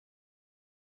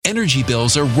energy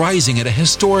bills are rising at a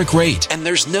historic rate, and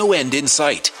there's no end in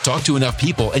sight. Talk to enough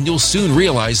people and you'll soon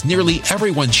realize nearly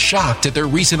everyone's shocked at their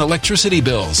recent electricity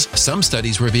bills. Some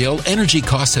studies reveal energy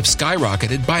costs have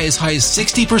skyrocketed by as high as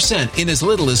 60% in as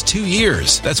little as 2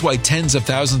 years. That's why tens of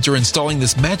thousands are installing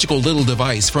this magical little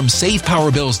device from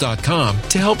SavePowerBills.com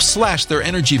to help slash their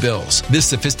energy bills. This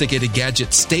sophisticated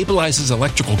gadget stabilizes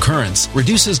electrical currents,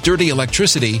 reduces dirty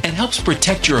electricity, and helps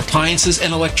protect your appliances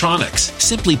and electronics.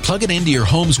 Simply plug it into your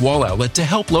home's wall outlet to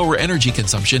help lower energy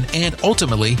consumption and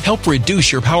ultimately help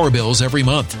reduce your power bills every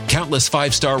month. Countless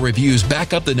 5-star reviews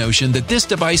back up the notion that this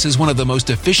device is one of the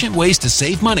most efficient ways to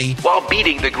save money while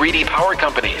beating the greedy power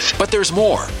companies. But there's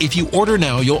more. If you order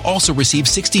now, you'll also receive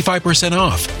 65%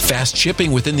 off, fast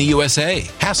shipping within the USA,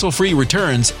 hassle-free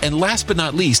returns, and last but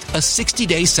not least, a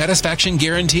 60-day satisfaction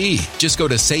guarantee. Just go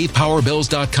to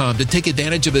SavePowerBills.com to take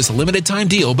advantage of this limited time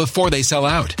deal before they sell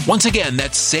out. Once again,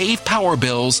 that's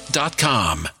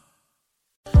SavePowerBills.com.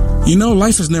 You know,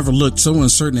 life has never looked so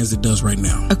uncertain as it does right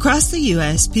now. Across the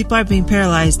U.S., people are being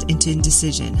paralyzed into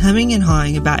indecision, humming and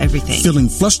hawing about everything. Feeling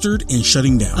flustered and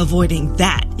shutting down. Avoiding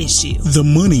that issue. The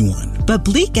money one. But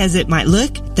bleak as it might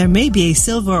look, there may be a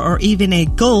silver or even a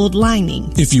gold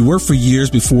lining. If you worked for years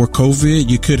before COVID,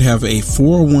 you could have a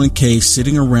 401k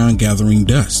sitting around gathering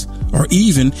dust. Or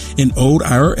even an old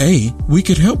IRA we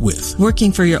could help with.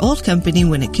 Working for your old company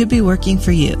when it could be working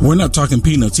for you. We're not talking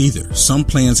peanuts either. Some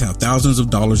plans have thousands of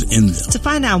dollars in them. To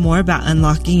find out more about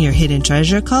unlocking your hidden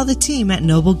treasure, call the team at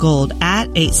Noble Gold at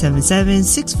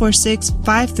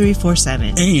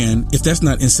 877-646-5347. And if that's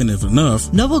not incentive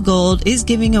enough, Noble Gold is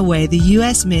giving away the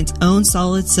U.S. Mint's own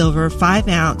solid silver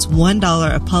 5-ounce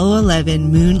 $1 Apollo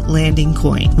 11 moon landing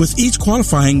coin. With each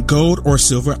qualifying gold or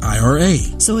silver IRA.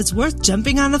 So it's worth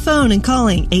jumping on the phone and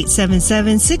calling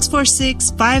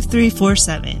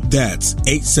 877-646-5347. That's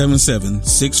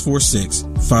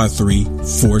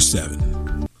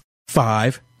 877-646-5347.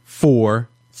 5, 4,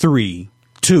 3,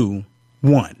 2,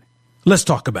 1. Let's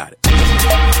talk about it.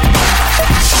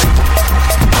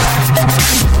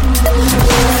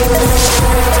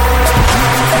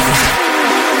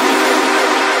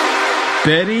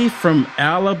 Betty from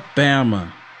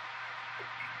Alabama.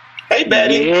 Hey,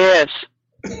 Betty. Yes.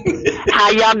 How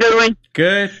y'all doing?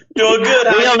 Good. Doing good.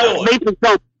 How you doing?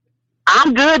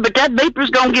 I'm good, but that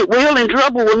beeper's going to get Will in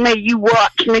trouble with me. You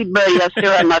watch me, buddy. I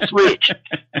still have my switch.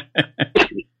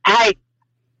 Hey,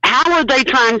 how are they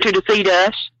trying to defeat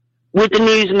us with the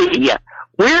news media?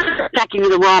 We're attacking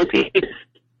the wrong people.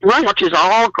 Run watches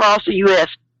all across the U.S.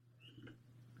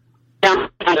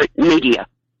 down the media.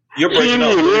 You're breaking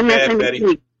up really bad,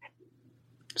 Betty.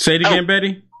 Say it again,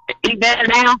 Betty. Any better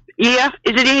now? Yeah.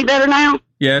 Is it any better now?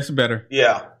 Yeah, it's better.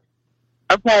 Yeah.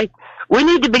 Okay. We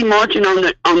need to be marching on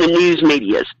the news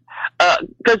medias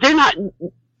because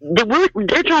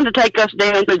they're trying to take us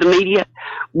down through the media.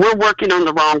 We're working on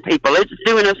the wrong people. It's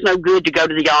doing us no good to go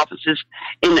to the offices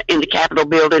in the Capitol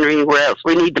building or anywhere else.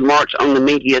 We need to march on the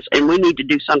medias, and we need to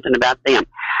do something about them.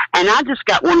 And I just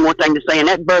got one more thing to say, and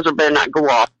that buzzer better not go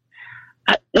off.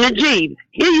 Najib,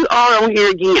 here you are on here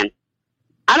again.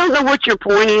 I don't know what your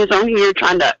point is on here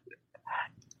trying to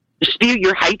spew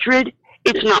your hatred.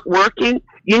 It's not working.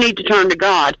 You need to turn to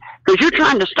God because you're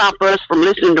trying to stop us from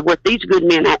listening to what these good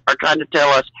men are trying to tell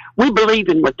us. We believe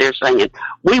in what they're saying.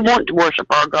 We want to worship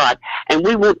our God, and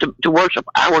we want to worship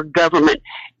our government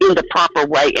in the proper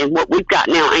way. And what we've got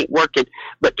now ain't working,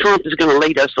 but Trump is going to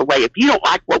lead us away. If you don't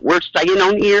like what we're saying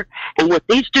on here and what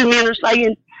these two men are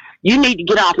saying, you need to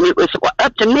get off. And it was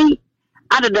up to me,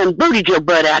 I'd have done booted your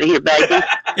butt out of here, baby.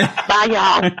 Bye,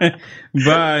 y'all.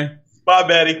 Bye. Bye,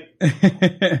 Betty.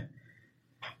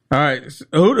 All right.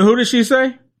 Who did she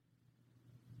say?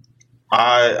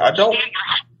 I don't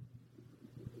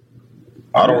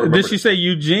remember. Did she say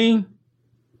Eugene?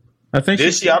 I think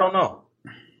did she? I don't know.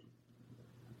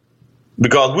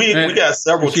 Because we got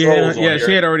several trolls on here.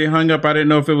 She had already hung up. I didn't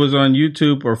know if it was on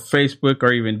YouTube or Facebook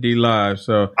or even D Live.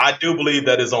 So I do believe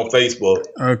that is on Facebook.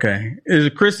 Okay. Is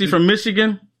it Christy from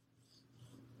Michigan?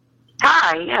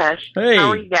 Hi, yes. Hey.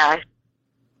 How are you guys?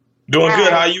 Doing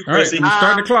good. How are you, Chrissy? All right,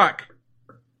 start the clock.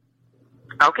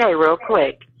 Okay, real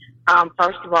quick.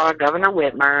 First of all, Governor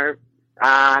Whitmer,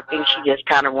 I think she just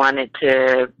kind of wanted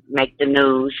to make the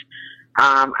news.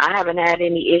 I haven't had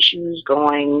any issues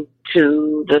going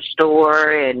to the store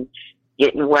and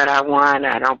getting what I want.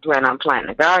 I don't plan on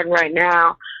planting a garden right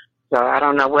now, so I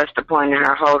don't know what's the point in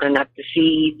her holding up the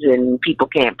seeds and people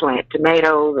can't plant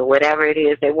tomatoes or whatever it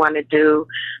is they want to do.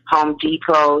 Home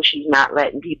Depot, she's not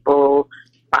letting people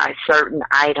buy certain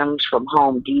items from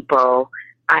Home Depot.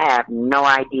 I have no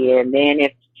idea. And then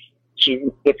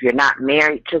if you're not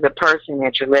married to the person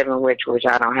that you're living with, which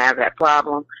I don't have that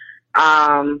problem,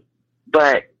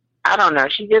 But I don't know.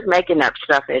 She's just making up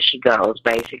stuff as she goes,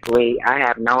 basically. I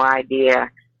have no idea.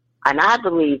 And I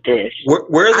believe this.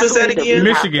 Where is this at again?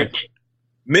 Michigan.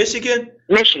 Michigan?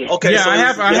 Michigan. Okay. Yeah,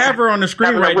 so I have her on the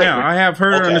screen right now. I have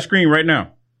her on the screen right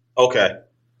now. Okay.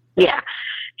 Yeah.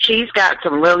 She's got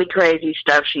some really crazy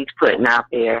stuff she's putting out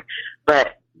there.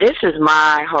 But this is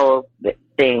my whole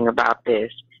thing about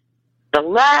this. The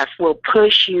left will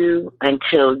push you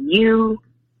until you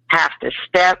have to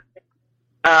step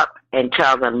up and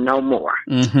tell them no more.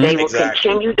 Mm-hmm. They will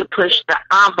continue to push the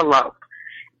envelope.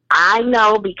 I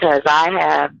know because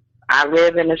I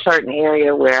live in a certain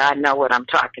area where I know what I'm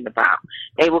talking about.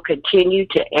 They will continue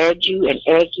to edge you and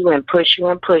push you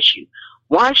and push you.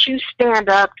 Once you stand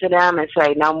up to them and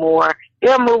say no more,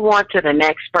 they'll move on to the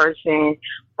next person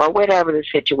or whatever the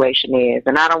situation is.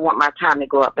 And I don't want my time to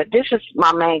go up. But this is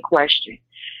my main question.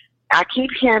 I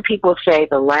keep hearing people say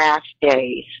the last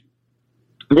days.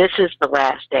 This is the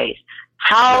last days.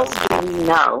 How do we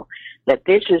know that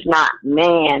this is not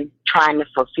man trying to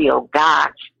fulfill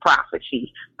God's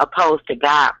prophecy opposed to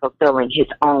God fulfilling his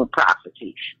own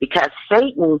prophecy? Because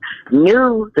Satan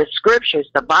knew the scriptures,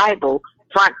 the Bible,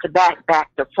 front to back,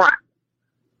 back to front.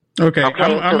 Okay, I'm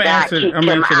gonna answer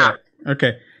that.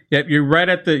 Okay, yep, you're right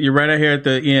out here at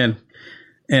the end,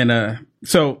 and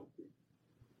so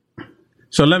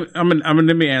let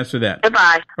me answer that.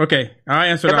 Goodbye. Okay, I'll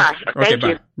answer that. Okay, Thank bye.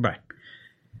 you. Bye.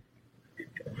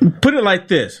 Put it like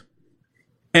this,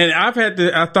 and I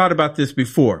thought about this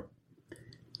before.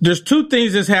 There's two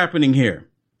things that's happening here.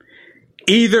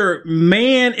 Either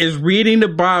man is reading the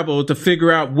Bible to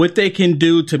figure out what they can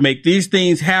do to make these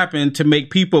things happen, to make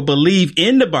people believe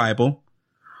in the Bible,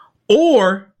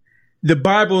 or the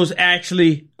Bible is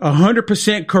actually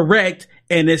 100% correct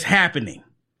and it's happening.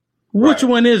 Which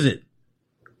one is it?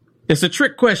 It's a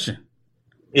trick question.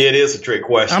 It is a trick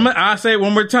question. I'll say it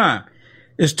one more time.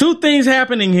 There's two things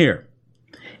happening here.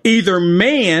 Either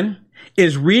man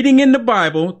is reading in the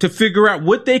Bible to figure out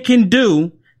what they can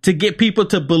do to get people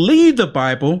to believe the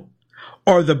Bible,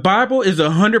 or the Bible is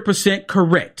 100%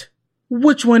 correct.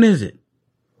 Which one is it?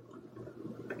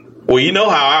 Well, you know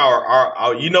how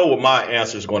our you know what my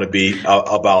answer is going to be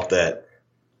about that.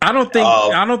 I don't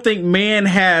think man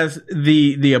has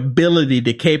the ability,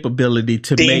 the capability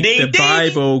to make the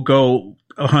Bible go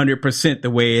 100%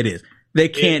 the way it is. They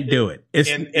can't do it.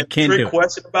 The trick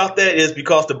question about that is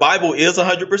because the Bible is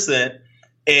 100%.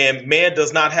 And man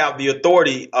does not have the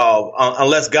authority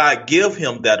unless God give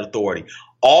him that authority.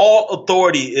 All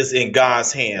authority is in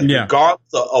God's hands,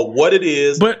 regardless of what it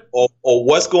is or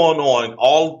what's going on.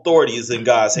 All authority is in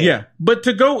God's hands. Yeah, but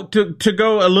to go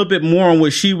a little bit more on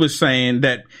what she was saying,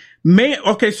 that man.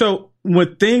 Okay, so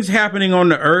with things happening on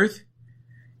the earth,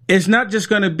 it's not just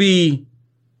going to be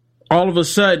all of a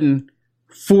sudden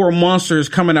 4 monsters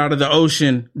coming out of the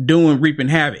ocean reaping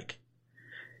havoc.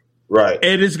 Right.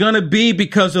 It is going to be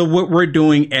because of what we're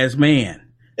doing as man.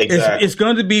 Exactly. It's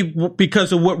going to be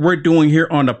because of what we're doing here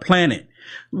on the planet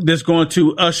that's going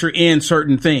to usher in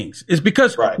certain things. It's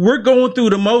because we're going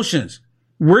through the motions.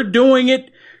 We're doing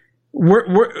it. We're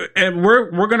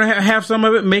going to have some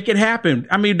of it make it happen.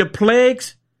 I mean, the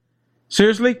plagues,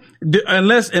 seriously,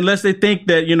 unless they think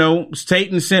that,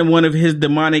 Satan sent one of his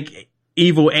demonic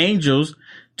evil angels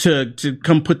to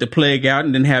come put the plague out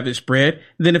and then have it spread.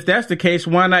 Then if that's the case,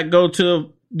 why not go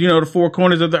to, the 4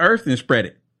 corners of the earth and spread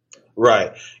it?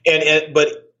 Right.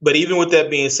 But even with that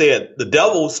being said, the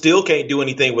devil still can't do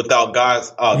anything without God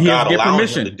allowing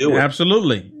permission. him to do it.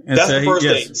 Absolutely. And that's the first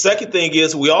thing. Second thing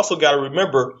is we also got to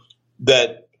remember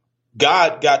that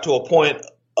God got to a point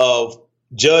of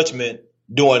judgment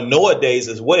during Noah days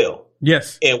as well.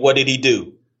 Yes. And what did he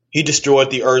do? He destroyed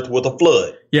the earth with a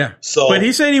flood. Yeah. So, but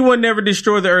he said he would never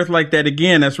destroy the earth like that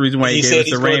again. That's the reason why he gave us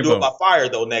the rainbow. He said he's going to do it by fire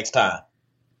though next time.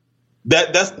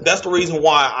 That's the reason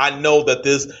why I know that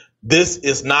this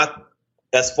is not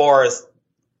as far as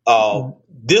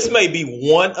this may be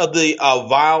one of the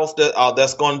vials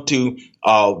that's going to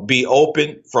be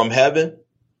open from heaven,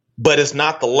 but it's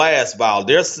not the last vial.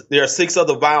 There are 6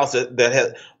 other vials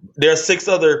there are 6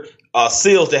 other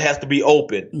seals that has to be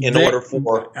open in order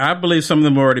for. I believe some of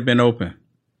them have already been open.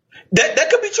 That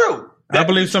could be true. I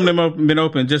believe some of them have been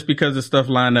open just because the stuff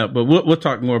lined up. But we'll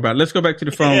talk more about it. Let's go back to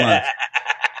the phone lines.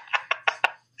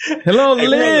 Hello,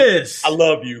 Liz. I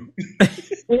love you. Hey,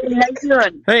 how you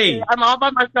doing? Hey. I'm all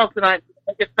by myself tonight.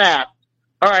 Make it fast.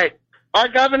 All right. Our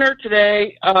governor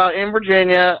today in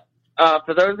Virginia,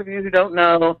 for those of you who don't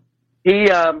know, he's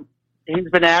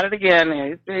been at it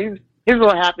again. His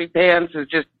little happy pants is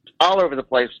just all over the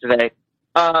place today.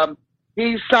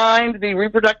 He signed the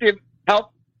Reproductive Health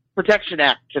Protection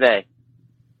Act today.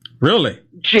 Really?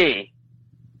 Gee.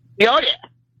 Oh, yeah.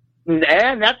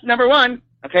 And that's number one.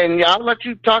 Okay, and I'll let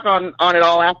you talk on it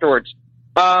all afterwards.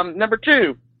 Number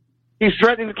two, he's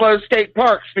threatening to close state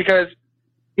parks because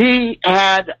he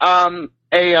had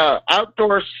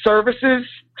outdoor services,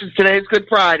 today's Good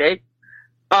Friday,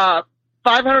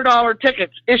 $500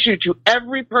 tickets issued to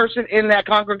every person in that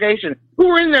congregation who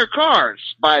were in their cars,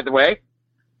 by the way.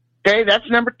 Okay, that's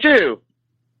number two.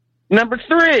 Number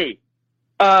three,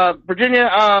 Virginia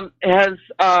has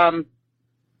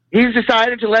he's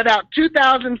decided to let out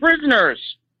 2,000 prisoners.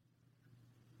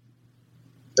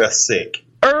 That's sick.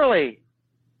 Early.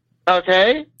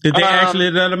 Okay. Did they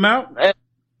actually let them out?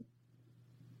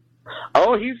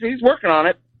 Oh, he's working on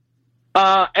it.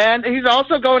 And he's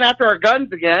also going after our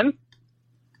guns again.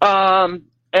 I'm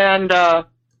going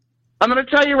to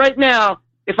tell you right now,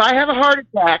 if I have a heart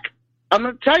attack,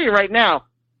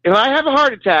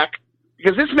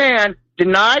 because this man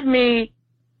denied me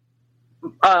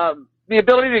the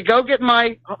ability to go get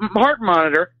my heart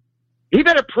monitor, he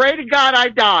better pray to God I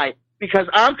die, because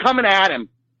I'm coming at him.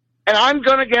 And I'm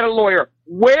going to get a lawyer.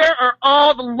 Where are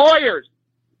all the lawyers?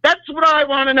 That's what I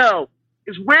want to know,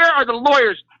 is where are the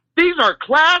lawyers? These are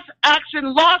class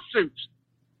action lawsuits.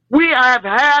 We have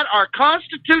had our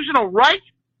constitutional rights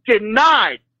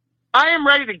denied. I am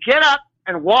ready to get up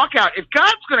and walk out. If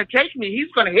God's going to take me,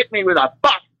 he's going to hit me with a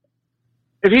bus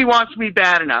if he wants me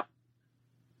bad enough.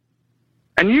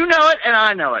 And you know it, and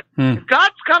I know it. If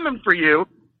God's coming for you,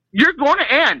 you're going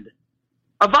to end.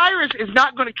 A virus is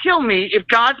not going to kill me if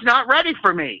God's not ready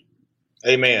for me.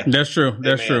 Amen. That's true.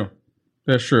 That's true.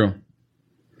 That's true.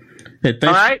 Hey, thanks,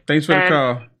 right? Thanks for the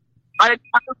call.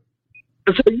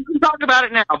 So you can talk about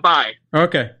it now. Bye.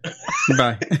 Okay.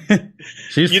 Bye.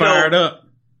 She's fired up.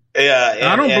 Yeah.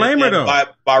 I don't blame her, though.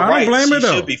 By right, she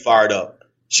should be fired up.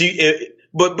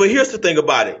 But here's the thing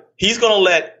about it. He's going to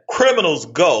let criminals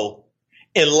go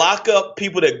and lock up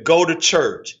people that go to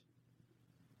church.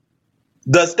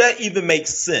 Does that even make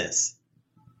sense?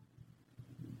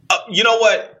 You know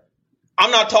what?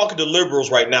 I'm not talking to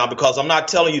liberals right now, because I'm not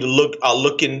telling you to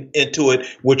look into it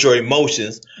with your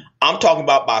emotions. I'm talking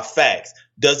about by facts.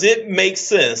 Does it make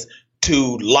sense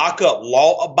to lock up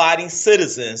law-abiding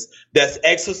citizens that's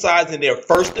exercising their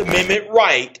First Amendment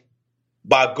right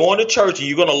by going to church, and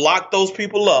you're going to lock those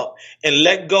people up and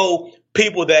let go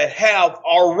people that have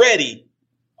already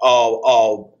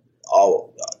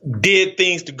did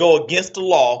things to go against the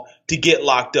law to get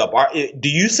locked up? Do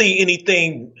you see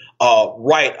anything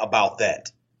right about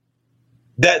that?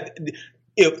 That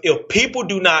if people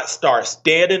do not start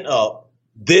standing up,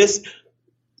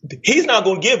 he's not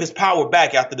going to give his power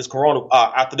back after this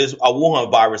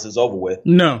Wuhan virus is over with.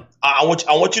 No, I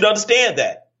want you to understand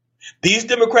that these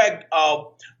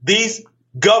these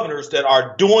governors that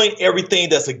are doing everything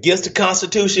that's against the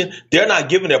Constitution, they're not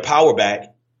giving their power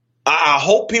back. I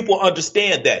hope people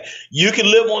understand that. You can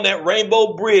live on that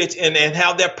rainbow bridge and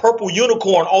have that purple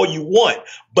unicorn all you want,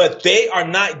 but they are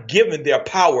not giving their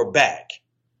power back.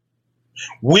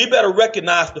 We better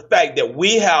recognize the fact that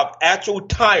we have actual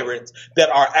tyrants that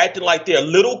are acting like they're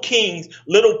little kings,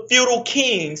 little feudal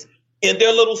kings in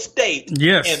their little state.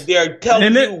 Yes. And they're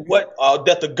telling you what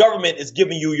that the government is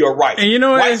giving you your rights. And you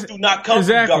know, rights do not come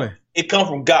from government. It comes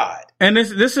from God. And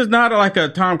this is not like a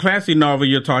Tom Clancy novel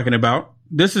you're talking about.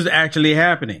 This is actually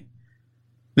happening.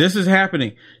 This is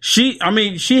happening. She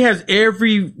has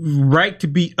every right to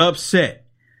be upset.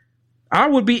 I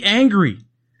would be angry.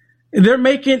 They're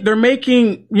making,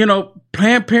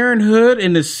 Planned Parenthood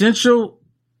an essential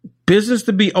business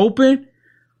to be open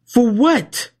for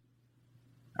what?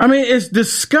 I mean, it's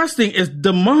disgusting. It's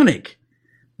demonic.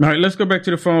 All right, let's go back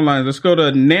to the phone lines. Let's go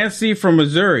to Nancy from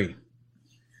Missouri.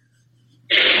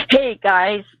 Hey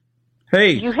guys.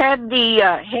 Hey. You had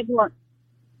the headline.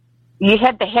 You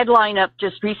had the headline up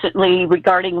just recently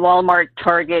regarding Walmart,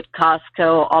 Target,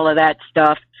 Costco, all of that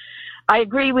stuff. I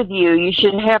agree with you. You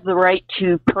should have the right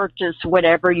to purchase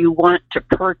whatever you want to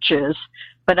purchase,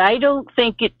 but I don't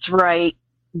think it's right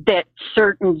that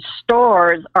certain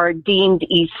stores are deemed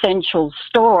essential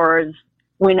stores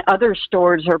when other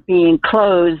stores are being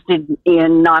closed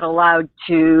and not allowed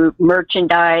to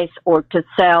merchandise or to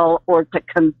sell or to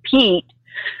compete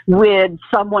with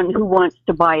someone who wants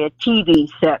to buy a TV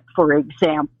set, for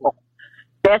example.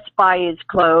 Best Buy is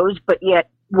closed, but yet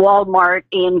Walmart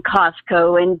and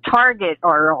Costco and Target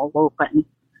are all open.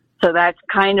 So that's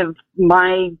kind of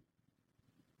my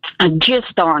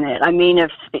gist on it. I mean,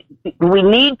 if we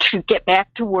need to get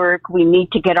back to work, we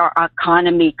need to get our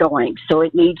economy going. So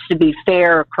it needs to be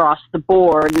fair across the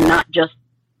board, not just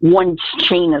one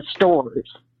chain of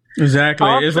stores. Exactly.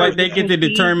 Also, it's like they get to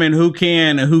determine who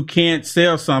can and who can't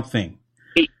sell something.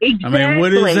 Exactly. I mean,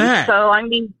 what is that? So,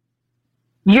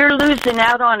 you're losing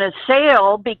out on a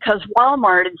sale because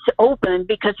Walmart is open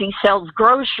because he sells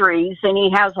groceries and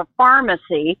he has a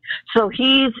pharmacy. So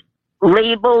he's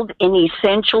labeled an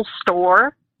essential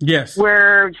store. Yes.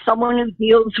 Where someone who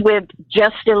deals with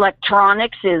just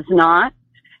electronics is not.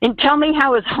 And tell me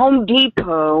how is Home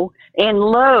Depot and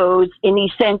Lowe's an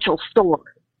essential store?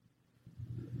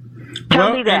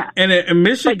 Tell me that. And in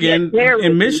Michigan,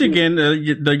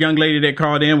 the young lady that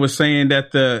called in was saying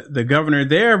that the governor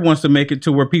there wants to make it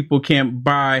to where people can't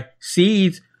buy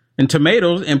seeds and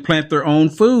tomatoes and plant their own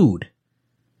food.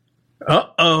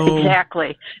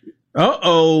 Exactly.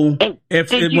 When they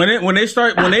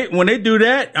do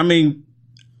that, I mean,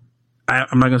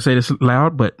 I'm not gonna say this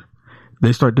loud, but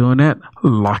they start doing that,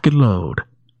 lock and load.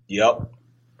 Yep.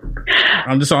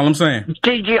 That's all I'm saying.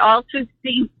 Did you also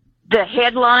see the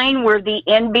headline where the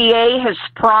NBA has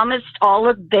promised all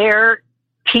of their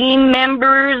team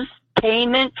members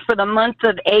payments for the month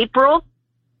of April?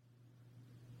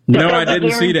 No, I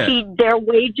didn't see that. Guaranteed their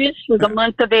wages for the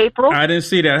month of April? I didn't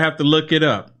see that. I have to look it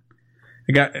up.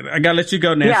 I got to let you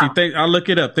go, Nancy. Yeah. I'll look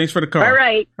it up. Thanks for the call. All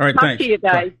right. Talk Thanks. To you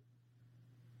guys.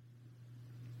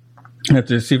 I have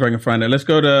to see if I can find that. Let's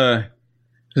go to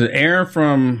Aaron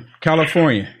from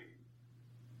California.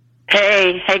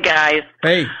 Hey guys.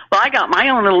 Hey. Well, I got my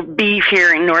own little beef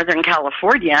here in Northern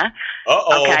California.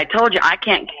 Uh-oh. Okay, I told you I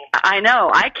can't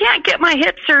get my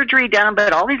hip surgery done,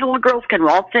 but all these little girls can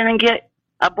waltz in and get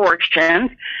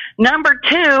abortions. Number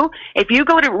two, if you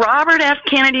go to Robert F.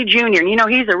 Kennedy Jr., you know,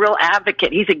 he's a real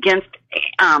advocate. He's against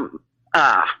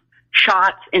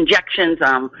shots, injections.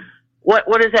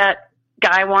 What does that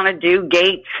guy want to do?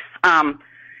 Gates.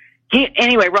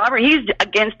 Robert, he's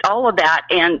against all of that,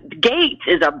 and Gates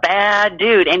is a bad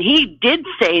dude, and he did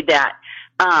say that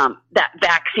that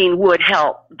vaccine would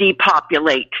help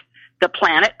depopulate the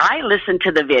planet. I listened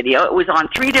to the video. It was on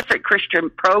 3 different Christian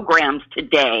programs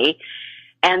today.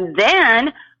 And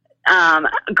then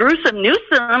Gruesome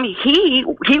Newsom, he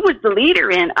was the leader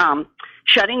in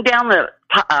shutting down the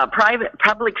private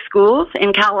public schools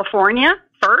in California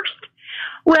first.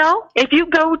 Well, if you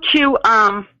go to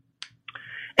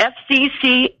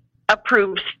FCC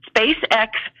approved SpaceX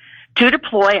to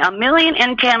deploy 1 million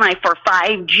antennae for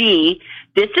 5G,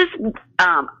 this is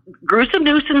Gruesome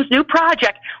Newsom's new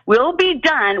project, will be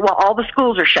done while all the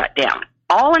schools are shut down,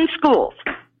 all in schools.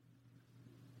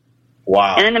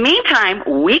 Wow. And in the meantime,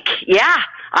 I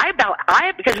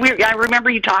remember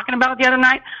you talking about it the other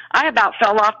night. I about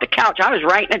fell off the couch. I was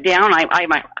writing it down. I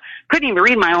couldn't even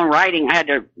read my own writing. I had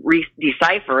to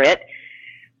decipher it.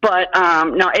 But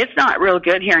no, it's not real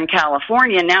good here in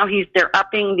California. Now they're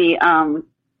upping the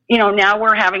now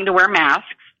we're having to wear masks.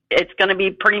 It's going to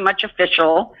be pretty much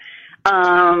official.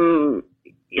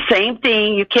 Same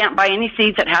thing. You can't buy any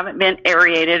seeds that haven't been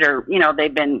aerated or,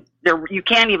 you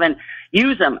can't even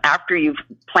use them after you've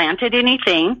planted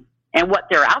anything. And what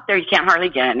they're out there, you can't hardly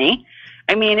get any.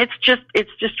 I mean, it's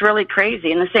just really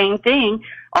crazy. And the same thing,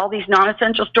 all these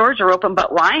non-essential stores are open,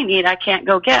 but what I need, I can't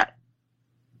go get.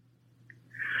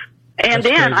 And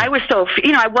That's then crazy. I was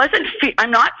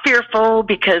I'm not fearful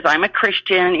because I'm a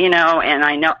Christian, and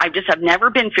I know I just have never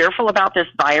been fearful about this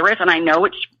virus, and I know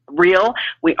it's real.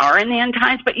 We are in the end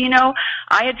times, but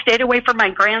I had stayed away from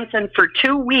my grandson for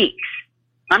 2 weeks.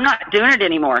 I'm not doing it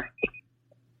anymore.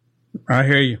 I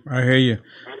hear you.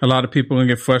 A lot of people are going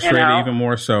to get frustrated even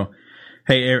more so.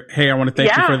 Hey, I want to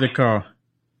thank you for the call.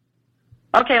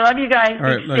 Okay, love you guys. All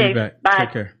right, love you back. Bye.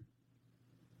 Take care.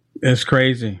 It's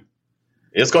crazy.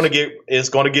 It's gonna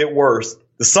get worse.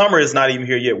 The summer is not even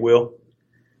here yet, Will.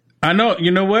 I know. You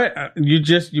know what?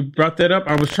 You brought that up.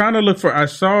 I was trying to look I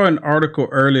saw an article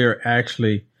earlier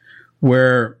actually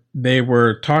where they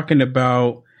were talking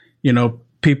about,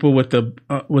 people with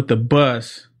the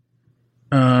bus.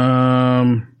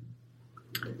 I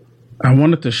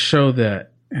wanted to show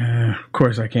that. Of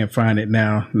course, I can't find it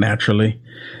now, naturally.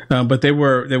 But they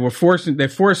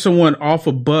forced someone off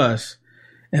a bus,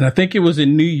 and I think it was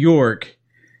in New York,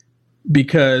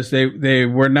 because they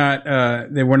were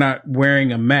not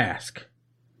wearing a mask.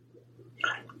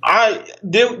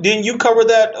 Didn't you cover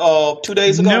that 2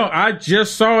 days ago? No, I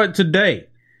just saw it today.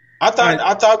 I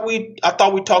thought we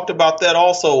talked about that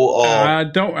also. I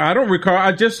don't recall.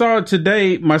 I just saw it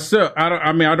today myself.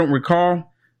 I don't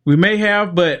recall. We may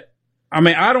have, but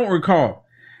I don't recall.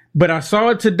 But I saw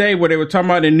it today where they were talking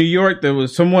about in New York, there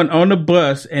was someone on the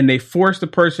bus and they forced the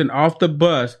person off the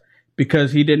bus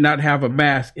because he did not have a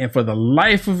mask. And for the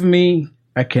life of me,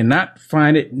 I cannot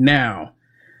find it now.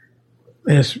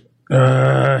 It's,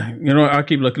 I'll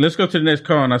keep looking. Let's go to the next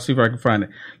call and I'll see if I can find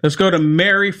it. Let's go to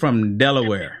Mary from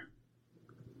Delaware.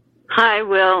 Hi,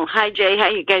 Will. Hi, Jay. How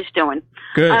you guys doing?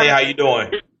 Good. Hey, how you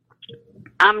doing?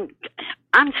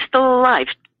 I'm still alive.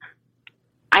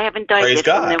 I haven't died Praise yet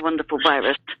God. from their wonderful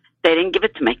virus. They didn't give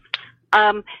it to me.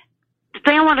 The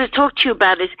thing I wanted to talk to you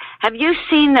about is, have you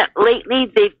seen that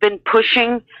lately they've been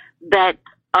pushing that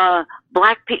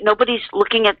black people, nobody's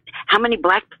looking at how many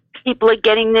black people are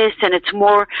getting this, and it's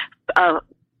more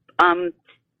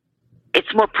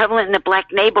prevalent in the black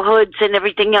neighborhoods and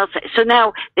everything else. So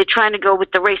now they're trying to go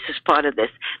with the racist part of this,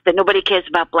 that nobody cares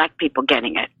about black people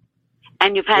getting it.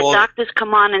 And you've had doctors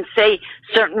come on and say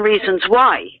certain reasons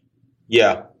why.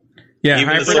 Yeah. Yeah,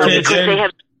 Even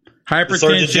hypertension.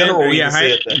 Hypertension,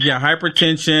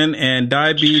 hypertension and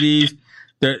diabetes,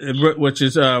 which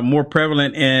is more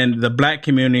prevalent in the black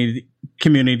community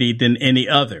than any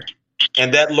other.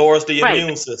 And that lowers the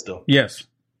immune system. Yes.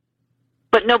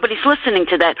 But nobody's listening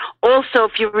to that. Also,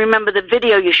 if you remember the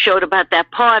video you showed about that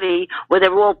party where they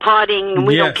were all partying and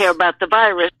we don't care about the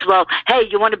virus. Well, hey,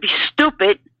 you want to be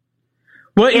stupid?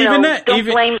 Well, even that, don't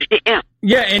blame.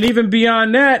 Yeah, and even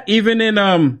beyond that, even in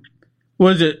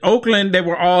was it Oakland? They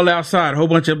were all outside, a whole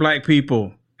bunch of black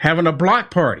people having a block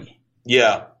party.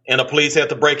 Yeah, and the police had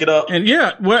to break it up. And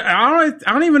well, I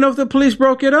don't even know if the police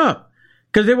broke it up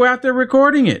because they were out there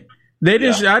recording it. They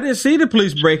didn't. I didn't see the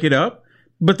police break it up,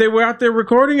 but they were out there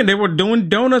recording and they were doing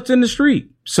donuts in the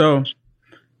street. So,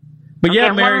 but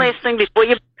yeah, Mary. One last thing before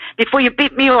you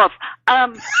beat me off.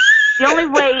 The only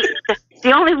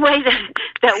way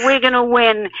that we're going to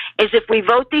win is if we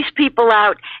vote these people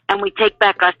out and we take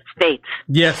back our states.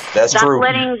 Yes, that's Stop true.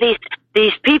 letting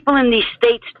these people in these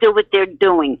states do what they're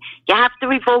doing. You have to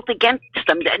revolt against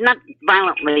them, not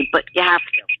violently, but you have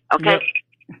to. Okay.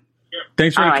 Yep.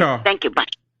 Thanks for the call. Thank you. Bye.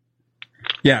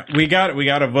 Yeah, we got it. We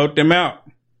got to vote them out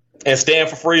and stand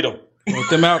for freedom. Vote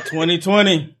them out,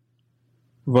 2020.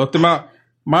 Vote them out.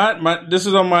 My this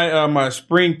is on my my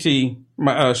spring tea,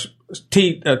 my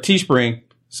Teespring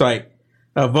site.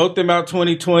 Vote them out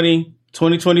 2020,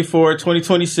 2024,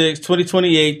 2026,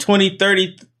 2028,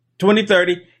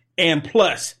 2030, and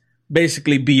plus,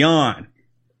 basically beyond.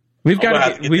 We're gonna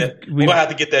have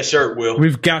to get that shirt, Will.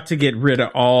 We've got to get rid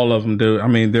of all of them, dude. I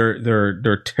mean,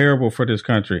 they're terrible for this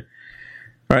country.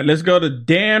 All right, let's go to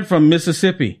Dan from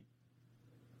Mississippi.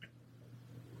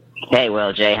 Hey,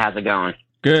 Will, Jay, how's it going?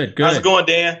 Good. How's it going,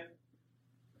 Dan?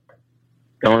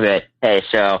 Going good. Hey,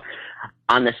 so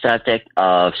on the subject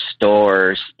of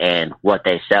stores and what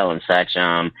they sell and such,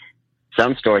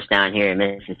 some stores down here in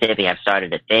Mississippi have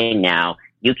started a thing now.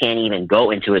 You can't even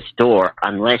go into a store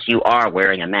unless you are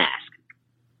wearing a mask.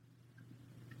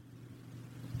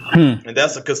 And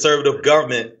that's a conservative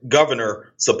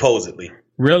governor, supposedly.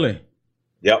 Really?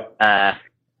 Yep.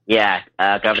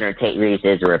 Governor Tate Reeves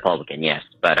is a Republican, yes.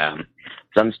 But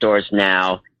some stores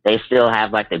now, they still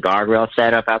have like the guardrail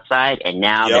set up outside, and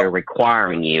now they're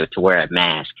requiring you to wear a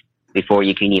mask before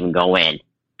you can even go in.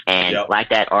 And like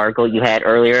that article you had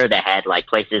earlier that had like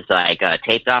places like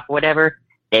taped off or whatever,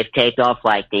 they've taped off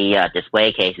like the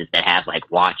display cases that have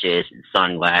like watches and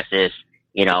sunglasses,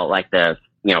 like the,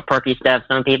 perky stuff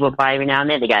some people buy every now and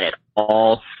then. They got it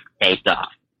all taped off.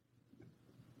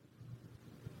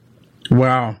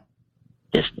 Wow.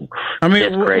 What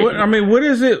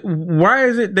is it? Why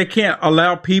is it they can't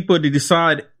allow people to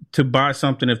decide to buy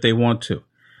something if they want to?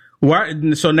 Why?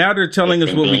 So now they're telling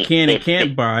us what we can and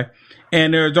can't buy.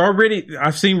 And there's already,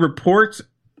 I've seen reports,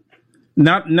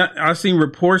 I've seen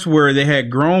reports where they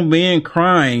had grown men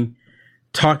crying,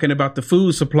 talking about the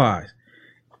food supplies.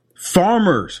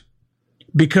 Farmers,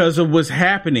 because of what's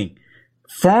happening.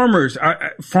 Farmers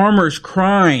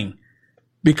crying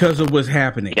because of what's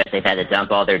happening. Because they've had to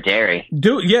dump all their dairy.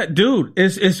 Dude.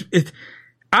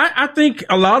 I think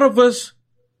a lot of us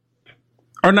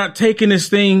are not taking this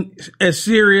thing as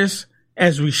serious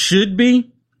as we should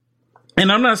be.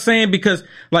 And I'm not saying because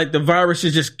like the virus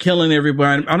is just killing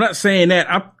everybody. I'm not saying that.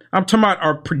 I'm talking about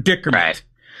our predicament. Right.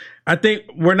 I think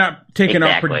we're not taking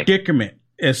our predicament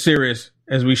as serious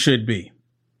as we should be.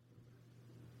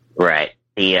 Right.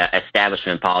 The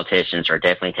establishment politicians are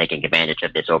definitely taking advantage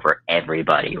of this over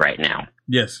everybody right now.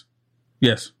 Yes.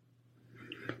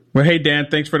 Well, hey, Dan,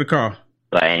 thanks for the call.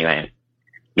 But anyway,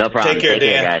 no problem. Take care,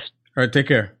 Dan. Guys. All right, take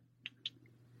care.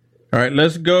 All right,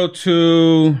 let's go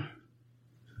to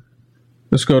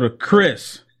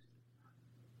Chris.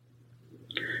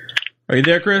 Are you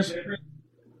there, Chris?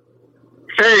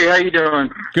 Hey, how you doing?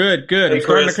 Good. Hey, I'm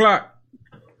starting the clock.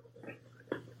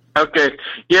 Okay.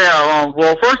 Yeah,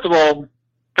 well, first of all, a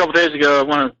couple days ago, I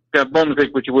want to bone to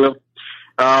pick with you, Will.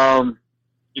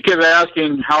 You kept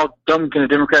asking how dumb can the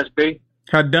Democrats be?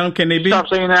 How dumb can they be? Stop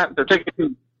saying that. They're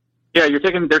taking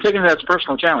that as a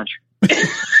personal challenge.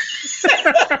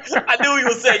 I knew he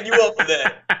was setting you up for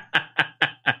that.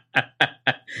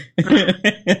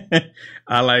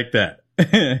 I like that.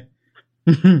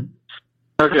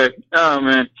 Okay. Oh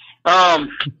man.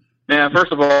 Yeah.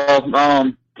 First of all,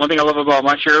 one thing I love about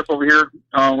my sheriff over here,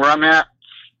 where I'm at,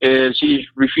 is he's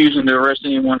refusing to arrest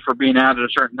anyone for being out at a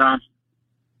certain time.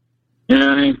 You know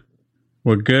what I mean?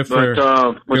 Well, good for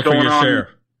what's good going for your on? sheriff.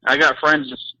 I got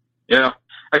friends. Yeah,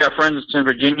 I got friends in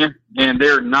Virginia, and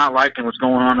they're not liking what's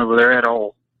going on over there at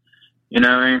all. You know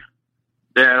what I mean?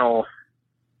 At all.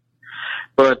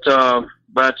 But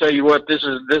I tell you what, this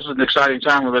is an exciting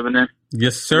time we're living in.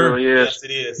 Yes, sir. It really is. Yes,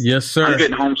 it is. Yes, sir. I'm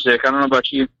getting homesick. I don't know about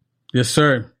you. Yes,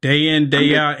 sir. Day in,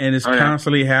 day out, and it's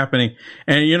constantly happening.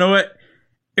 And you know what?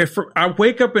 If I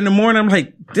wake up in the morning, I'm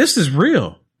like, this is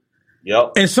real.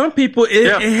 Yep. And some people,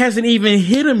 it hasn't even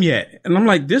hit them yet. And I'm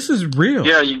like, this is real.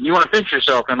 Yeah, you want to pinch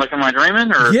yourself and like, am I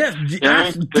dreaming? Or, yeah, you know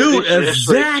I mean? Dude,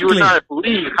 exactly. You would not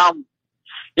believe how.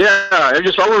 Yeah,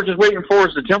 all we're just waiting for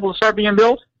is the temple to start being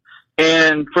built,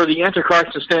 and for the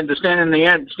Antichrist to stand in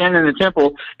the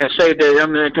temple and say that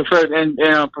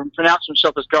and pronounce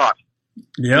himself as God. Yep.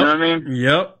 You know what I mean?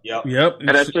 Yep. And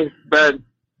that's it. But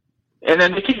and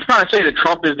then they keep trying to say that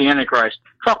Trump is the Antichrist.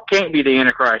 Trump can't be the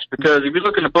Antichrist, because if you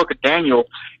look in the book of Daniel,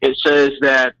 it says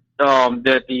that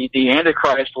that the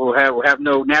Antichrist will have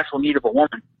no natural need of a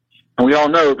woman, and we all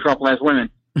know Trump has women.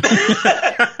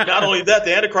 Not only that,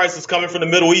 the Antichrist is coming from the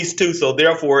Middle East too, so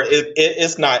therefore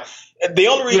it's not. The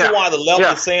only reason why the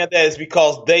left is saying that is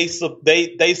because they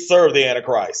serve the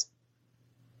Antichrist.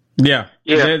 Yeah.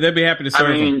 They'd be happy to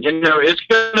serve him. You know, it's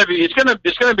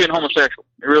gonna be an homosexual.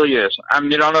 It really is. I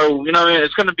mean, I don't know. You know,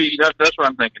 it's gonna be. That's what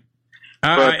I'm thinking.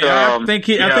 I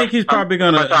think he's probably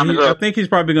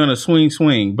gonna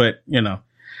swing. But you know,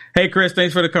 hey Chris,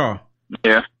 thanks for the call.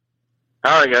 Yeah.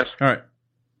 All right, guys. All right.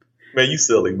 Man, you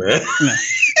silly, man.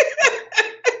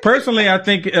 Personally, I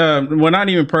think, well, not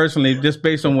even personally, just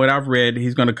based on what I've read,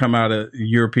 he's going to come out of the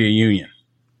European Union.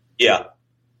 Yeah.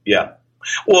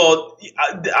 Well,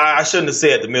 I shouldn't have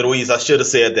said the Middle East. I should have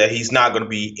said that he's not going to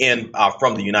be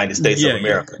from the United States of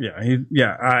America.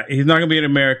 He's not going to be in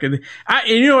America.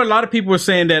 You know, a lot of people were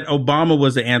saying that Obama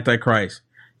was the Antichrist,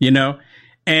 you know,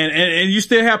 and you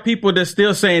still have people that's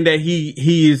still saying that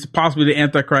he is possibly the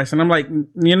Antichrist. And I'm like,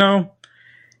 you know,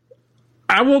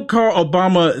 I won't call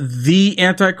Obama the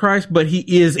Antichrist, but he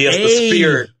is the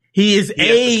spirit. He is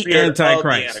a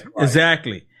Antichrist.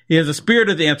 Exactly. He has a spirit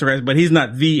of the Antichrist, but he's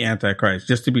not the Antichrist,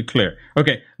 just to be clear.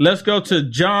 Okay, let's go to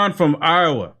John from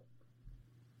Iowa.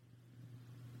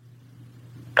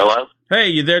 Hello? Hey,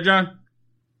 you there, John?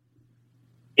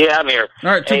 Yeah, I'm here. All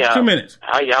right, 2 minutes.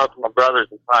 How y'all, my brothers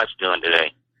and Christ, doing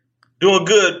today? Doing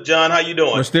good, John. How you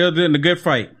doing? We're still doing the good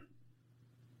fight.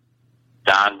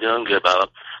 I'm doing good, brother.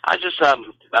 I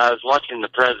was watching the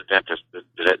president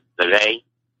today,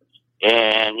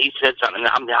 and he said something.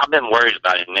 I've been worried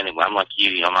about him anyway. I'm like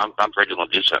you, I'm afraid he's going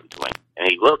to do something to him. And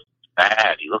he looks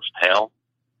bad. He looks pale.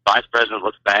 Vice president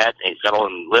looks bad, and he's got all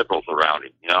them liberals around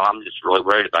him. You know, I'm just really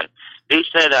worried about him. He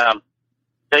said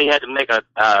they had to make a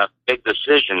big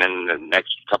decision in the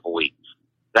next couple weeks.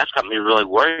 That's got me really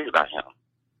worried about him.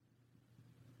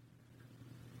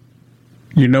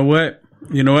 You know what?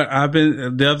 I've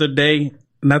been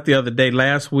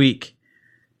last week,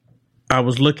 I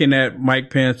was looking at Mike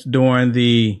Pence during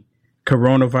the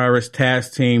coronavirus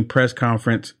task team press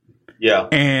conference. Yeah.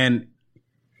 And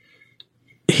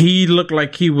he looked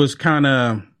like he was kind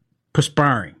of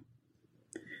perspiring.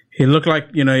 He looked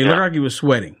like, looked like he was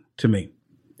sweating to me.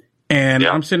 And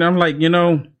I'm sitting there, I'm like,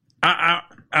 I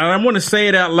want to say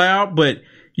it out loud, but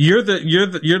you're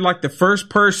like the first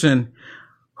person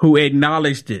who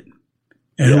acknowledged it.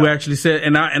 And who actually said,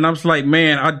 and I was like,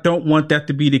 man, I don't want that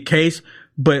to be the case,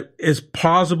 but it's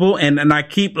possible. And I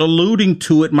keep alluding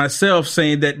to it myself,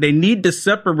 saying that they need to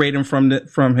separate him from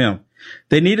him.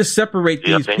 They need to separate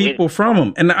these people from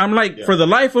him. And I'm like, for the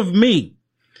life of me,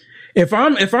 if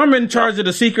I'm in charge of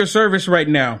the Secret Service right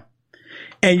now,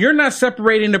 and you're not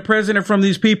separating the president from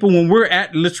these people when we're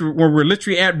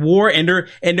literally at war, and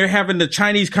they're having the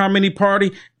Chinese Communist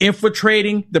Party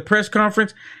infiltrating the press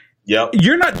conference. Yep.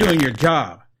 You're not doing your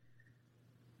job.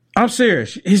 I'm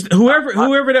serious.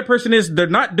 Whoever that person is, they're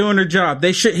not doing their job.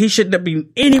 He shouldn't be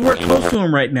anywhere close to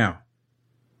him right now.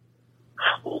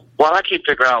 Well, I keep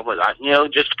figuring out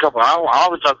just a couple. I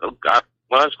always thought,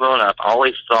 when I was growing up, I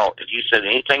always thought if you said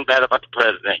anything bad about the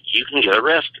president, you can get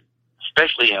arrested.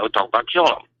 Especially, talk about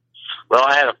killing him. Well,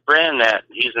 I had a friend that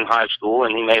he's in high school,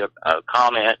 and he made a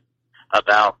comment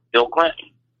about Bill Clinton.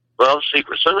 Well, the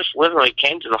Secret Service literally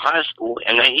came to the high school,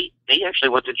 and he actually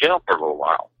went to jail for a little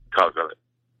while because of it.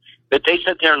 But they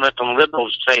sit there and let them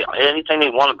liberals say anything they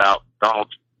want about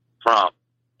Donald Trump,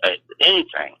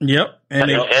 anything. Yep, and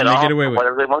they get away with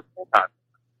whatever they want to do.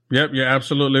 Yep, you're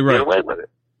absolutely right. Get away with it.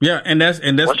 Yeah, and that's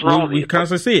we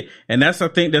constantly see it, and I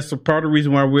think that's a part of the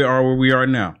reason why we are where we are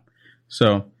now.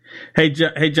 So, hey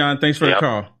John, thanks for the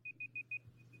call.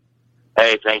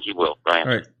 Hey, thank you, Will. Brian.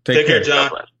 All right, take care, John.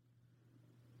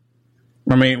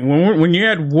 I mean, when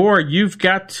you're at war, you've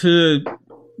got to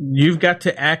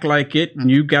act like it,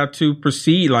 and you've got to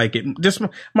proceed like it. Just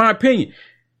my opinion.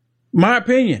 My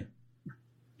opinion.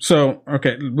 So,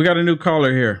 okay, we got a new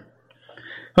caller here.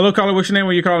 Hello, caller. What's your name?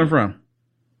 Where you calling from?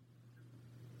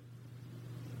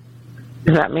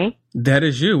 Is that me? That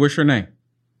is you. What's your name?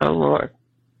 Oh, Lord.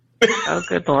 Oh,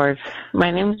 good Lord.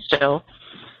 My name is Jill.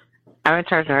 I'm a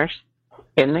charge nurse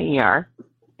in the ER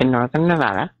in Northern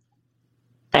Nevada.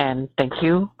 And thank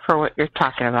you for what you're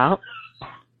talking about.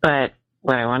 But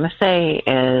what I want to say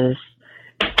is,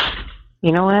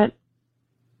 you know what?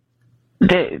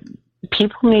 The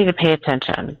people need to pay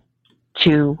attention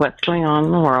to what's going on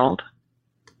in the world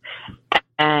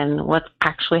and what's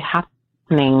actually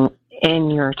happening in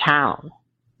your town.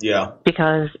 Yeah.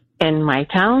 Because in my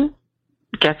town,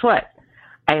 guess what?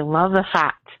 I love the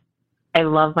fact. I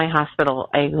love my hospital.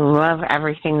 I love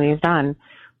everything we've done.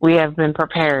 We have been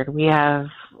prepared. We have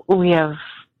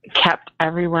kept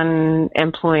everyone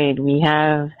employed. We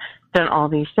have done all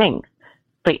these things.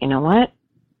 But you know what?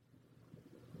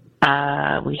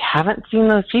 We haven't seen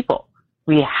those people.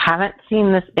 We haven't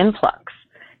seen this influx.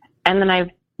 And then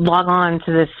I log on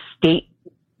to this state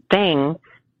thing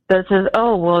that says,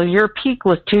 oh, well, your peak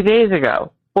was 2 days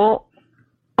ago. Well,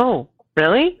 oh,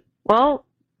 really? Well,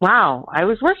 wow, I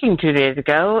was working 2 days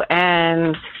ago,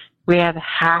 and we had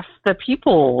half the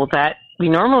people that we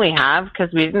normally have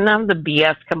because we didn't have the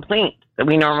BS complaints that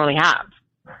we normally have.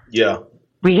 Yeah.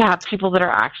 We have people that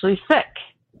are actually sick.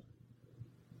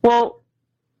 Well,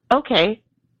 okay,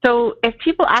 so if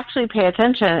people actually pay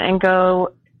attention and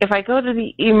go, if I go to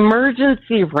the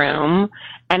emergency room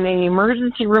and the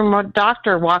emergency room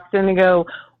doctor walks in and go,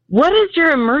 what is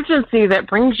your emergency that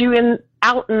brings you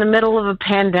out in the middle of a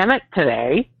pandemic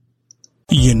today?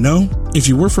 You know, if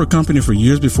you worked for a company for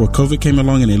years before COVID came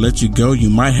along and they let you go, you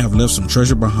might have left some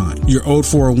treasure behind. Your old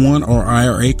 401 or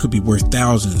IRA could be worth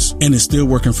thousands, and it's still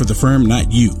working for the firm,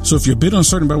 not you. So if you're a bit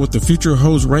uncertain about what the future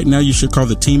holds right now, you should call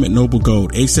the team at Noble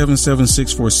Gold,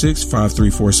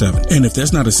 877-646-5347. And if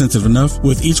that's not incentive enough,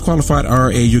 with each qualified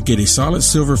IRA, you'll get a solid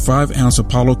silver 5-ounce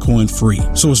Apollo coin free.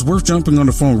 So it's worth jumping on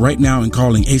the phone right now and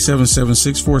calling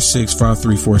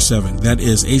 877-646-5347. That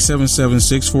is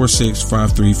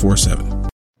 877-646-5347.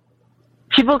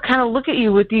 People kind of look at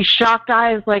you with these shocked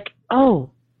eyes like,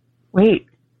 oh, wait,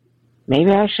 maybe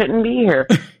I shouldn't be here.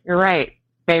 You're right.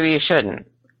 Maybe you shouldn't.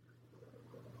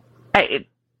 This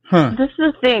is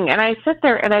the thing. And I sit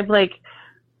there and I'm like,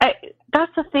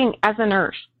 that's the thing as a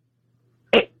nurse.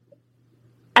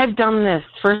 I've done this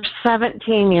for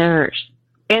 17 years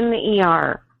in the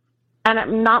ER. And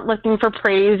I'm not looking for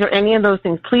praise or any of those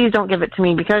things. Please don't give it to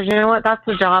me because you know what? That's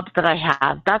the job that I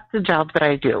have. That's the job that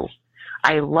I do.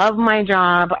 I love my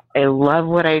job. I love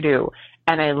what I do.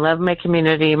 And I love my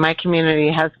community. My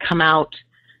community has come out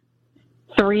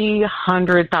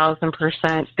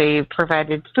 300,000%. They've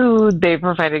provided food. They've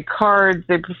provided cards.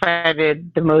 They've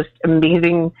provided the most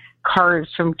amazing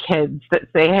cards from kids that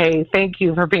say, hey, thank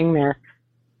you for being there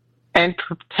and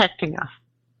protecting us.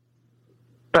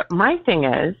 But my thing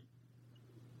is,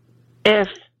 if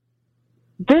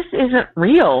this isn't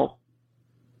real,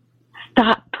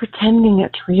 stop pretending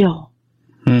it's real.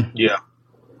 Yeah.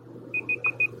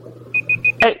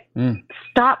 Hey,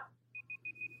 stop.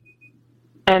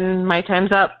 And my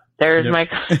time's up. There's my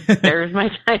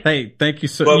time. Hey, thank you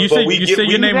so. You said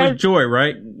your name was Joy,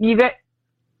 right? You got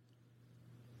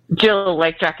Jill,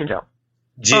 like Jack and Jill.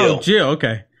 Jill. Oh, Jill.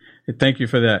 Okay. Thank you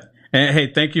for that. And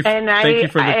hey, thank you. Thank you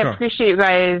for the call. I appreciate you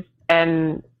guys.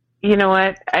 And you know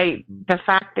what? The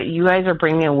fact that you guys are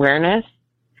bringing awareness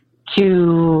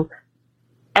to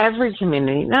every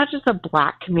community, not just a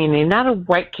black community, not a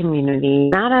white community,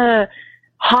 not a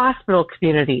hospital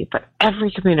community, but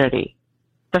every community.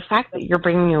 The fact that you're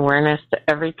bringing awareness to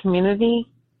every community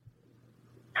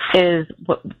is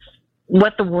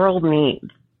what the world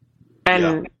needs.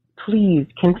 And please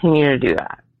continue to do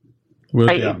that.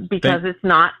 Because it's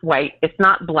not white, it's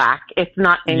not black, it's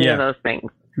not any of those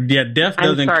things. Yeah, death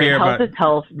doesn't care about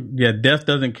health. Yeah, death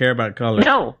doesn't care about color.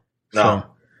 No.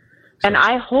 And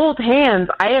I hold hands.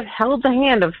 I have held the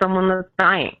hand of someone that's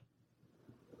dying.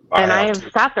 And I have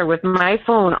sat there with my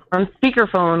phone on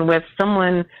speakerphone with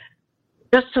someone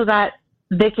just so that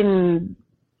they can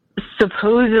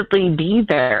supposedly be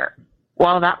there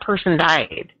while that person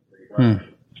died.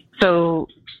 So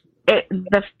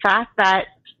the fact that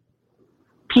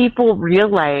people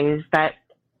realize that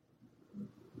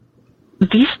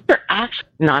these are actually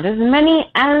not as many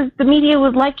as the media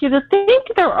would like you to think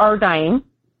there are dying.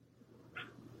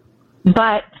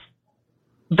 But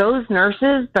those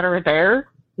nurses that are there,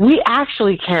 we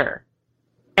actually care.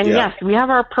 And yes, we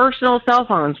have our personal cell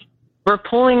phones. We're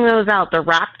pulling those out. They're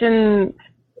wrapped in,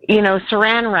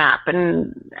 saran wrap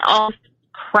and all this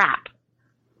crap.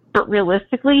 But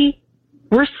realistically,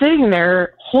 we're sitting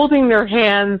there holding their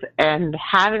hands and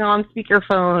having on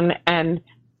speakerphone and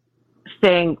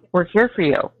saying, we're here for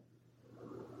you.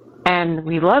 And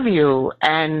we love you.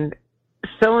 And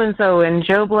so-and-so and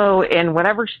Joe Blow in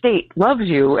whatever state loves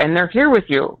you and they're here with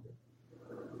you.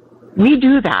 We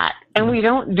do that. And we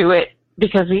don't do it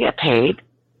because we get paid.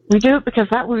 We do it because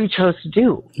that's what we chose to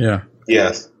do. Yeah.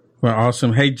 Yes. Well,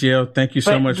 awesome. Hey, Jill, thank you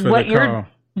so much for the call.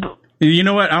 You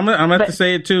know what? I'm going to have to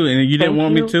say it too. And you didn't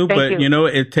want me to, but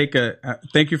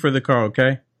thank you for the call.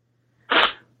 Okay.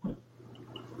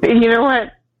 You know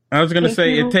what? I was going to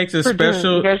say it takes a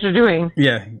special, you guys are doing.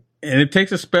 Yeah. And it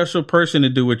takes a special person to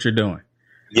do what you're doing.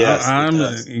 Yes.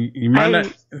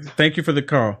 Thank you for the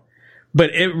call.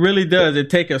 But it really does. It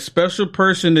takes a special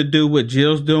person to do what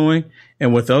Jill's doing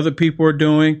and what other people are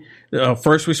doing.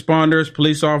 First responders,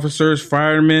 police officers,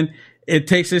 firemen. It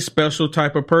takes a special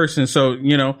type of person. So,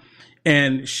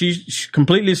 and she's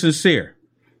completely sincere.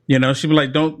 She'd be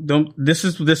like, don't, this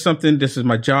is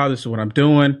my job. This is what I'm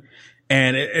doing.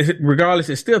 And regardless,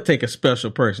 it still takes a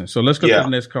special person. So let's go to the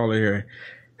next caller here.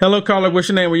 Hello, caller. What's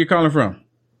your name? Where you calling from?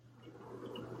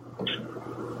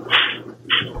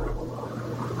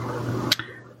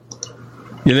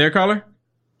 You there, caller?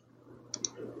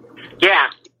 Yeah.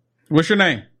 What's your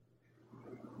name?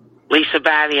 Lisa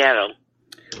Battietto.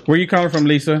 Where are you calling from,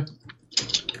 Lisa?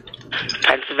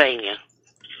 Pennsylvania.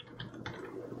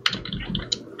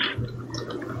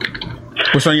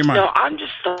 What's on your mind? No, I'm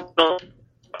just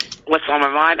what's on my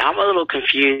mind? I'm a little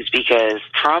confused because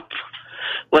Trump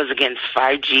was against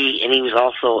 5G and he was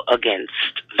also against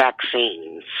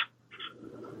vaccines.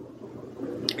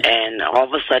 And all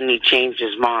of a sudden he changed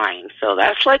his mind. So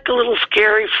that's like a little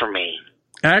scary for me.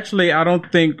 Actually, I don't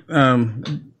think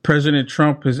President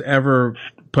Trump has ever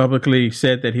publicly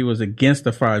said that he was against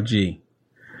the 5G.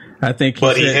 I think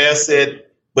he has said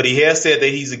that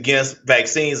he's against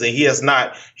vaccines, and he has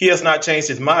not changed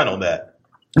his mind on that.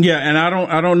 Yeah, and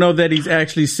I don't know that he's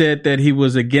actually said that he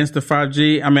was against the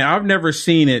 5G. I mean, I've never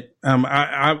seen it.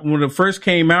 When it first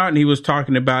came out and he was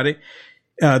talking about it,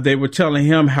 they were telling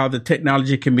him how the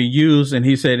technology can be used, and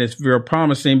he said it's very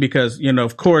promising because,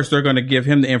 of course, they're going to give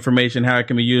him the information how it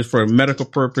can be used for medical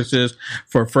purposes,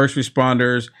 for first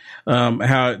responders,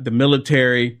 how the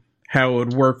military, how it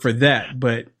would work for that.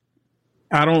 But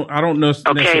I don't know.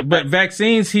 Okay, but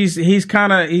vaccines, he's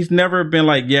never been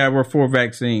like, yeah, we're for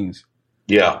vaccines.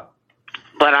 Yeah.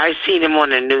 But I seen him on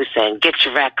the news saying, get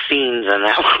your vaccines, and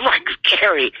that was like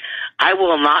scary. I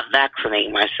will not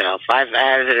vaccinate myself. I've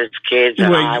had it as kids,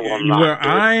 and I will not. Well,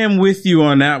 I am with you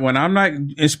on that one. I'm not,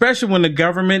 especially when the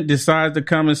government decides to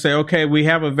come and say, okay, we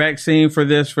have a vaccine for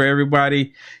this for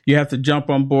everybody. You have to jump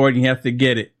on board and you have to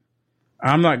get it.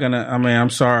 I'm not going to, I'm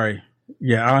sorry.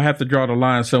 Yeah, I'll have to draw the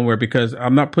line somewhere because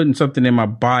I'm not putting something in my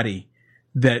body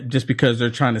that just because they're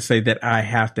trying to say that I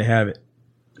have to have it.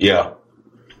 Yeah.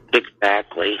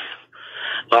 Exactly.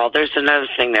 Well, there's another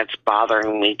thing that's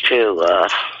bothering me too.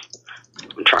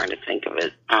 I'm trying to think of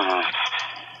it.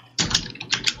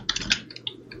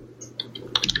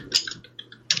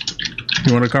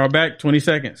 You want to call back? 20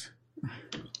 seconds.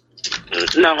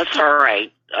 No, it's all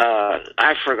right.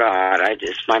 I forgot.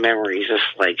 My memory's just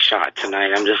like shot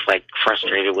tonight. I'm just like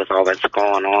frustrated with all that's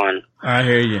going on. I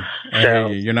hear you. I hear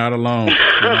you. You're not alone.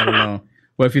 You're not alone.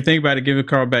 Well, if you think about it, give a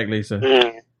call back, Lisa.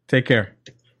 Yeah. Take care.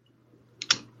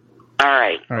 All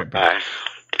right. All right. Bye.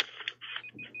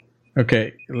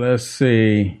 Okay. Let's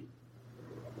see.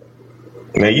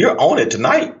 Man, you're on it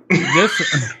tonight.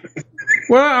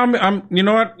 Well, I'm. You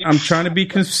know what? I'm trying to be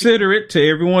considerate to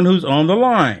everyone who's on the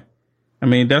line.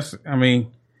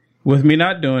 With me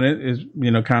not doing it is,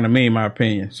 kind of me, in my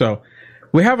opinion. So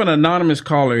we have an anonymous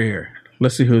caller here.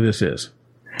 Let's see who this is.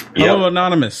 Hello,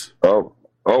 Anonymous. Oh,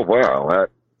 wow.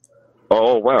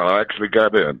 I actually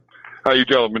got in. How you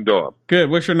gentlemen doing?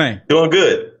 Good. What's your name? Doing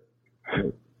good.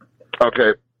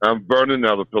 Okay. I'm Vernon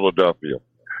out of Philadelphia.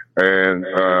 And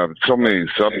so many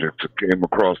subjects that came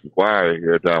across the wire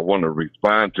here that I want to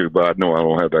respond to, but I know I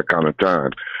don't have that kind of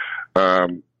time.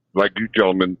 Like you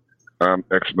gentlemen, I'm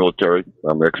ex-military.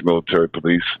 I'm ex-military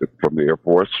police from the Air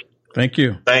Force. Thank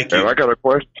you. Thank you. And I got a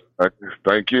question.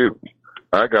 Thank you.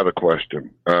 I got a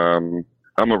question. I'm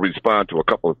going to respond to a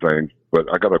couple of things. but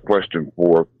I got a question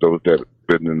for those that have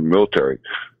been in the military.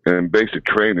 In basic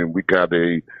training, we got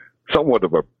a somewhat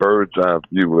of a bird's eye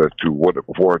view as to what a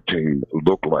quarantine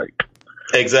look like.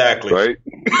 Exactly. Right?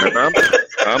 And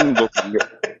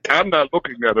I'm not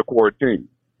looking at a quarantine.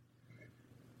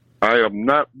 I am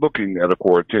not looking at a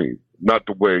quarantine. Not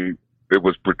the way it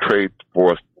was portrayed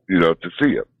for us, to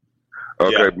see it.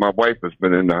 Okay, my wife has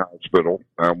been in the hospital.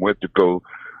 I went to go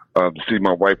to see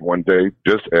my wife one day,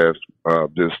 just as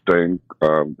this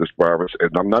virus,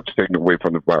 and I'm not taking away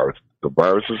from the virus. The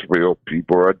virus is real.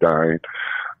 People are dying.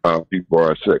 People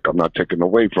are sick. I'm not taking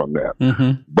away from that.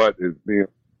 Mm-hmm. But it's being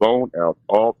blown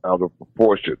all out of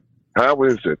proportion. How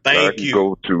is it that I can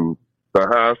go to the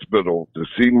hospital to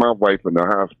see my wife in the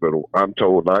hospital? I'm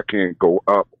told I can't go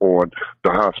up on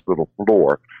the hospital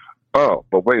floor. Oh,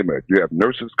 but wait a minute. You have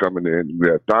nurses coming in.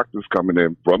 You have doctors coming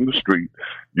in from the street.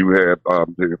 You have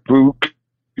the food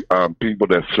people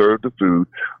that serve the food.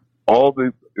 All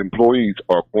the employees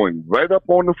are going right up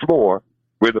on the floor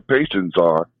where the patients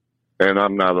are, and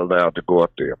I'm not allowed to go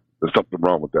up there. There's something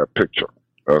wrong with that picture.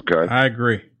 Okay? I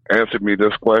agree. Answer me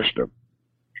this question.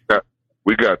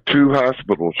 We got 2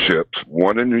 hospital ships,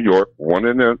 one in New York, one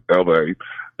in L.A.,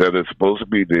 that is supposed to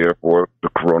be there for the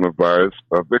coronavirus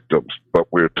victims. But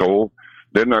we're told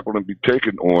they're not going to be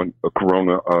taking on the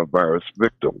coronavirus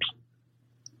victims.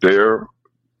 Their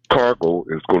cargo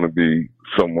is going to be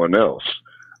someone else.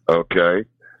 Okay?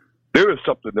 There is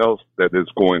something else that is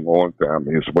going on,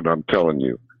 family, is what I'm telling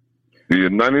you. The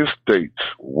United States,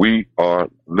 we are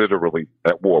literally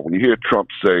at war. When you hear Trump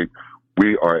say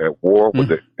we are at war with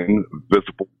the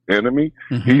invisible enemy,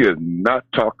 he is not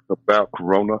talking about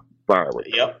coronavirus.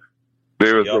 Yep.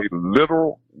 There is a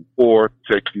literal war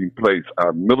taking place.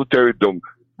 Our military, those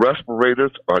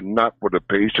respirators are not for the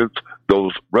patients.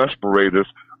 Those respirators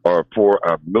are for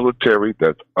our military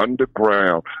that's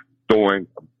underground doing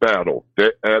battle.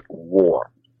 They're at war.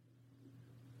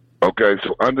 Okay,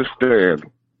 so understand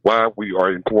why we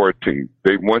are in quarantine.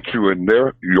 They want you in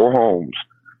your homes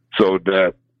so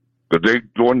that they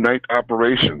doing night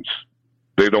operations,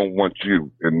 they don't want you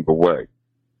in the way.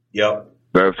 Yep.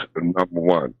 That's number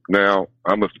one. Now,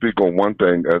 I'm going to speak on one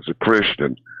thing as a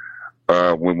Christian.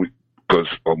 Because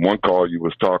on one call you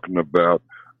was talking about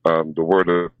the Word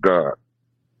of God.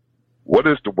 What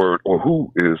is the Word, or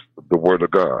who is the Word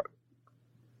of God?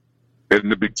 In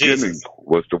the beginning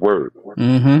was the Word.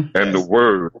 Mm-hmm. And the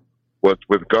Word was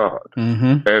with God.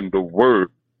 Mm-hmm. And the Word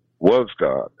was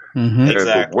God. Mm-hmm. And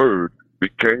the Word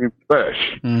became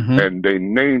flesh. Mm-hmm. And they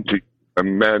named it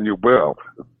Emmanuel,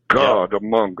 God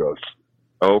among us.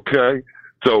 Okay?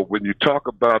 So when you talk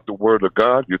about the Word of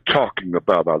God, you're talking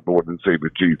about our Lord and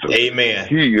Savior Jesus. Amen.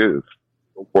 He is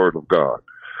the Word of God.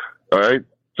 All right?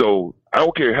 So I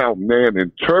don't care how man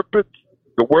interprets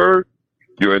the Word,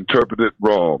 you interpret it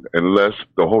wrong unless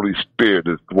the Holy Spirit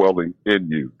is dwelling in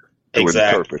you to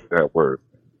interpret that Word.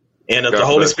 And if the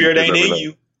Holy Spirit ain't in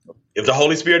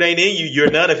you,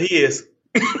 you're none of His.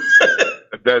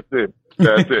 That's it.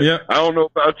 That's it. Yep. I don't know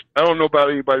about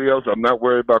anybody else. I'm not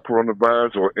worried about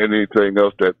coronavirus or anything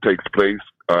else that takes place.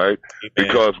 All right,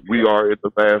 because we are in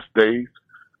the last days.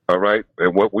 All right,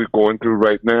 and what we're going through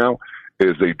right now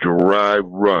is a dry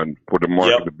run for the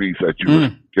mark of the beast that you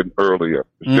were speaking earlier.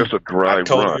 It's just a dry run. I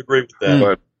totally agree with that.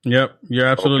 But, you're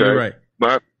absolutely right.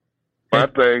 My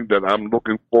thing that I'm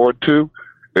looking forward to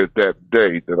is that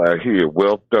day that I hear,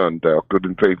 "Well done, thou good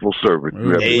and faithful servant." You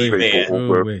have been faithful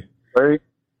over everything.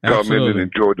 Come in and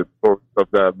enjoy the glory of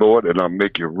thy Lord, and I'll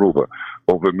make you ruler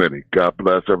over many. God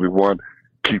bless everyone.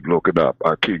 Keep looking up.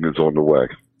 Our King is on the way.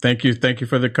 Thank you. Thank you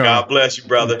for the call. God bless you,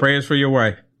 brother. Prayers for your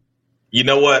wife. You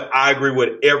know what? I agree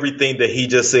with everything that he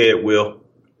just said, Will.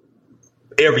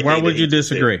 Everything. Why would you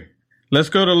disagree? Let's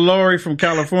go to Lori from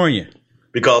California.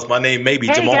 Because my name may be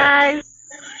Jamal. Guys.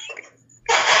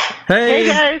 Hey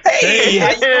guys. Hey,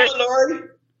 how you doing, Lori?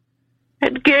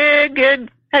 Good.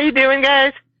 How you doing,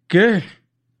 guys? Good.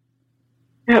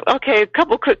 Okay, a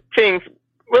couple quick things.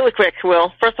 Really quick,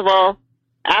 Will. First of all,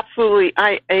 absolutely,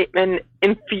 I am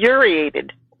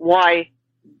infuriated why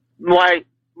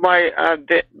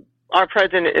our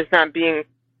president is not being,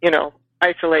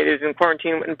 isolated and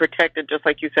quarantined and protected, just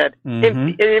like you said. Mm-hmm.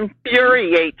 It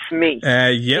infuriates me.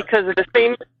 Because of the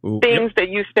same things that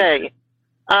you say.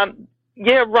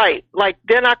 Yeah, right. Like,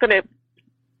 they're not going to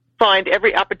find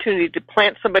every opportunity to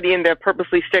plant somebody in there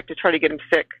purposely sick to try to get him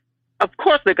sick. Of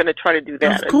course they're going to try to do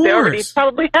that. Of course. They already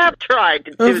probably have tried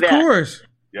to do that. Of course.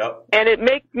 Yep. And it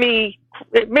makes me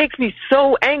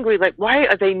so angry. Like, why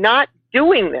are they not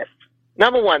doing this?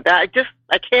 Number one, I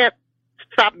can't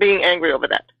stop being angry over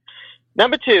that.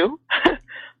 Number two,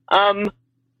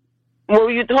 what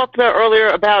you talked about earlier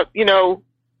about,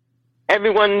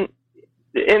 everyone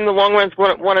in the long run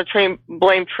want to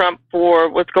blame Trump for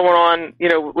what's going on,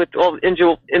 with all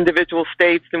individual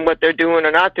states and what they're doing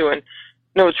or not doing.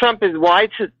 No, Trump is wise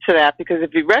to that, because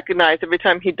if you recognize every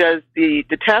time he does the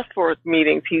task force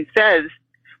meetings, he says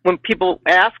when people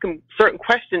ask him certain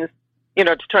questions,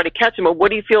 to try to catch him, well, what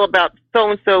do you feel about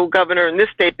so-and-so governor in this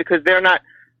state because they're not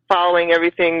following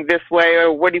everything this way,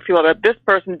 or what do you feel about this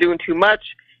person doing too much?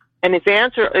 And his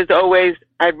answer is always,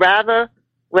 I'd rather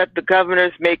let the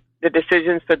governors make the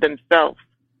decisions for themselves.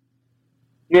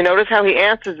 You notice how he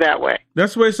answers that way.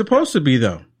 That's the way it's supposed to be,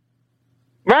 though.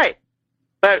 Right.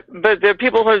 But there are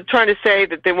people who are trying to say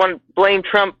that they want to blame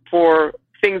Trump for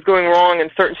things going wrong in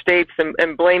certain states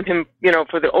and blame him,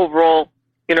 for the overall,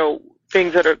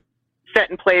 things that are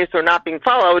set in place or not being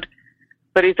followed.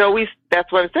 But he's always,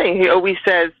 that's what I'm saying. He always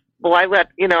says, well, I let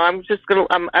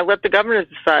the governors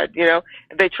decide,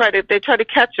 They try to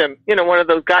catch him, one of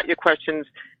those got you questions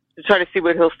to try to see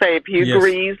what he'll say. If he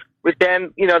agrees with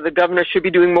them, the governor should be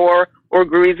doing more, or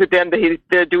agrees with them that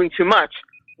they're doing too much.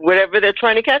 Whatever they're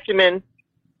trying to catch him in,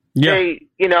 they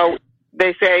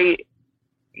say,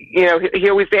 he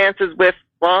always answers with,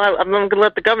 well, I'm going to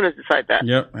let the governors decide that.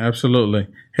 Yep, absolutely.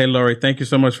 Hey, Lori, thank you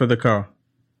so much for the call.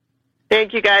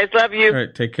 Thank you, guys. Love you. All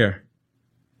right, take care.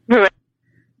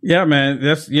 Yeah, man,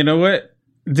 that's, you know what?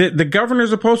 The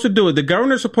governor's supposed to do it. The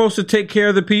governor's supposed to take care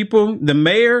of the people. The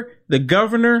mayor, the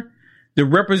governor, the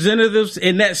representatives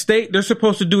in that state, they're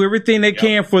supposed to do everything they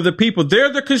can for the people.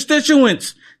 They're the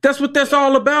constituents. That's what that's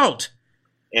all about.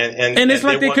 And it's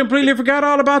like they completely forgot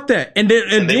all about that. And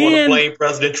then they want to blame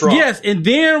President Trump. Yes, and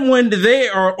then when they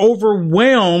are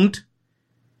overwhelmed,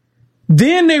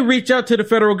 then they reach out to the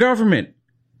federal government.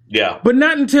 Yeah. But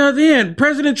not until then.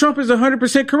 President Trump is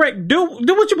 100% correct. Do what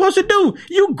you're supposed to do.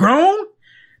 You grown.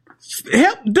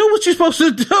 Help do what you're supposed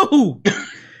to do.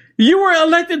 You were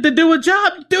elected to do a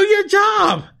job. Do your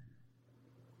job.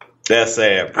 That's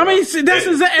sad. Bro. I mean, that's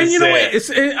exactly. And you know what?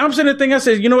 I'm saying the thing. I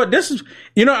said, you know what? This is.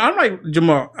 I'm like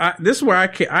Jamal. This is where I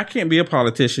can't be a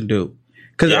politician, dude.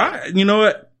 Because you know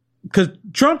what? Because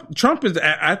Trump is.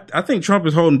 I think Trump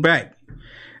is holding back.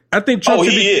 I think Trump.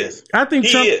 Is. I think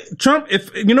Trump.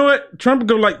 If you know what, Trump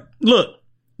go like, look,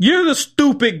 you're the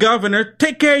stupid governor.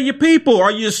 Take care of your people.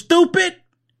 Are you stupid?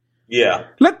 Yeah.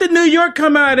 Let the New York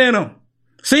come out in him.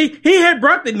 See, he hadn't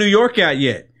brought the New York out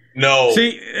yet. No.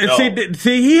 See,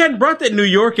 he hadn't brought that New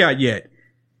York out yet.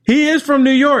 He is from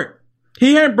New York.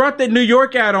 He hadn't brought that New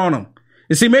York out on him.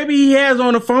 And see, maybe he has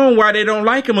on the phone why they don't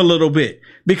like him a little bit,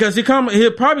 because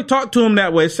he'll probably talk to him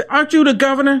that way. Say, aren't you the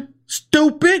governor?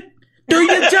 Stupid. Do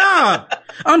your job.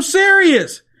 I'm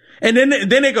serious. And then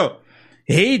they go,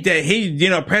 he,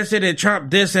 President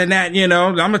Trump, this and that,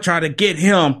 I'm going to try to get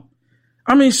him.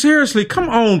 I mean, seriously, come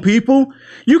on, people.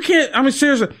 You can't, I mean,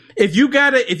 seriously, if you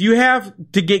have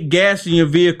to get gas in your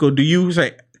vehicle, do you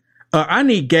say, I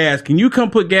need gas. Can you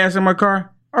come put gas in my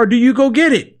car? Or do you go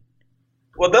get it?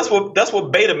 Well, that's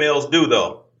what beta males do,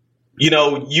 though.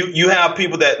 You have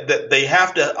people that they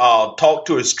have to talk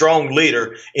to a strong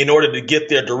leader in order to get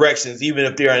their directions, even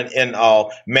if they're in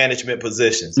management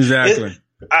positions. Exactly.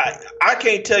 I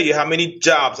can't tell you how many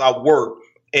jobs I work,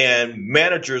 and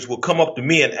managers will come up to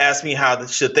me and ask me how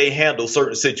should they handle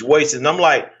certain situations. And I'm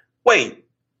like, wait,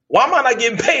 why am I not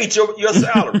getting paid your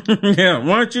salary? Yeah,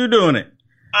 why aren't you doing it?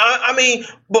 I mean,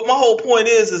 but my whole point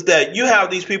is that you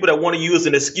have these people that want to use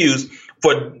an excuse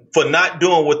for not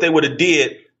doing what they would have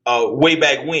did way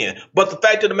back when. But the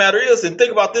fact of the matter is, and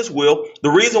think about this, Will, the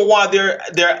reason why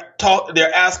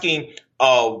they're asking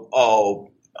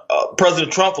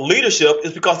President Trump for leadership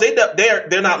is because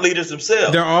they're not leaders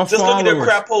themselves. They're all just followers. Look at their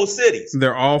crap hole cities.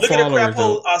 They're all look followers. Look at their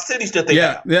crap hole cities that they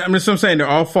have. Yeah, I mean, so I'm saying they're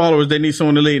all followers. They need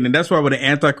someone to lead, and that's why when the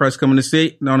Antichrist come on the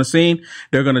scene,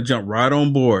 they're going to jump right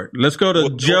on board. Let's go to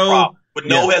Joe. With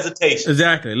no hesitation.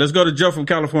 Exactly. Let's go to Joe from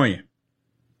California.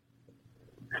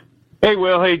 Hey,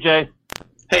 Will. Hey, Jay.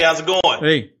 Hey, how's it going?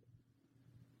 Hey.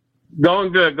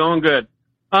 Going good.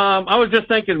 I was just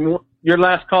thinking, your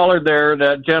last caller there,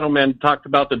 that gentleman talked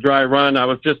about the dry run. I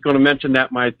was just going to mention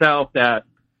that myself, that,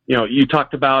 you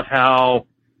talked about how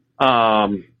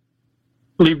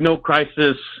leave no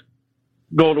crisis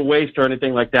go to waste or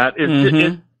anything like that.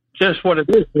 It's just what it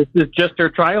is. It's just their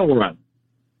trial run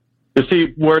to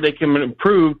see where they can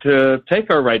improve to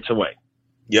take our rights away.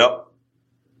 Yep.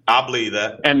 I believe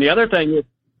that. And the other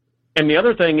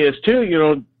thing is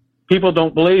too, people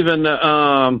don't believe in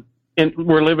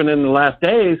we're living in the last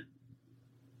days.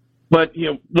 But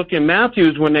look in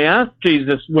Matthew's, when they asked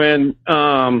Jesus, what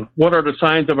are the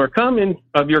signs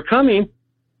of your coming?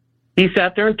 He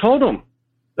sat there and told them,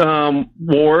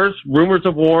 wars, rumors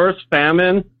of wars,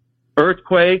 famine,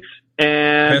 earthquakes,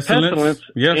 and pestilence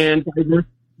in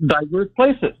diverse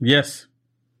places. Yes.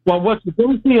 Well, what you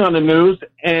don't see on the news,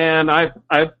 and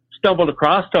I've stumbled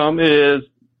across some, is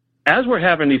as we're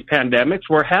having these pandemics,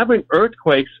 we're having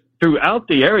earthquakes throughout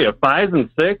the area, 5 and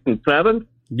 6 and 7.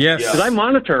 Yes. Because I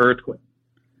monitor earthquakes.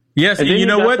 Yes, and you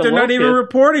know what? They're not even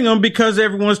reporting them because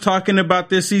everyone's talking about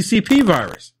this CCP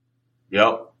virus.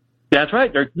 Yep. That's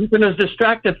right. They're keeping us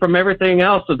distracted from everything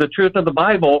else of the truth of the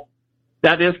Bible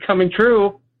that is coming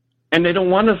true, and they don't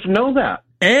want us to know that.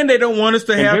 And they don't want us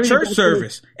to have church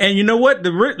service. And you know what?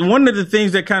 One of the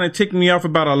things that kind of ticked me off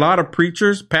about a lot of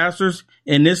preachers, pastors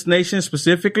in this nation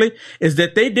specifically, is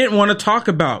that they didn't want to talk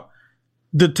about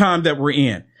the time that we're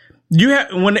in. You have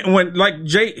when like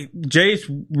Jay's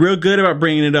real good about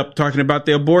bringing it up, talking about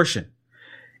the abortion,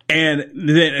 and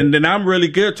then I'm really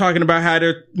good talking about how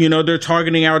they're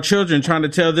targeting our children, trying to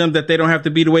tell them that they don't have to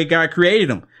be the way God created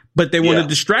them, but they want to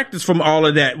distract us from all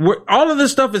of that. All of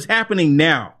this stuff is happening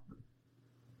now.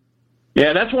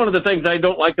 Yeah, that's one of the things I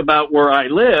don't like about where I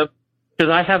live, because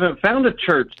I haven't found a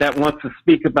church that wants to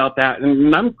speak about that,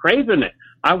 and I'm craving it.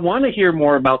 I want to hear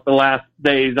more about the last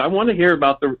days. I want to hear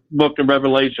about the book of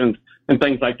Revelations and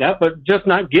things like that, but just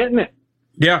not getting it.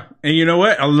 Yeah. And you know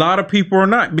what? A lot of people are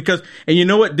not, and you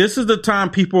know what? This is the time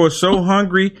people are so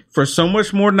hungry for so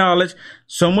much more knowledge,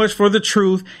 so much for the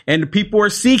truth, and the people are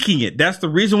seeking it. That's the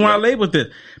reason why I labeled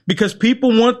this, because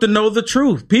people want to know the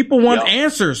truth. People want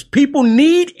answers. People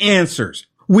need answers.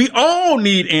 We all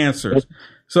need answers.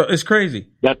 So it's crazy.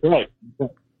 That's right.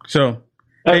 So,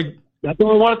 hey, that's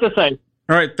what I wanted to say.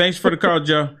 All right. Thanks for the call,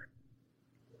 Joe.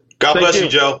 God bless you,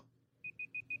 Joe.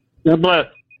 God bless.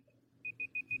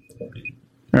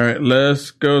 All right.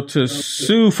 Let's go to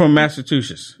Sue from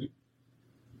Massachusetts.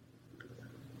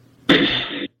 Hello. You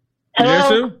there,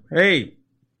 Sue? Hey.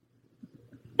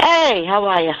 Hey, how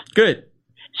are you? Good.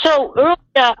 So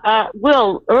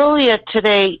earlier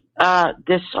today, on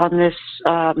this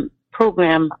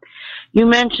program, you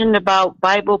mentioned about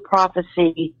Bible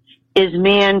prophecy is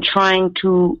man trying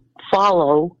to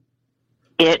follow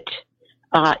it,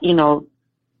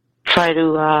 try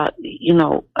to,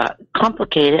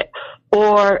 complicate it,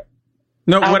 or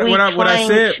no. What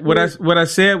I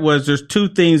said was there's two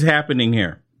things happening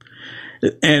here,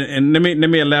 and let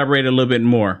me elaborate a little bit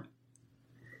more.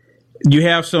 You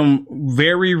have some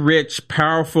very rich,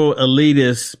 powerful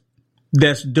elitists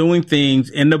that's doing things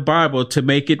in the Bible to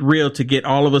make it real, to get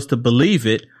all of us to believe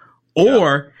it,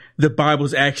 or the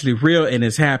Bible's actually real and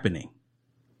it's happening.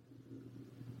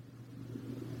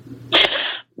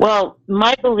 Well,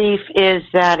 my belief is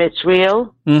that it's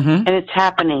real and it's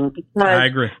happening. Because I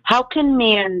agree. How can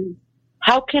man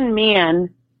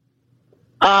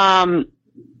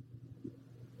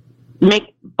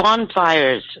make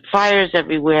bonfires, fires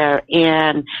everywhere,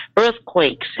 and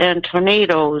earthquakes and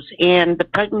tornadoes and the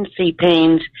pregnancy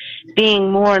pains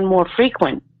being more and more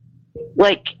frequent?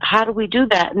 Like, how do we do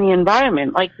that in the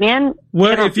environment? Like, man.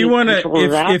 Well, if you want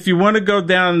to go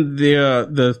down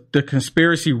the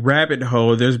conspiracy rabbit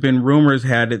hole, there's been rumors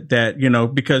had it that,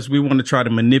 because we want to try to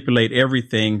manipulate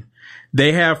everything,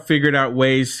 they have figured out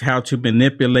ways how to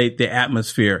manipulate the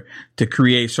atmosphere to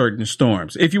create certain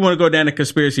storms. If you want to go down the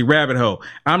conspiracy rabbit hole,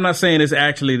 I'm not saying it's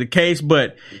actually the case,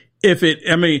 but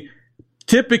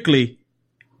typically,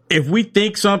 if we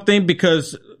think something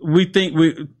because we think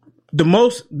the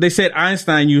most they said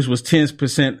Einstein used was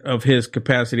 10% of his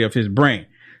capacity of his brain.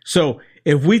 So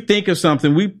if we think of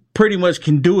something, we pretty much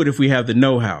can do it if we have the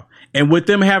know-how. And with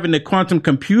them having the quantum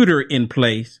computer in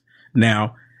place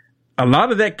now, a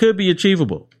lot of that could be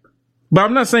achievable. But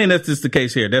I'm not saying that's just the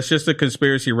case here. That's just a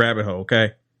conspiracy rabbit hole,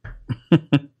 okay?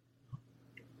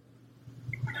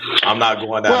 I'm not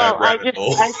going down that rabbit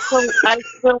hole. I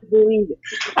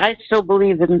still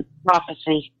believe in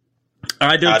prophecy.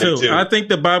 I do too. I think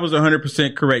the Bible's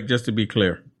 100% correct, just to be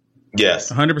clear.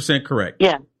 Yes. 100% correct.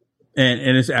 Yeah.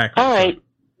 And it's accurate. All right.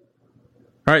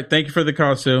 All right. Thank you for the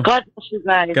call, Sue. God bless you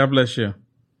guys. God bless you.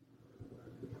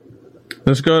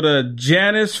 Let's go to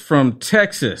Janice from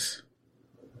Texas.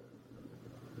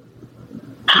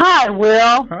 Hi,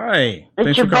 Will. Hi.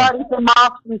 It's your buddy from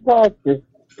Austin, Texas.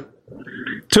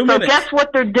 2 minutes. So guess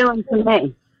what they're doing to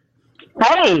me?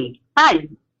 Hey. Hi,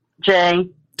 Jay.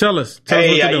 Tell us.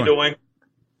 Hey, how you doing?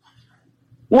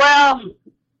 Well,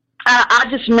 I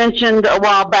just mentioned a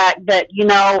while back that,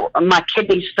 my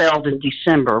kidneys failed in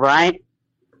December, right?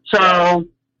 So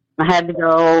I had to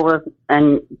go over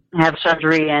and have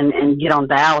surgery and get on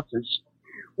dialysis.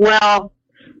 Well,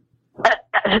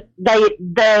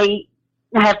 they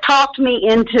have talked me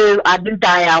into, I do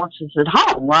dialysis at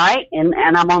home, right? And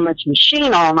I'm on this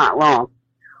machine all night long.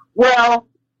 Well,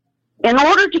 in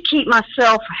order to keep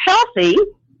myself healthy,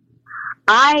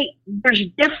 there's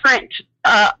different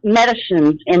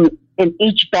medicines in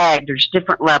each bag. There's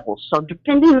different levels. So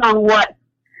depending on what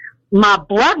my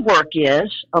blood work is,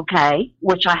 okay,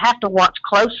 which I have to watch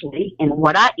closely in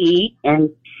what I eat and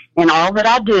all that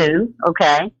I do,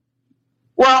 okay.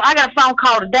 Well, I got a phone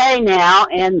call today now,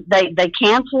 and they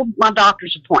canceled my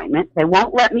doctor's appointment. They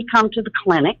won't let me come to the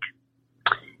clinic.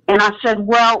 And I said,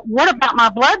 well, what about my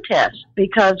blood test?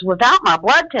 Because without my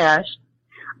blood test,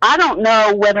 I don't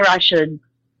know whether I should,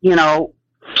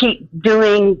 keep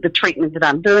doing the treatment that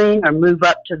I'm doing or move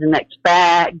up to the next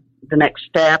bag, the next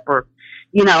step, or,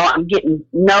 I'm getting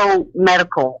no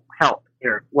medical help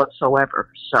here whatsoever.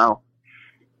 So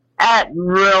that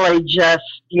really just,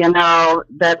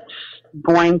 that's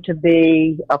going to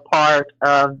be a part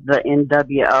of the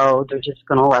NWO. They're just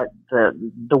going to let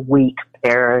the weak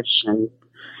perish. And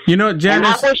Janice, and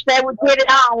I wish they would get it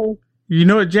on.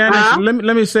 Janice,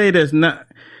 let me say this.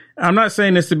 I'm not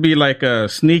saying this to be like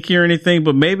sneaky or anything,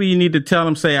 but maybe you need to tell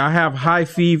them, say, I have high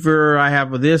fever, I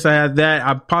have this, I have that,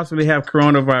 I possibly have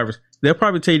coronavirus. They'll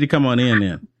probably tell you to come on in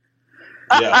then.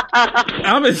 Yeah.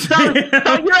 I'm just saying. Wait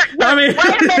a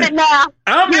minute now.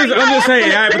 I'm just saying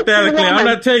hypothetically. I'm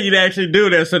not telling you to actually do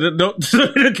that, so that don't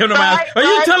come to my house. Are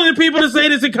you telling the people to say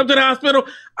this and come to the hospital?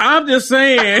 I'm just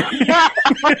saying. I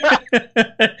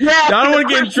don't want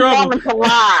to get in trouble.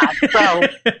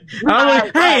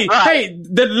 Hey,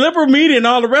 the liberal media and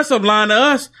all the rest of them lying to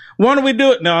us. Why don't we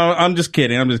do it? No, I'm just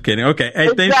kidding. Okay. Hey,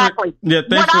 exactly.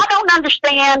 I don't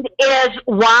understand is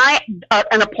why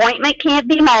an appointment can't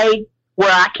be made where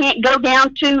I can't go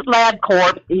down to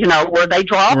LabCorp, where they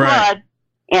draw blood,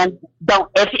 and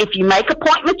if you make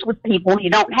appointments with people, you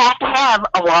don't have to have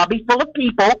a lobby full of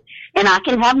people, and I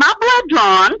can have my blood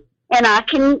drawn, and I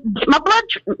can get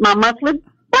my monthly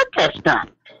blood test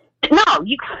done. No,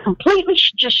 you completely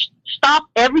should just stop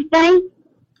everything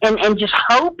and just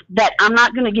hope that I'm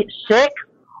not going to get sick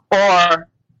or,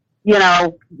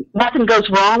 nothing goes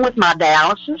wrong with my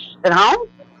dialysis at home.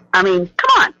 I mean,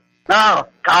 come on. Oh,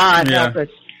 God, help us.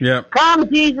 Yep. Come,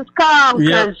 Jesus, come.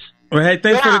 Yep. Well, hey,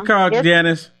 thanks for the call,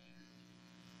 Janice.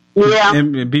 Yeah.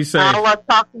 And be safe. I'll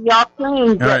talk to y'all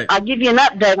soon, but right. I'll give you an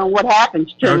update on what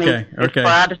happens to me. Okay. If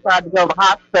I decide to go to the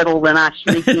hospital, then I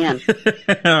sneak in.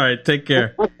 All right, take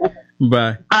care.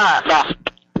 Bye. Bye.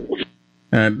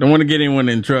 Don't want to get anyone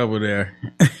in trouble there.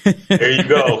 There you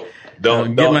go.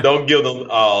 Don't give them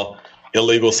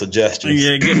illegal suggestions.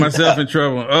 Yeah, get myself in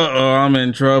trouble. I'm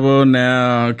in trouble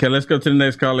now. Okay, let's go to the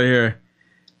next caller here.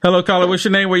 Hello, caller. What's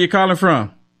your name? Where you calling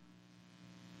from?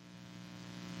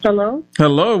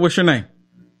 Hello, what's your name?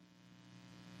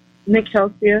 Nick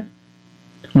Helsia.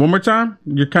 One more time?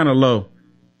 You're kind of low.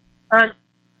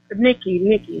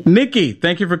 Nikki. Nikki,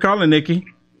 thank you for calling, Nikki.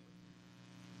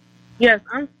 Yes,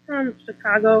 I'm from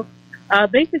Chicago.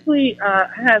 Basically, I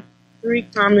have 3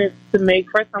 comments to make.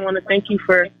 First, I want to thank you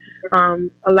for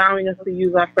allowing us to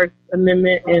use our First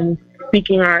Amendment and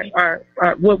speaking our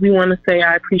what we want to say.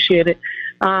 I appreciate it.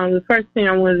 The first thing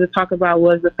I wanted to talk about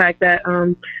was the fact that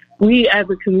we as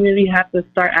a community have to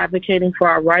start advocating for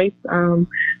our rights.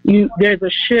 There's a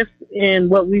shift in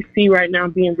what we see right now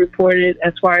being reported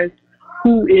as far as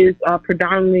who is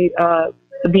predominantly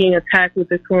being attacked with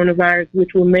the coronavirus,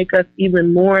 which will make us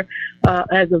even more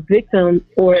as a victim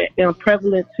or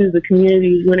prevalent to the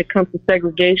community when it comes to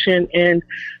segregation and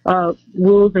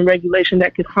rules and regulation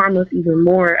that could harm us even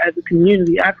more as a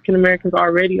community. African Americans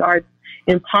already are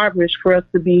impoverished. For us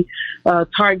to be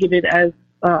targeted as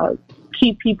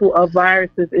key people of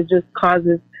viruses, it just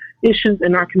causes issues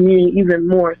in our community even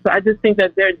more. So I just think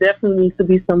that there definitely needs to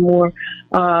be some more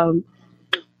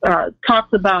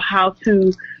talks about how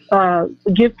to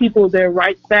give people their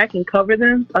rights back and cover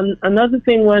them. Another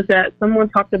thing was that someone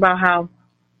talked about how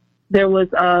there was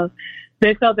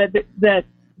they felt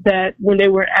that when they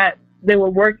were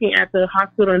working at the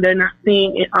hospital and they're not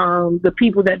seeing the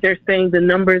people that they're saying the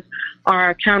numbers are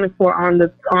accounted for on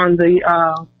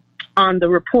the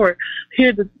report.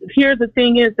 Here the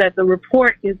thing is that the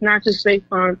report is not just based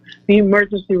on the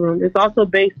emergency room. It's also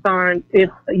based on if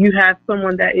you have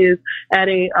someone that is at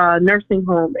a nursing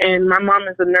home. And my mom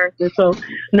is a nurse, and so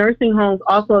nursing homes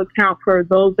also account for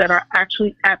those that are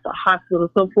actually at the hospital.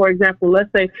 So, for example, let's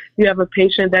say you have a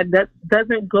patient that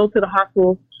doesn't go to the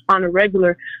hospital on a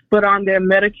regular, but on their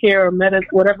Medicare or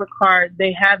whatever card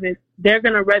they have it, they're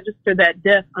going to register that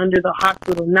death under the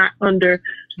hospital, not under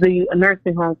the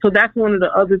nursing home. So that's one of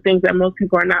the other things that most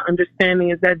people are not understanding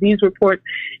is that these reports,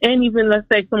 and even let's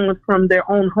say someone from their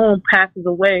own home passes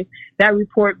away, that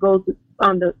report goes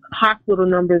on the hospital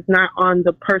numbers, not on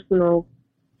the personal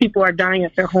people are dying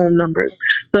at their home numbers.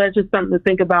 So that's just something to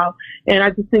think about. And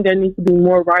I just think there needs to be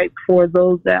more rights for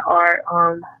those that are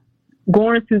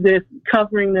going through this,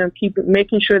 covering them,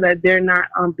 making sure that they're not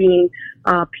being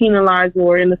penalized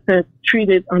or, in a sense,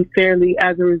 treated unfairly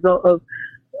as a result of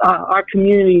our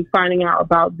community finding out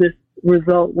about this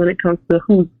result when it comes to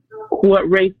what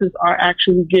races are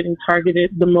actually getting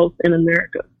targeted the most in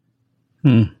America.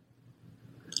 Well,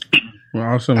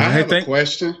 awesome. I have a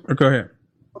question. Go ahead.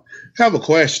 I have a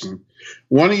question.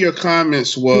 One of your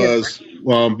comments was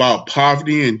about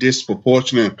poverty and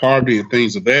disproportionate poverty and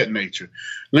things of that nature.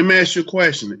 Let me ask you a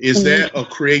question. Is that a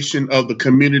creation of the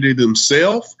community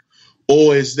themselves,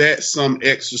 or is that some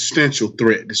existential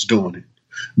threat that's doing it?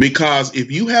 Because if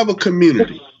you have a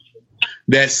community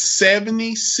that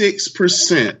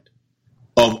 76%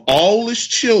 of all its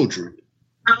children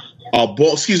are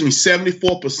born,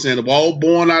 74% of all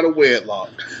born out of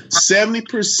wedlock,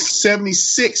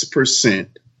 76%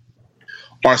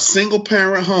 are single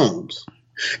parent homes.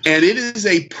 And it is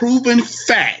a proven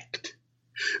fact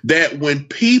that when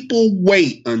people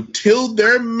wait until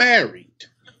they're married,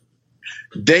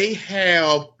 they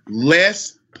have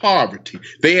less poverty.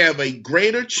 They have a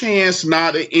greater chance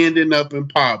not of ending up in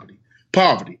poverty.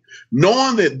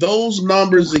 Knowing that those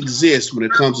numbers exist when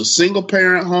it comes to single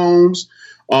parent homes,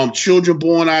 children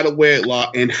born out of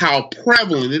wedlock, and how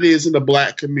prevalent it is in the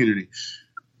Black community.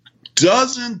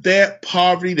 Doesn't that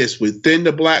poverty that's within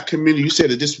the Black community, you said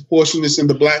the disproportionate in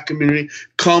the Black community,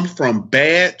 come from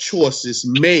bad choices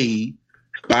made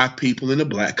by people in the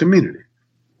Black community?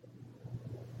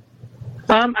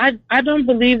 I don't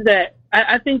believe that.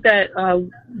 I think that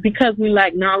because we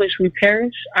lack knowledge, we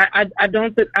perish. I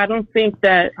don't think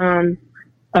that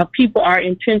people are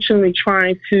intentionally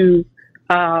trying to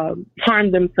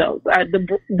harm themselves.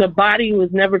 The body was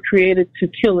never created to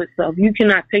kill itself. You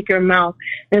cannot take your mouth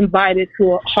and bite it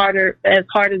as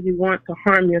hard as you want to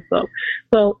harm yourself.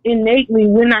 So innately,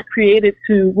 we're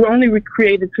only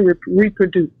created to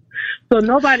reproduce. So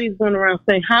nobody's going around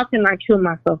saying, how can I kill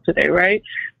myself today, right?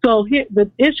 So here, the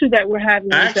issue that we're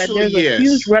having is that there's a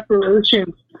huge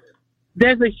reparations.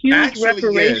 There's a huge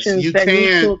reparations that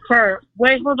need to occur.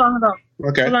 Wait, hold on.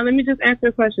 Okay. Hold on, let me just answer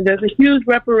the question. There's a huge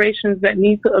reparations that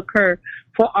need to occur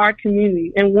for our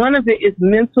community, and one of it is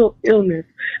mental illness.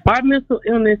 Our mental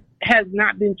illness has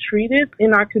not been treated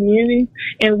in our community,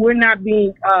 and we're not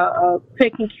being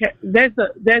taken care. There's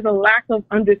a lack of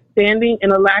understanding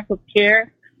and a lack of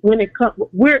care when it comes.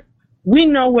 We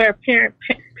know where parent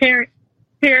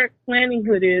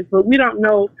planninghood is, but we don't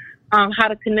know how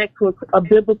to connect to a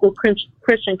biblical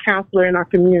Christian counselor in our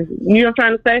community. You know what I'm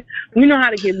trying to say? We know how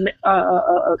to get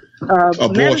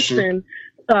medicine,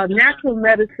 natural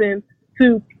medicine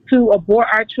to abort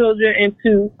our children and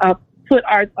to put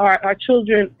our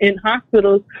children in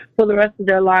hospitals for the rest of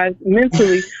their lives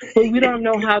mentally, but we don't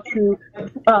know how to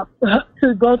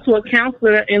go to a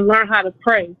counselor and learn how to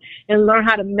pray and learn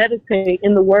how to meditate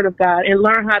in the Word of God and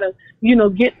learn how to,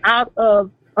 get out of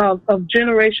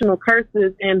generational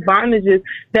curses and bondages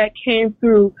that came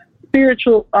through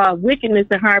spiritual wickedness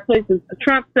in higher places.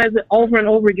 Trump says it over and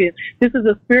over again. This is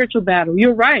a spiritual battle.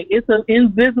 You're right. It's an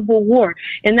invisible war,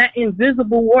 and that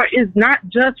invisible war is not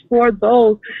just for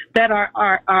those that are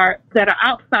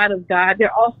outside of God.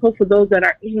 They're also for those that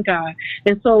are in God.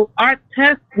 And so our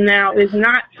test now is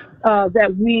not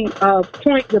that we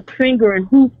point the finger and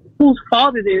whose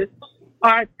fault it is.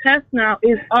 Our test now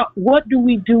is what do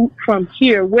we do from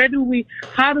here?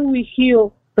 How do we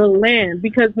heal the land?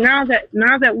 Because now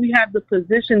that we have the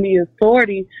position, the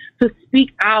authority to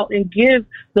speak out and give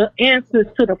the answers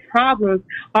to the problems,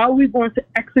 are we going to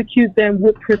execute them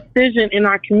with precision in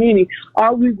our community?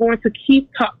 Are we going to keep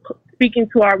speaking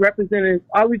to our representatives?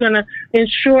 Are we going to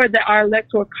ensure that our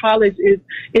electoral college is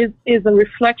a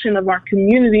reflection of our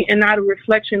community and not a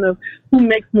reflection of who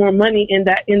makes more money in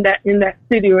that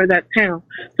city or that town?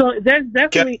 So there's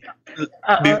definitely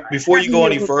before you go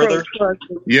any further.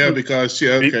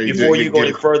 Before you go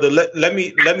any further, let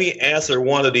me answer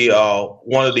one of the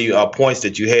points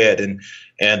that you had, and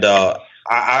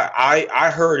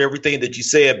I heard everything that you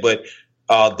said, but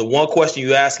the one question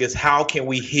you asked is how can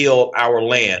we heal our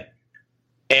land?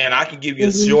 And I can give you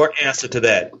a short answer to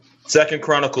that. 2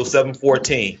 Chronicles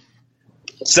 7:14.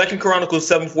 2 Chronicles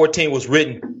 7:14 was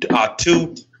written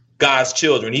to God's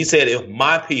children. He said, if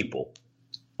my people,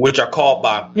 which are called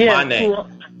by my name.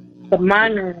 My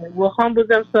name will humble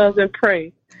themselves and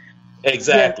pray.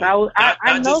 Exactly. Yes,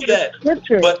 I know just that.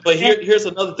 Scripture. But here's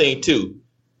another thing too.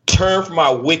 Turn from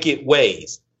our wicked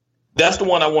ways. That's the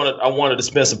one I wanted to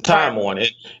spend some time on.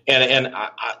 And I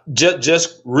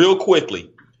just real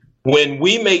quickly, when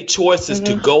we make choices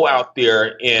to go out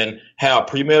there and have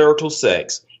premarital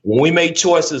sex, when we make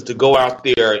choices to go out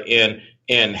there and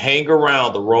and hang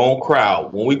around the wrong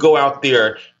crowd, when we go out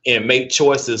there and make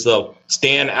choices of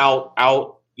staying out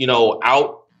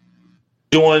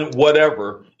doing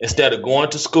whatever instead of going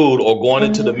to school or going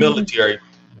into the military,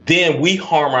 then we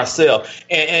harm ourselves.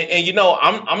 And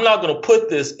I'm not going to put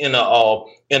this in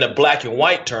a black and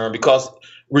white term, because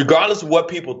regardless of what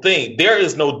people think, there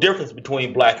is no difference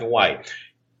between black and white.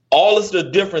 All of the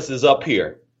difference is up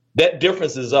here. That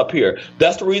difference is up here.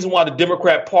 That's the reason why the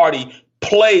Democrat Party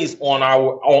plays on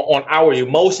our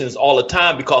emotions all the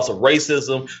time, because of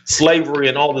racism, slavery,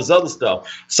 and all this other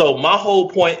stuff. So my whole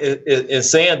point in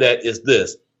saying that is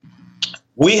this: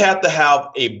 we have to have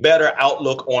a better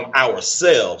outlook on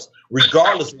ourselves,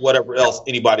 regardless of whatever else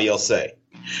anybody else say.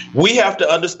 We have to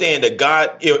understand that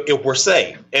God, if we're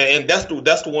saved, and that's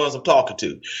the ones I'm talking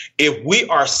to. If we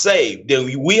are saved,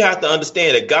 then we have to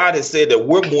understand that God has said that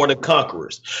we're more than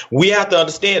conquerors. We have to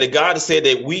understand that God has said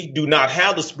that we do not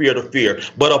have the spirit of fear,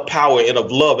 but of power and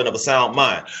of love and of a sound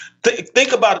mind.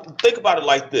 Think about it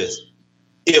like this.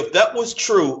 If that was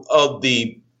true of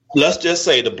let's just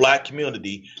say the black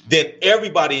community, then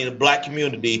everybody in the black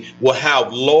community will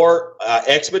have lower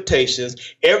expectations.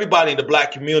 Everybody in the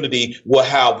black community will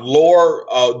have lower,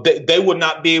 they would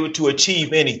not be able to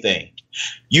achieve anything.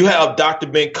 You have Dr.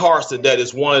 Ben Carson, that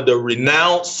is one of the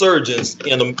renowned surgeons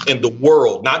in the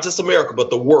world, not just America, but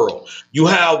the world. You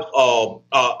have,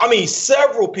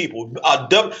 several people.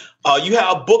 You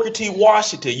have Booker T.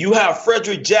 Washington. You have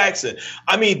Frederick Jackson.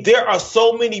 I mean, there are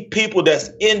so many people that's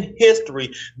in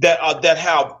history that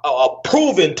have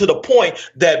proven to the point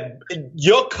that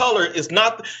your color is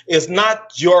not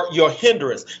your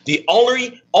hindrance. The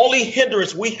only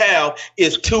hindrance we have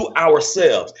is to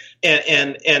ourselves,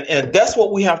 and that's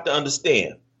what we have to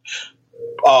understand.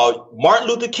 Martin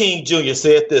Luther King Jr.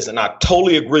 said this, and I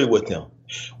totally agree with him.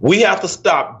 We have to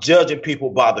stop judging people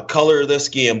by the color of their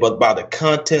skin, but by the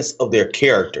contents of their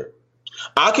character.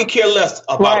 I could care less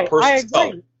about a person's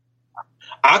color.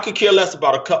 I could care less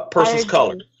about a person's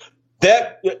color.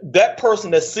 That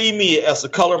person that see me as the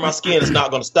color of my skin is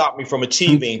not going to stop me from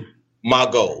achieving my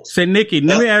goals. Say, Nikki,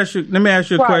 let me ask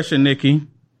you a question, Nikki,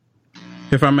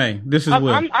 if I may. This is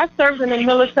Will. I served in the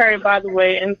military, by the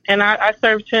way, and I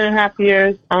served 10.5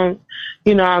 years. I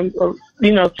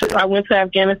went to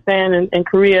Afghanistan and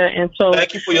Korea, and so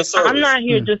thank you for your service. I'm not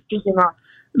here just speaking off.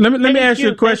 Let me ask you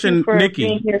a question,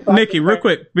 Nikki. Nikki, real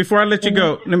quick before I let you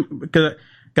go, because I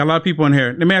got a lot of people in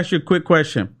here. Let me ask you a quick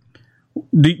question.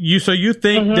 You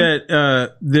think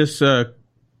that this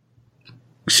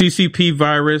CCP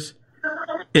virus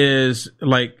is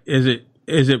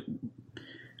it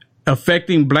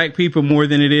affecting black people more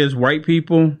than it is white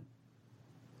people?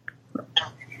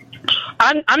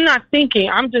 I'm not thinking.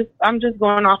 I'm just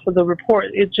going off of the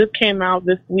report. It just came out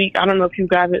this week. I don't know if you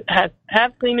guys have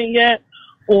seen it yet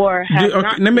or have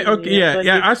not.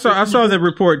 I saw the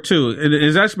report too.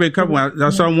 It's actually been a couple. I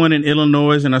saw one in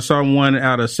Illinois and I saw one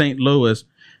out of St. Louis.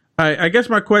 I guess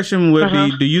my question would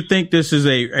be: do you think this is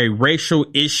a racial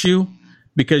issue?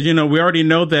 Because we already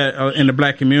know that in the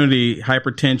black community,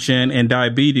 hypertension and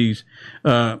diabetes,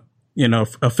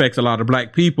 affects a lot of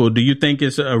black people. Do you think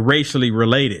it's racially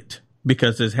related?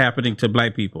 Because it's happening to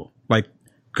black people, like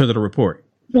because of the report.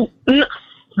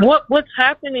 What's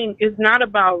happening is not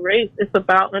about race. It's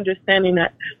about understanding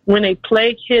that when a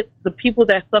plague hits, the people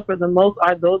that suffer the most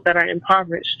are those that are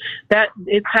impoverished. That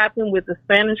it's happened with the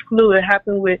Spanish flu. It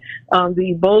happened with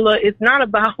the Ebola. It's not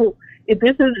about.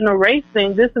 This isn't a race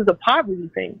thing. This is a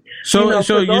poverty thing. So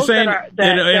you're saying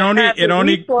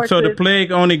the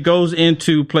plague only goes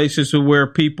into places where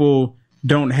people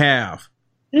don't have.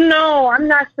 No, I'm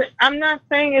not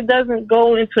saying it doesn't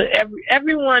go into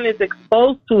everyone is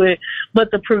exposed to it, but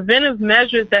the preventive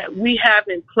measures that we have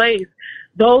in place,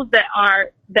 those that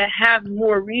have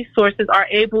more resources are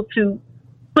able to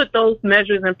put those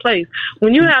measures in place.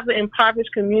 When you have an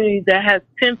impoverished community that has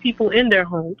 10 people in their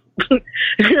homes, you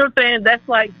know what I'm saying?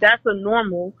 That's a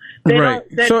normal. Right.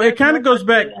 So it kind of goes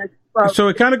back. So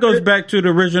it kind of goes back to the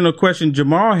original question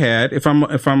Jamal had, if I'm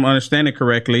understanding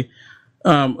correctly.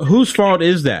 Whose fault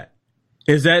is that?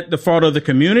 Is that the fault of the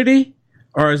community,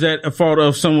 or is that a fault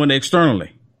of someone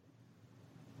externally?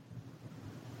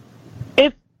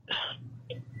 It's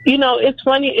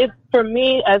funny. It's for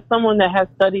me as someone that has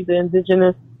studied the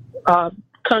indigenous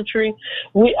country.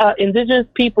 We indigenous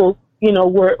people,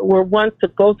 were ones to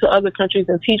go to other countries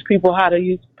and teach people how to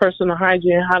use personal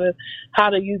hygiene, how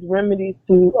to use remedies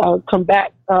to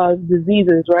combat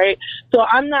diseases, right? So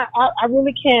I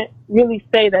really can't really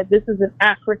say that this is an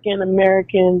African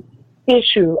American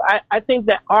issue. I think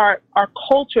that our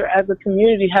culture as a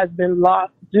community has been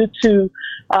lost due to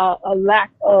a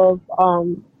lack of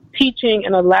teaching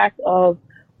and a lack of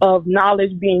of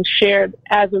knowledge being shared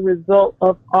as a result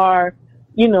of our,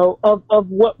 of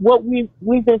what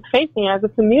we've been facing as a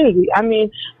community. I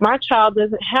mean, my child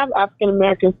doesn't have African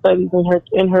American studies in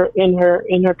her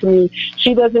community.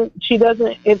 She doesn't,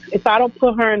 if I don't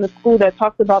put her in a school that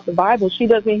talks about the Bible, she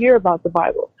doesn't hear about the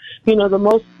Bible. The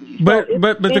most. But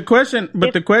the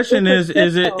question is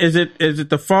it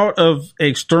the fault of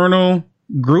external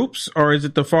groups, or is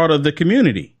it the fault of the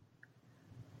community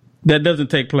that doesn't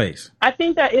take place? I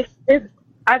think that it's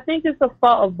the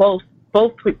fault of both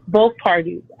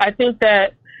parties. I think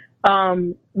that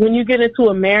when you get into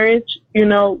a marriage,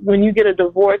 when you get a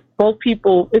divorce, both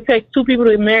people, it takes two people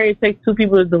to marry, it takes two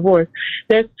people to divorce.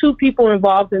 There's two people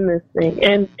involved in this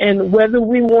thing. And whether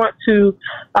we want to,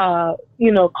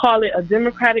 call it a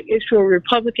Democratic issue or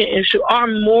Republican issue, our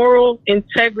moral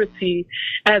integrity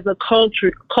as a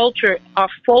culture, our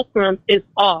fulcrum is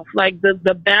off. Like the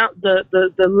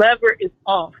lever is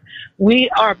off. We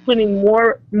are putting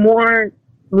more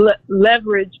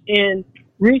leverage in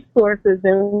resources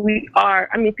than we are.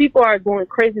 I mean, people are going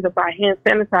crazy to buy hand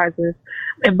sanitizers,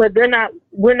 but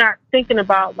we're not thinking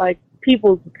about like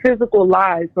people's physical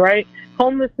lives, right?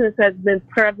 Homelessness has been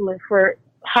prevalent for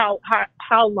how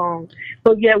long?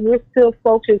 But yet we're still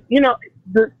focused.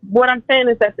 What I'm saying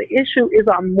is that the issue is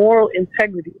our moral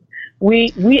integrity.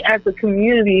 We as a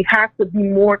community have to be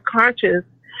more conscious.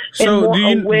 So do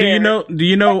you know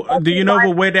of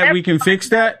a way that we can fix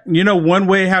that? One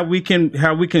way how we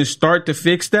can start to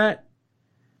fix that?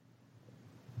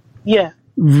 Yeah.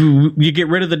 You get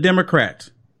rid of the Democrats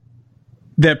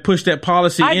that push that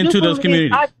policy into those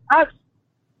communities.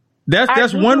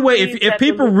 That's one way. If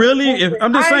people really,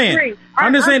 I'm just saying,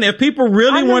 if people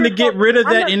really want to get rid of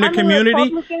that in the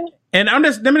community, and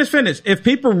let me just finish. If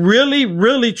people really,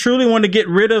 really, truly want to get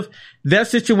rid of that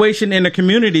situation in the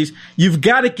communities, you've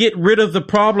got to get rid of the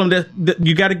problem that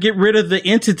you got to get rid of the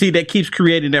entity that keeps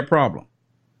creating that problem.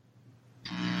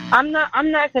 I'm not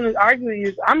going to argue with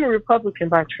you. I'm a Republican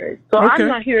by trade, so okay. I'm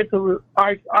not here to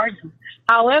argue.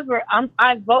 However,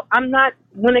 I vote. I'm not.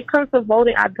 When it comes to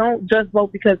voting, I don't just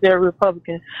vote because they're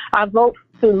Republican. I vote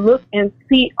to look and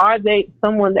see, are they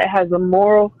someone that has a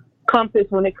moral compass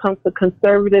when it comes to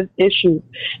conservative issues?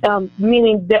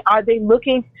 Meaning, that are they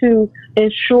looking to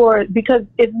ensure? Because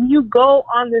if you go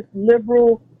on this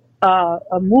liberal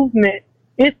movement,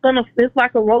 it's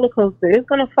like a roller coaster. It's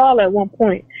gonna fall at one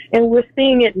point, and we're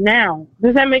seeing it now.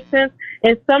 Does that make sense?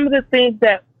 And some of the things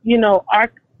that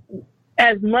are,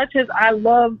 as much as I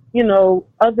love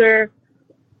other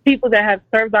people that have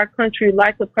served our country,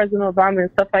 like the President Obama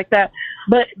and stuff like that,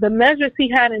 but the measures he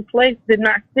had in place did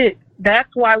not stick.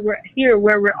 That's why we're here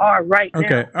where we are right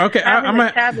now. Okay. I'm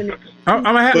gonna have. I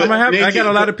got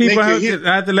a lot of people. I'm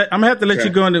gonna have to let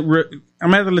you go. I'm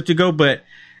gonna have to let you go, but.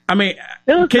 I mean,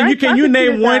 can you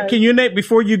name one? Can you name,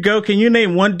 before you go? Can you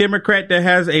name one Democrat that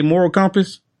has a moral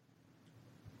compass?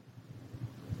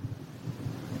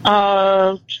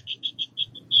 Oh,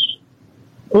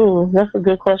 that's a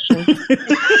good question.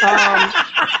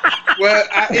 Well,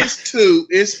 it's two.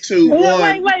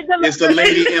 One, wait, it's the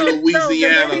lady in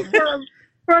Louisiana.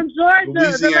 From Georgia.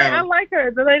 Louisiana. I like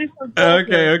her. The lady from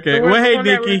Georgia. Okay. Well, hey,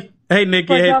 Nikki.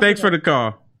 Hey, thanks for the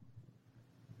call.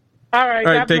 All right.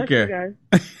 God take bless care.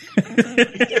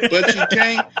 But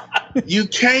you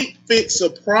can't fix a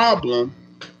problem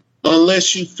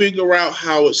unless you figure out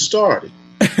how it started.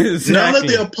 Exactly. None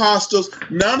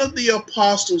of the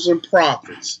apostles and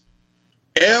prophets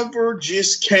ever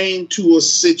just came to a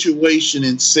situation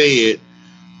and said,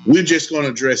 we're just going to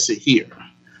address it here.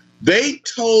 They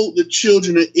told the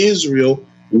children of Israel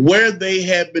where they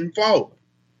had been falling.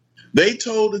 They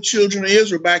told the children of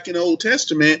Israel back in the Old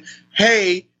Testament,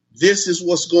 hey, this is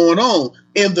what's going on.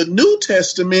 In the New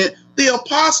Testament, the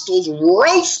apostles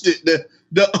roasted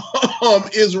the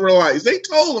Israelites. They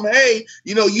told them, hey,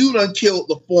 you done killed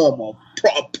the former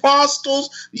apostles,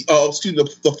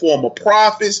 the former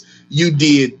prophets. You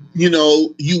did, you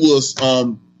was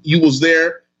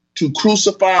there to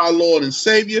crucify our Lord and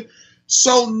Savior.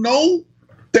 So no,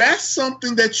 that's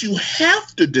something that you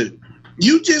have to do.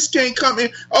 You just can't come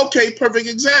in. Okay, perfect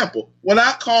example. When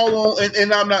I call on,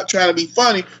 and I'm not trying to be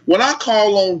funny, when I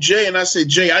call on Jay and I say,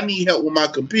 Jay, I need help with my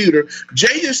computer,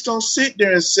 Jay just don't sit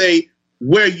there and say,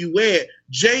 where you at?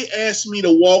 Jay asked me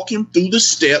to walk him through the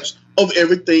steps of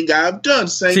everything I've done.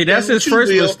 See, that's his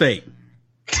first mistake.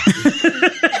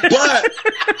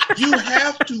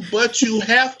 But you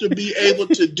have to be able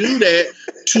to do that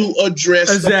to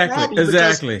address the problem.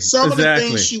 Exactly. Some of the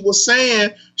things she was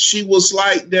saying, she was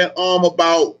like that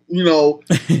about,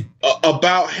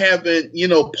 about having,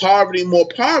 poverty, more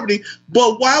poverty.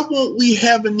 But why won't we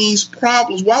having these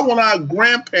problems? Why won't our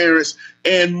grandparents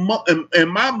and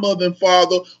my mother and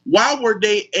father, why were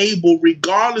they able,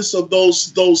 regardless of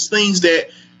those things that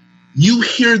you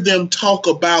hear them talk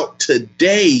about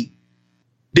today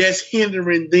that's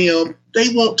hindering them, they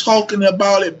weren't talking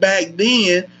about it back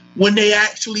then when they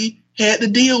actually had to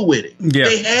deal with it. Yeah.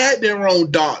 They had their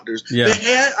own doctors. Yeah. They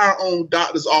had our own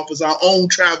doctor's office, our own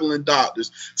traveling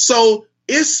doctors. So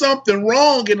it's something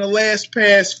wrong in the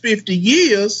past 50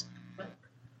 years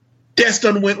that's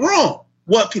done went wrong.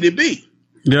 What could it be?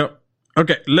 Yep.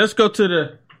 Okay, let's go to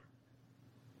the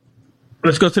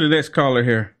next caller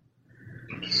here.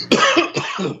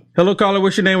 Hello, caller.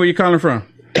 What's your name? Where you calling from?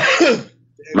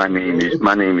 My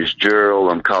name is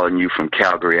Gerald. I'm calling you from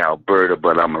Calgary, Alberta,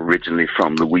 but I'm originally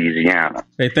from Louisiana.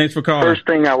 Hey, thanks for calling. First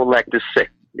thing I would like to say,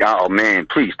 oh man,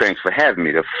 please, thanks for having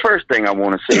me. The first thing I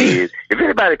want to say is, if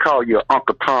anybody call you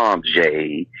Uncle Tom,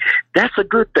 Jay, that's a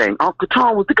good thing. Uncle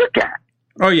Tom was the good guy.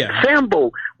 Oh yeah,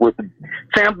 Sambo was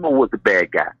the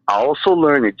bad guy. I also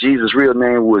learned that Jesus' real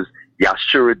name was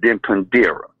Yashua Ben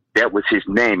Pandera. That was his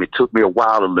name. It took me a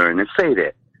while to learn and say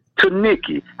that. To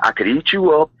Nikki, I could eat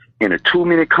you up in a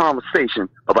 2-minute conversation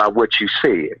about what you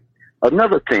said.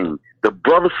 Another thing, the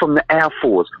brother from the Air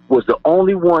Force was the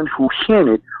only one who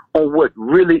hinted on what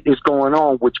really is going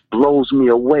on, which blows me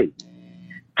away.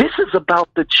 This is about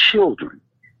the children.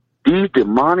 These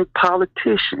demonic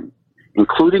politicians,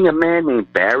 including a man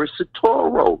named Barry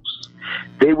Sotoros,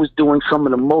 they was doing some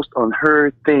of the most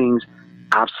unheard things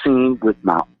I've seen with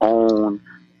my own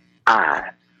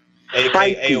eyes.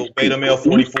 Beta Male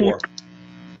 44.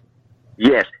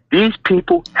 Yes, these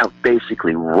people have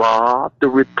basically robbed the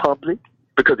Republic,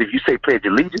 because if you say pledge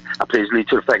allegiance, I pledge allegiance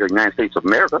to the flag of the United States of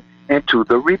America and to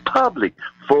the Republic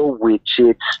for which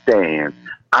it stands.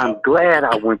 I'm glad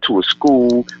I went to a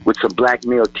school with some black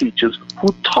male teachers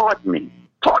who taught me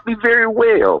very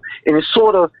well, and it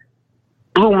sort of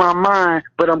blew my mind,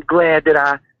 but I'm glad that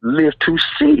I lived to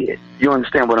see it. You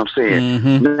understand what I'm saying?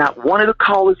 Mm-hmm. Not one of the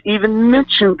callers even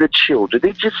mentioned the children.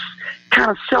 They just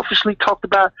kind of selfishly talked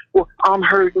about, well, I'm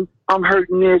hurting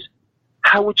this.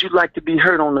 How would you like to be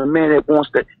hurt on a man that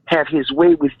wants to have his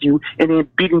way with you and then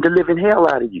beating the living hell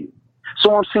out of you?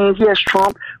 So I'm saying, yes,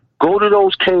 Trump, go to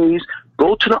those caves,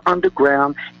 go to the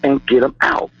underground, and get them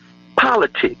out.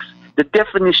 Politics. The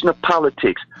definition of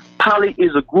politics. Poly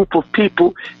is a group of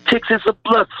people. Tix is a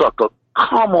bloodsucker.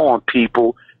 Come on,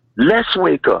 people. Let's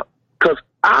wake up. Because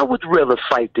I would rather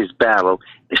fight this battle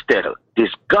instead of this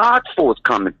God force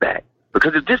coming back.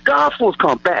 Because if this God force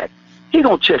come back, he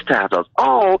gonna chastise us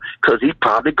all, because he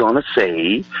probably gonna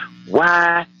say,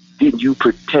 why didn't you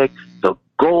protect the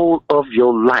goal of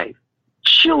your life?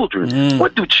 Children.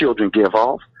 What do children give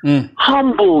off?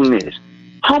 Humbleness.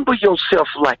 Humble yourself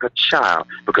like a child,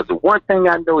 because the one thing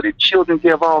I know that children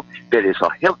give off that is a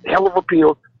hell of a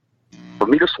pill for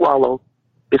me to swallow,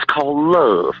 it's called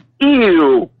love.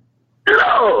 Ew.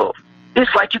 Love.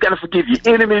 It's like you got to forgive your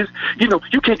enemies. You know,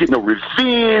 you can't get no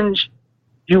revenge.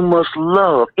 You must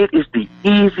love. It is the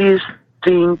easiest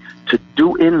thing to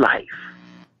do in life.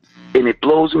 And it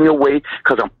blows me away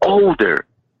because I'm older,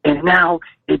 and now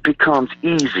it becomes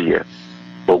easier.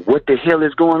 But what the hell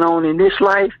is going on in this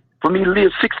life? For me to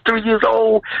live 63 years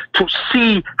old, to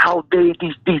see how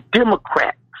these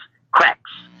Democrats,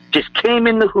 cracks, just came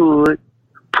in the hood,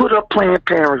 put up Planned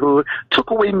Parenthood,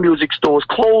 took away music stores,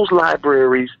 closed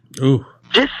libraries,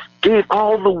 just gave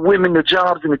all the women the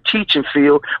jobs in the teaching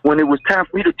field. When it was time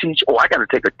for me to teach, I got to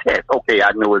take a test. Okay,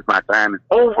 I know my time is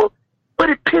over. But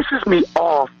it pisses me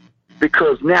off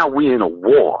because now we're in a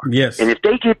war. Yes. And if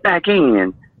they get back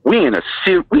in, we're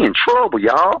in trouble,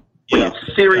 y'all. Yeah.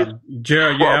 Serious.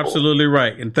 Gerald, you're absolutely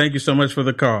right, and thank you so much for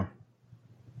the call.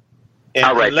 And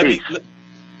all right, let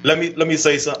me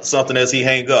say something as he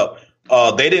hang up.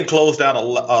 They didn't close down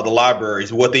the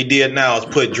libraries. What they did now is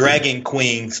put Dragon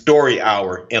Queen Story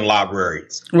Hour in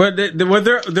libraries. Well,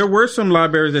 there were some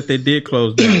libraries that they did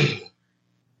close down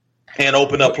and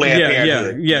open up Planned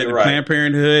Parenthood. Yeah, right. Planned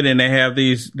Parenthood, and they have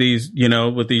these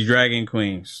with these Dragon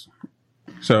Queens.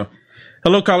 So,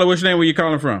 hello, caller. What's your name? Where you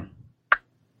calling from?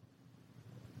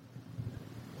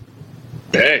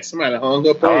 Hey, somebody hung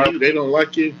up on you. They don't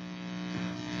like you.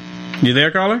 You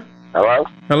there, caller? Hello?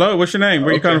 Hello, what's your name?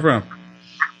 Where you calling from?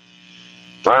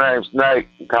 My name's Nate.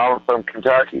 I'm calling from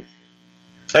Kentucky.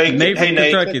 Nate from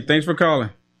Kentucky. Thanks for calling.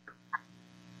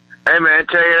 Hey, man,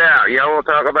 check it out. Y'all want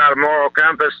to talk about a moral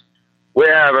compass? We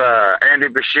have Andy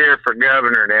Beshear for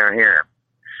governor down here.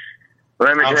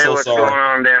 Let me tell you what's going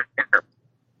on down here.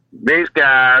 These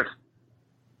guys,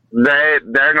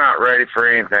 they're not ready for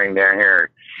anything down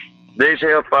here. These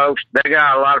hill folks, they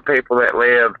got a lot of people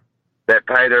that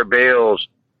pay their bills,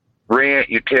 rent,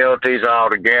 utilities all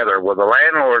together. Well, the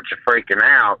landlords are freaking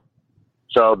out,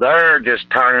 so they're just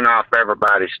turning off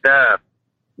everybody's stuff.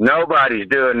 Nobody's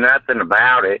doing nothing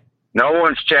about it. No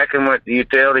one's checking with the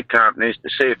utility companies to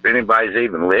see if anybody's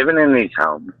even living in these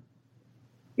homes.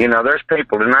 You know, there's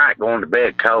people tonight going to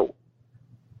bed cold.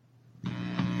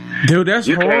 Dude, that's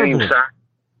horrible. Can't even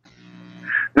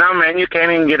no, man, you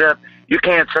can't even get up. You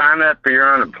can't sign up for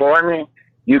your unemployment.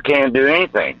 You can't do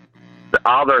anything.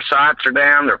 All their sites are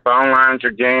down. Their phone lines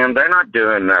are jammed. They're not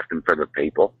doing nothing for the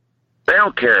people. They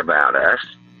don't care about us.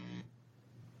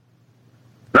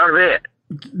 None of it.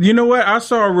 You know what? I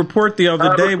saw a report the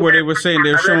other day where they were saying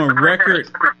they're showing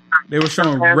record. They were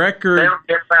showing record. They don't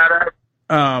care about us.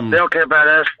 They don't care about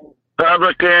us.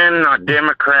 Republican, not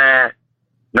Democrat,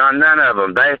 not none of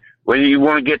them. When you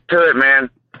want to get to it, man,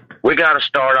 we got to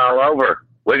start all over.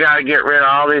 We got to get rid of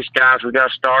all these guys. We got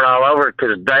to start all over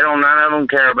because none of them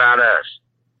care about us.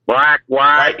 Black,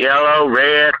 white, yellow,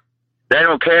 red, they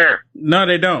don't care. No,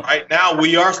 they don't. Right now,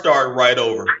 we are starting right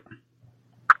over.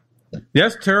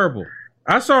 That's terrible.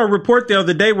 I saw a report the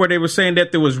other day where they were saying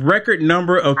that there was record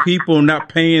number of people not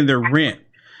paying their rent,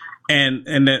 and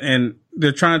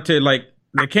they're trying to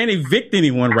they can't evict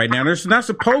anyone right now. They're not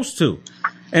supposed to,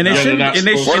 and they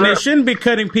shouldn't be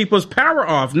cutting people's power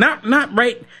off. Not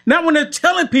when they're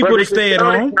telling people to stay at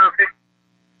home.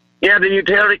 Yeah, the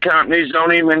utility companies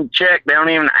don't even check. They don't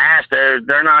even ask.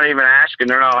 They're not even asking.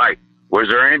 They're not like, was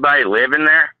there anybody living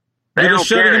there? They're just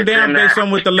shutting them down based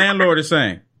on what the landlord is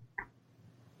saying.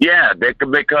 Yeah,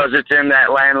 because it's in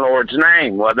that landlord's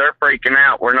name. Well, they're freaking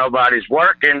out where nobody's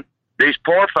working. These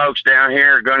poor folks down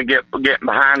here are going to get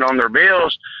behind on their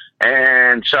bills.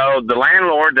 And so the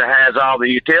landlord that has all the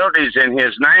utilities in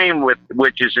his name,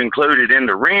 which is included in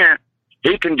the rent,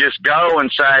 he can just go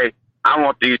and say, I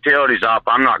want the utilities off.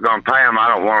 I'm not going to pay them. I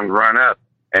don't want them to run up.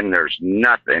 And there's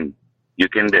nothing you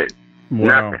can do.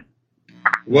 Wow. Nothing.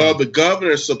 Well, the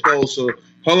governor is supposed to.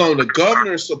 Hold on, the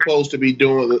governor is supposed to be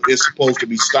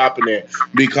stopping that,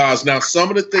 because now some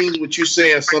of the things what you're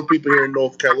saying, some people here in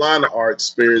North Carolina are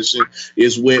experiencing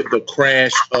is with the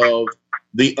crash of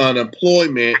the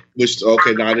unemployment, which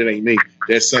that ain't me.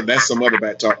 That's some other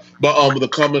bad talk. But the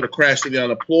crash of the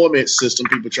unemployment system,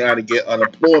 people trying to get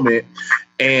unemployment,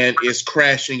 and it's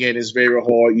crashing and it's very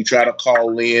hard. You try to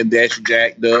call in, that's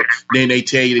jacked up. Then they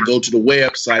tell you to go to the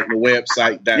website, and the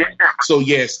website down. Yeah. So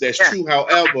yes, that's true.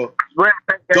 However, a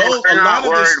lot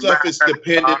of this stuff is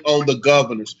dependent on the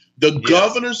governors. The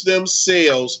governors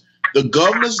themselves. The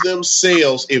governors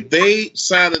themselves, if they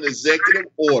sign an executive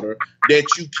order that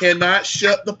you cannot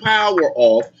shut the power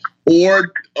off or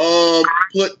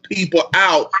put people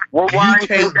out, why you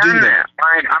can't do that.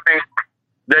 I mean,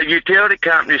 the utility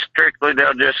companies strictly,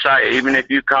 they'll just say, even if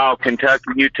you call Kentucky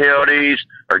Utilities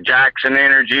or Jackson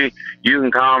Energy, you can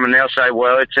call them and they'll say,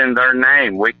 well, it's in their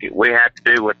name. We have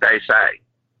to do what they say.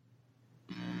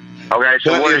 Okay,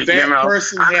 so but what if that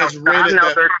person has rented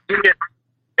that.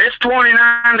 It's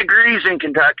 29 degrees in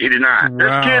Kentucky tonight. Wow,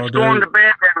 There's kids going to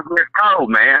bed down here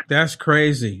cold, man. That's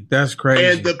crazy. That's crazy.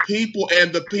 And the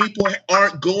people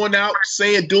aren't going out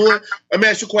doing. Let me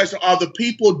ask you a question. Are the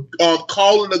people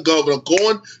calling the governor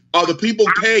are the people,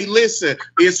 hey, listen,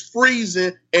 it's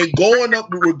freezing, and going up,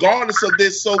 regardless of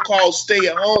this so-called stay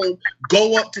at home,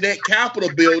 go up to that Capitol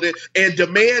building and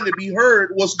demand to be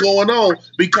heard what's going on?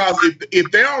 Because if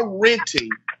they're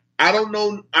renting, I don't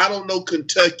know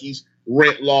Kentucky's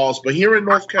rent laws, but here in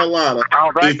North Carolina,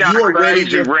 they got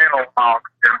crazy rental laws,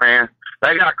 man.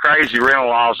 They got crazy rental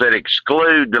laws that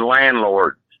exclude the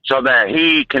landlord so that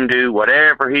he can do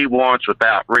whatever he wants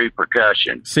without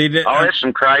repercussion. See that? That's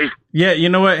some crazy. Yeah, you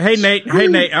know what? Hey, Nate.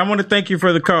 I want to thank you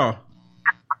for the call.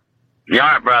 Yeah,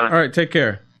 all right, brother. All right, take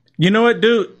care. You know what,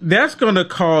 dude? That's going to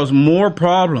cause more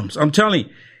problems. I'm telling you.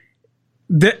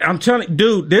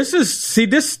 Dude. This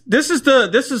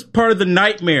is part of the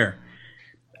nightmare.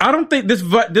 I don't think this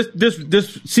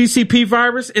CCP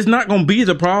virus is not going to be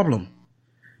the problem.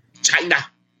 China.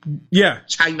 Yeah.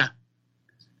 China.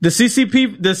 The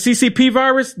CCP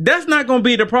virus, that's not going to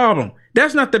be the problem.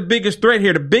 That's not the biggest threat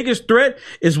here. The biggest threat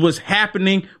is what's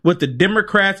happening with the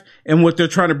Democrats and what they're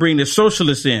trying to bring the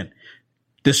socialists in.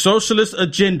 The socialist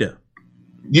agenda.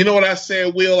 You know what I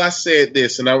said, Will? I said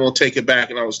this, and I won't take it back,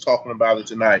 and I was talking about it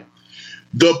tonight.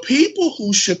 The people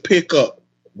who should pick up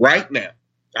right now,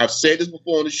 I've said this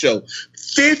before on the show,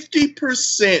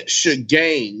 50% should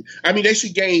gain. I mean, they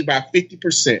should gain by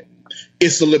 50%.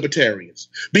 It's the libertarians.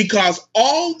 Because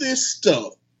all this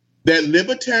stuff that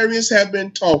libertarians have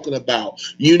been talking about,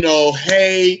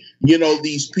 hey,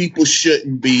 these people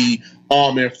shouldn't be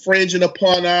infringing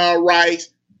upon our rights.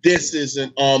 This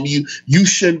isn't you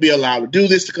shouldn't be allowed to do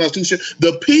this. The Constitution.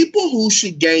 The people who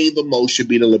should gain the most should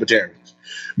be the libertarians,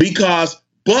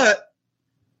 but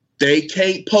they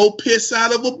can't pull piss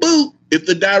out of a boot if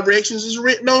the directions is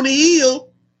written on the heel.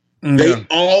 Yeah.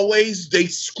 They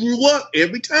screw up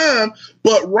every time.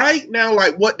 But right now,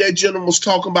 like what that gentleman was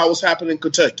talking about, what's happening in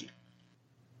Kentucky.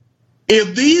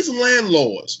 If these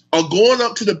landlords are going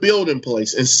up to the building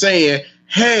place and saying,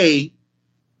 hey,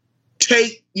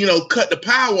 cut the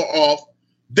power off,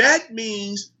 that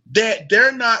means that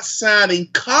they're not signing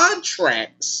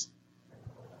contracts,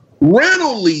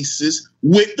 rental leases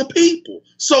with the people.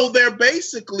 So they're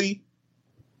basically,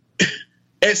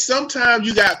 and sometimes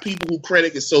you got people whose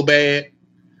credit is so bad,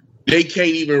 they can't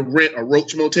even rent a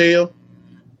Roach Motel.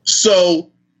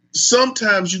 So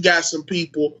sometimes you got some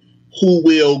people who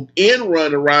will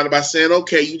run around by saying,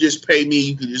 okay, you just pay me,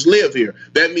 you can just live here.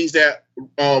 That means that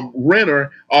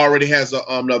renter already has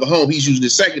another home. He's using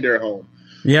his secondary home.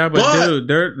 Yeah, but dude,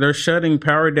 they're shutting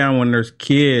power down when there's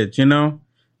kids,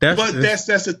 That's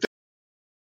the thing.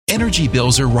 Energy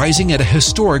bills are rising at a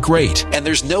historic rate, and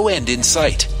there's no end in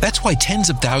sight. That's why tens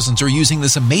of thousands are using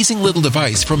this amazing little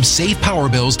device from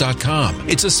SavePowerBills.com.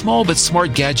 It's a small but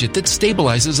smart gadget that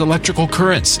stabilizes electrical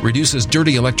currents, reduces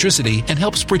dirty electricity, and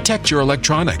helps protect your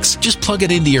electronics. Just plug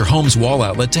it into your home's wall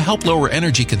outlet to help lower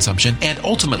energy consumption and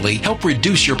ultimately help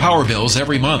reduce your power bills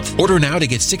every month. Order now to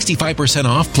get 65%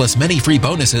 off plus many free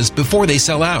bonuses before they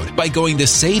sell out by going to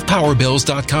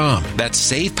SavePowerBills.com.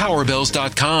 That's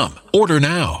SavePowerBills.com. Order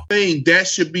now. That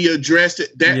should be addressed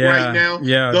right now.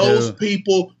 Yeah, those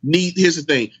people need. Here's the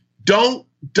thing: don't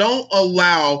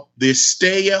allow this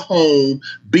stay at home,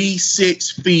 be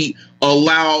 6 feet.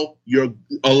 Allow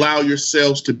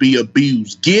yourselves to be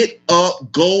abused. Get up,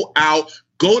 go out,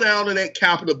 go down to that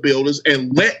Capitol buildings,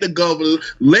 and let the governor,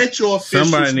 let your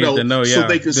officials know, so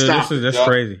they can stop. That's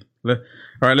crazy. All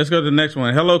right, let's go to the next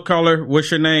one. Hello, caller.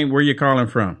 What's your name? Where you calling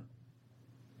from?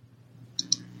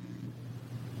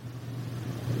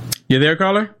 You there,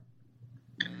 caller?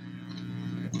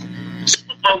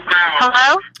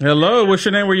 Hello? Hello, what's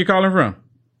your name? Where you calling from?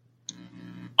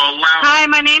 Hi,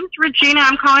 my name's Regina.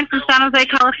 I'm calling from San Jose,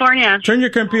 California. Turn your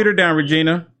computer down,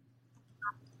 Regina.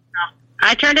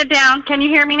 I turned it down. Can you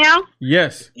hear me now?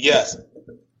 Yes. Yes.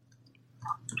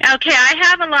 Okay, I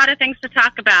have a lot of things to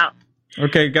talk about.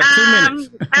 Okay, got 2 minutes.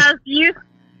 As you...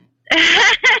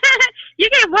 you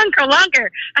get one go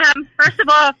longer. First of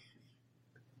all,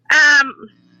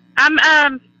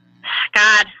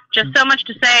 God, just so much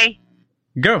to say.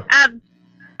 Go. I'm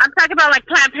talking about like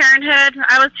Planned Parenthood.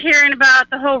 I was hearing about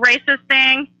the whole racist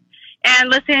thing and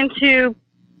listening to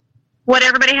what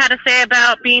everybody had to say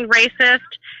about being racist.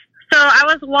 So I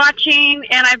was watching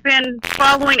and I've been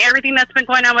following everything that's been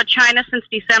going on with China since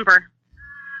December.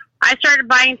 I started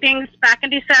buying things back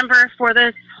in December for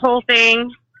this whole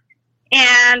thing.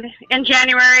 And in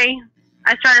January,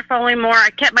 I started following more.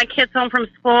 I kept my kids home from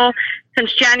school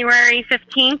since January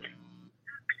 15th.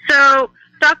 So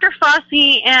Dr.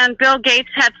 Fauci and Bill Gates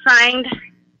had signed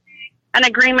an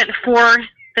agreement for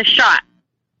the shot.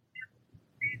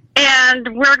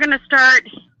 And we're going to start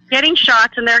getting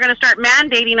shots, and they're going to start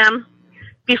mandating them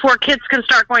before kids can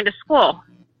start going to school.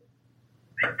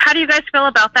 How do you guys feel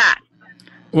about that?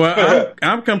 Well,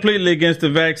 I'm completely against the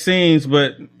vaccines,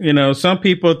 but, some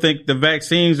people think the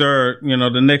vaccines are,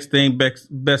 the next thing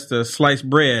best to slice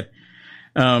bread.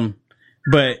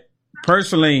 But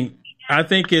personally, I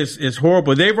think it's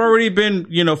horrible. They've already been,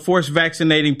 forced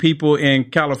vaccinating people in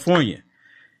California,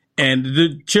 and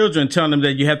the children telling them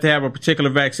that you have to have a particular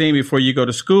vaccine before you go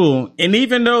to school. And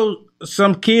even though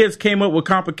some kids came up with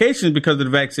complications because of the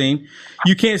vaccine,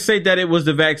 you can't say that it was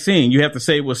the vaccine. You have to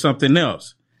say it was something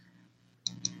else.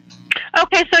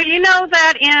 Okay, so you know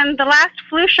that in the last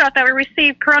flu shot that we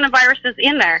received, coronavirus is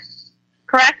in there,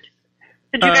 correct?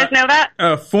 Did you guys know that?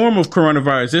 A form of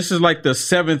coronavirus. This is like the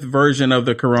 7th version of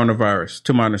the coronavirus,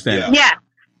 to my understanding. Yeah.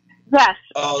 Yes.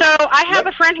 So I have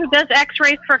a friend who does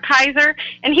x-rays for Kaiser,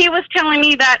 and he was telling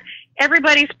me that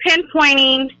everybody's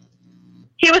pinpointing.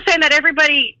 He was saying that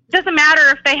everybody, doesn't matter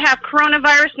if they have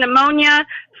coronavirus, pneumonia,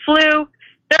 flu,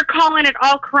 they're calling it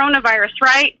all coronavirus,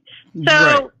 right? So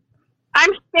right.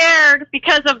 I'm scared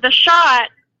because of the shot.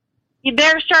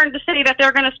 They're starting to say that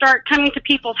they're going to start coming to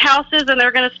people's houses and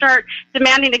they're going to start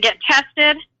demanding to get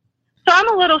tested. So I'm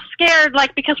a little scared,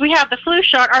 because we have the flu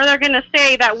shot, are they going to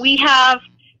say that we have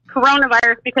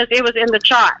coronavirus because it was in the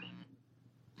shot?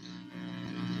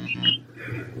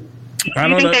 I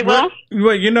Do you think they will?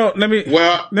 Well, you know, let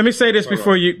me say this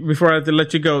before I have to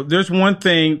let you go. There's one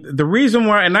thing. The reason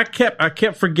why, and I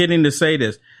kept forgetting to say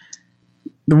this.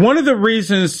 One of the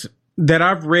reasons that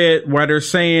I've read why they're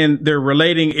saying they're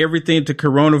relating everything to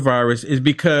coronavirus is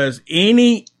because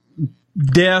any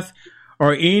death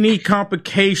or any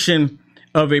complication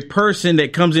of a person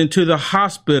that comes into the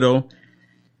hospital,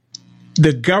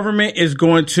 the government is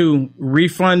going to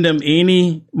refund them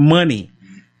any money.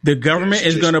 The government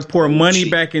is going to pour money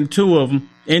back into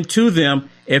them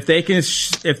if they can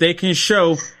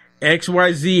show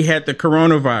XYZ had the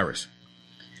coronavirus.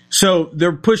 So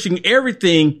they're pushing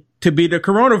everything to be the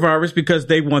coronavirus because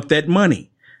they want that money.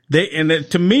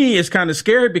 To me, it's kind of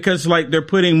scary because like they're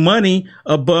putting money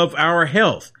above our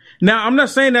health. Now, I'm not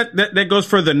saying that goes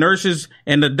for the nurses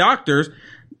and the doctors,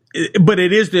 but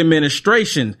it is the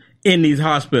administration in these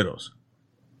hospitals.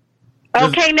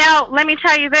 Okay, now let me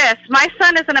tell you this. My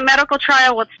son is in a medical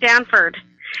trial with Stanford.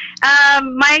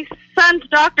 My son's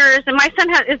doctors, and my son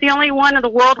is the only one in the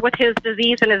world with his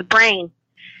disease in his brain.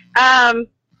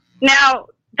 Now,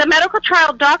 the medical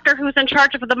trial doctor who's in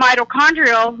charge of the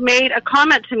mitochondrial made a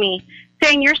comment to me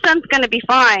saying, your son's going to be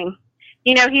fine.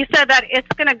 You know, he said that it's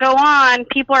going to go on,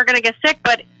 people are going to get sick,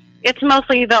 but it's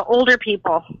mostly the older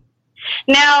people.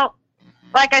 Now,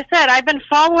 like I said, I've been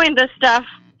following this stuff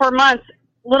for months,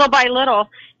 little by little,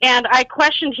 and I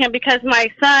questioned him because my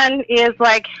son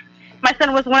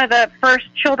was one of the first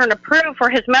children approved for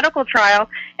his medical trial,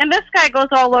 and this guy goes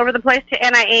all over the place to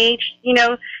NIH. You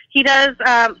know, he does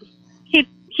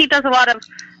he does a lot of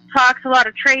talks, a lot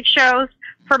of trade shows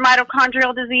for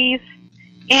mitochondrial disease,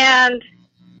 and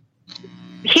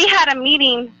he had a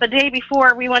meeting the day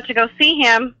before we went to go see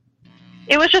him.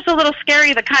 It was just a little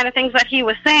scary, the kind of things that he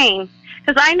was saying,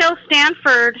 because I know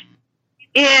Stanford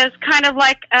is kind of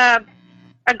like a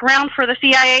ground for the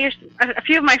CIA. A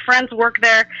few of my friends work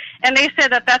there, and they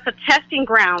said that that's a testing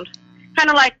ground. Kind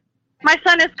of like, my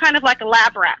son is kind of like a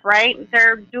lab rat, right?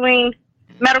 They're doing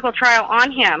medical trial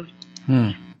on him.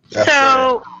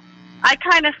 So I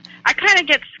kind of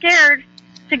get scared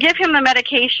to give him the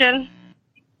medication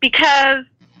because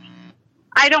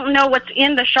I don't know what's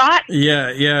in the shot.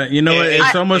 Yeah. You know,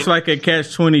 it's almost like a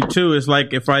catch-22. It's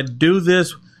like, if I do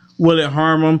this, will it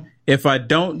harm him? If I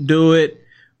don't do it,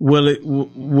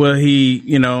 will he,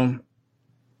 you know,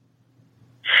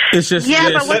 it's just,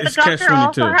 yeah, but what the doctor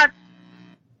also had,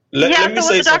 let me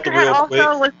say something real quick.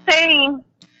 Also was saying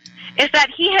is that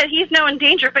he's no in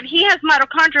danger, but he has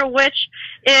mitochondrial, which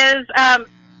is kind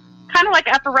of like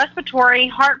upper respiratory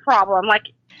heart problem. Like,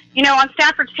 you know, on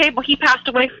Stanford's table, he passed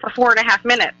away for 4.5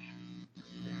 minutes.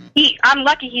 I'm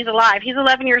lucky he's alive. He's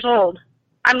 11 years old.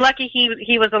 I'm lucky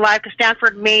he was alive because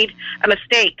Stanford made a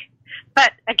mistake.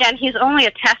 But again, he's only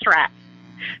a test rat.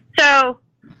 So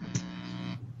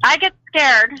I get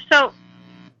scared. So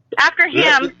after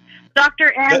him, after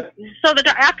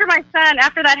my son,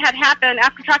 after that had happened,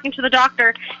 after talking to the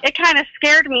doctor, it kind of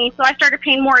scared me. So I started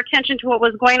paying more attention to what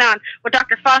was going on with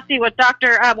Dr. Fauci,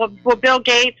 with Bill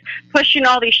Gates pushing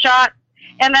all these shots.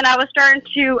 And then I was starting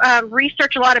to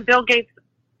research a lot of Bill Gates,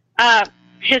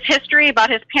 his history, about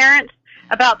his parents,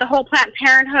 about the whole Planned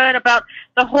Parenthood, about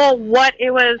the whole what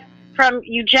it was from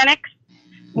eugenics,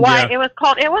 it was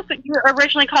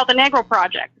originally called the Negro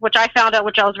Project, which I found out,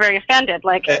 which I was very offended.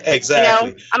 Like,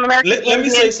 exactly. You know, I'm American. Let me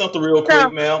say something real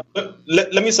quick, ma'am.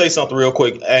 Let me say something real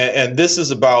quick, and this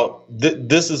is about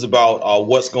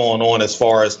what's going on as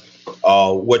far as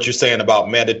what you're saying about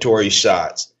mandatory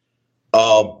shots.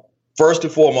 First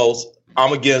and foremost,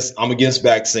 I'm against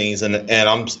vaccines, and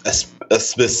I'm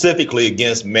specifically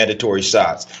against mandatory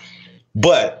shots.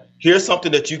 But here's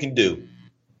something that you can do.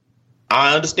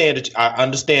 I understand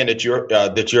that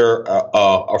you're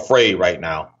afraid right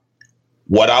now.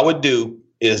 What I would do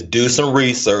is do some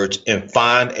research and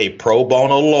find a pro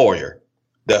bono lawyer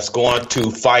that's going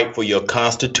to fight for your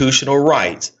constitutional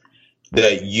rights,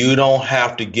 that you don't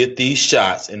have to get these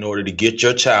shots in order to get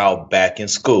your child back in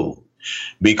school.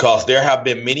 Because there have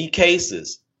been many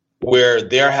cases where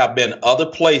there have been other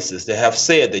places that have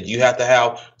said that you have to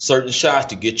have certain shots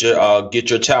to get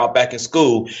your child back in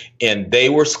school, and they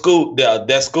were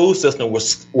that school system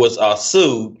was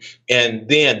sued, and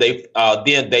then they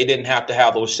didn't have to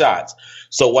have those shots.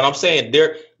 So what I'm saying,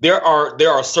 there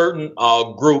are certain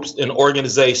groups and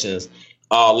organizations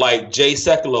like Jay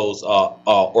Sekulo's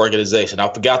organization.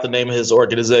 I forgot the name of his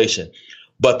organization,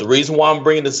 but the reason why I'm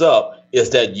bringing this up is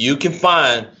that you can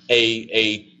find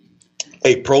a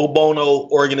pro bono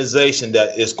organization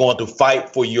that is going to fight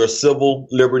for your civil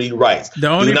liberty rights. The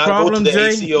only problem,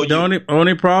 Jay, the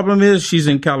only problem is she's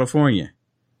in California.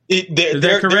 Is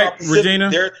that correct,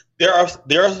 Regina? There are.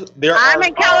 I'm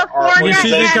in California.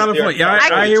 She's in California. Yeah,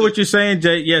 I hear what you're saying,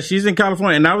 Jay. Yeah, she's in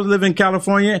California, and I was living in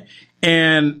California,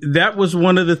 and that was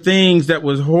one of the things that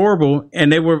was horrible.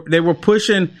 And they were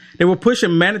pushing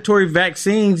mandatory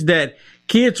vaccines that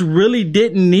kids really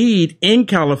didn't need in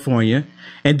California.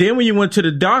 And then when you went to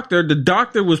the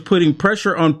doctor was putting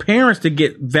pressure on parents to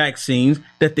get vaccines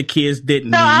that the kids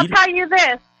didn't need. I'll tell you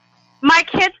this. My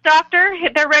kid's doctor,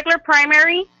 their regular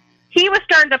primary, he was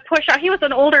starting to push out. He was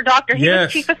an older doctor. He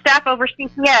was chief of staff over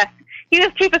CPS. He was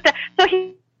chief of staff. So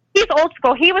he's old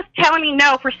school. He was telling me,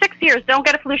 no, for 6 years, don't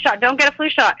get a flu shot, don't get a flu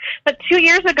shot. But 2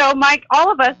 years ago,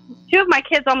 two of my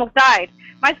kids almost died.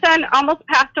 My son almost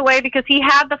passed away because he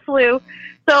had the flu.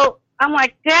 So I'm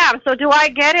like, damn, so do I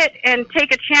get it and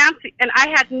take a chance? And I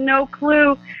had no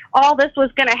clue all this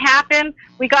was going to happen.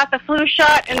 We got the flu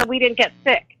shot, and we didn't get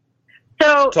sick.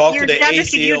 So talk you're to the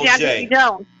ACLJ. You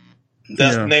don't.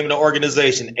 That's the name of the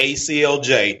organization,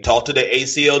 ACLJ. Talk to the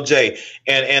ACLJ.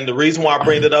 And the reason why I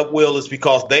bring that up, Will, is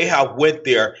because they have went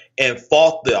there and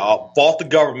fought the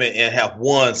government and have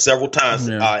won several times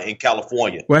in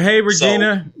California. Well, hey,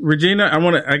 Regina,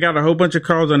 I got a whole bunch of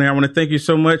calls on here. I want to thank you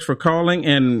so much for calling,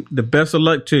 and the best of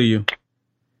luck to you.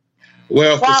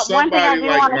 Well, for one thing I do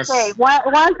want to say,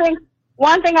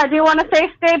 one thing I do want to say,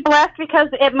 stay blessed, because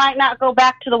it might not go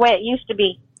back to the way it used to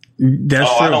be. That's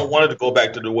true. I don't want it to go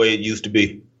back to the way it used to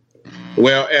be.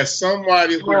 Well, as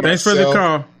somebody thanks for the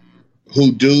call,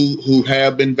 who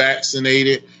have been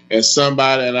vaccinated, and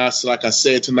somebody, and like I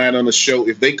said tonight on the show,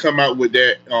 if they come out with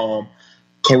that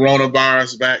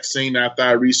coronavirus vaccine after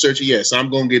I research it, yes, I'm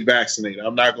going to get vaccinated.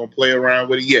 I'm not going to play around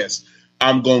with it. Yes,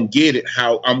 I'm going to get it.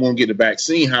 I'm going to get the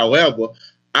vaccine. However,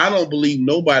 I don't believe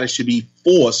nobody should be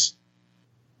forced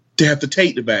to have to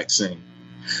take the vaccine.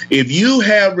 If you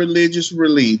have religious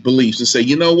beliefs and say,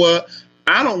 you know what,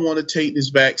 I don't want to take this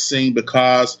vaccine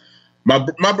because my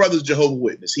brother's Jehovah's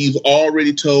Witness. He's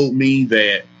already told me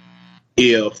that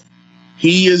if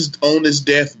he is on his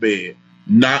deathbed,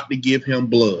 not to give him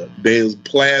blood. There's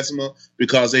plasma,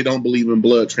 because they don't believe in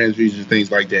blood transfusions and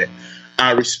things like that.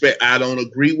 I don't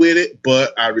agree with it,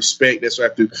 but I respect that's what I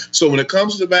have to do. So when it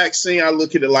comes to the vaccine, I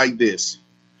look at it like this.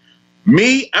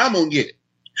 Me, I'm going to get it.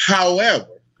 However,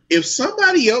 if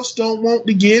somebody else don't want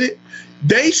to get it,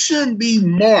 they shouldn't be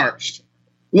marched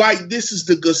like this is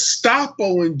the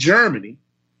Gestapo in Germany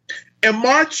and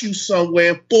march you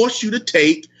somewhere and force you to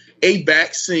take a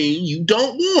vaccine you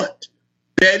don't want.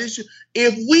 That is,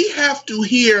 if we have to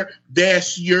hear,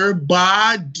 that's your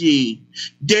body.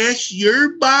 That's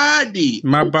your body.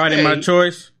 My body, my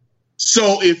choice.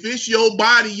 So if it's your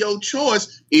body, your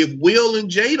choice, if Will and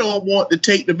Jay don't want to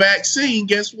take the vaccine,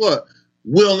 guess what?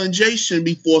 Will and Jay shouldn't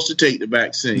be forced to take the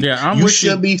vaccine. Yeah, you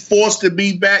shouldn't be forced to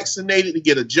be vaccinated to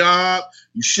get a job.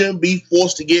 You shouldn't be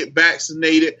forced to get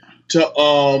vaccinated to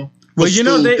well, you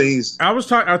know, I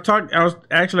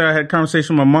had a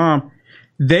conversation with my mom.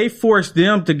 They forced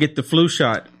them to get the flu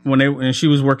shot when she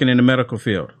was working in the medical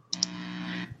field.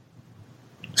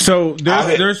 So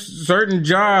there's certain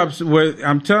jobs where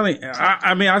I'm telling.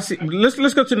 I see. Let's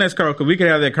go to the next call, because we could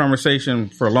have that conversation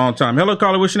for a long time. Hello,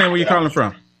 caller. What's your name? Where you calling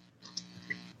from?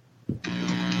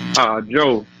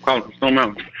 Joe, calling from Stone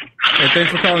Mountain. Hey,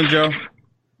 thanks for calling, Joe.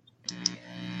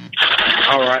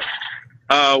 All right.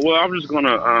 Well, I'm just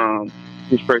gonna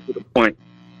get straight to the point.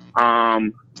 I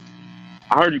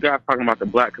heard you guys talking about the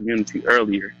black community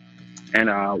earlier,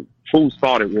 and whose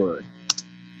fault it was.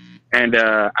 And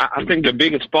I think the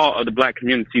biggest fault of the black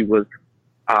community was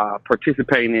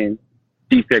participating in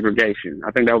desegregation.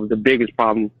 I think that was the biggest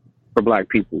problem for black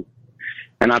people.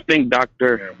 And I think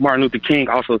Dr. Martin Luther King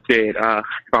also said, if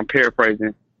I'm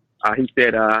paraphrasing, he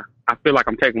said, I feel like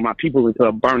I'm taking my people into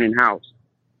a burning house.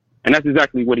 And that's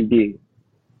exactly what he did.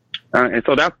 And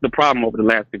so that's the problem over the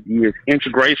last 50 years,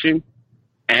 integration,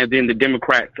 and then the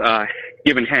Democrats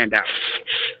giving handouts.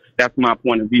 That's my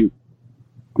point of view.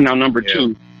 Now, number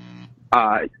two,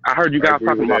 I heard you guys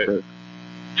talking about the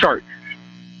church.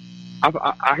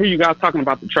 I hear you guys talking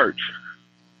about the church.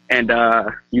 And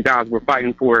you guys were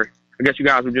fighting for, I guess you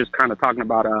guys were just kind of talking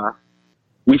about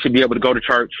we should be able to go to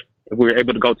church if we were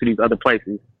able to go to these other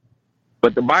places.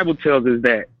 But the Bible tells us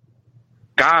that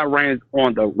God reigns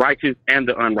on the righteous and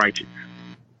the unrighteous.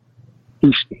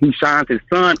 He shines his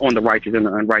sun on the righteous and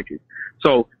the unrighteous.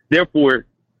 So, therefore,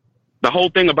 the whole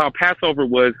thing about Passover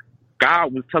was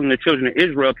God was telling the children of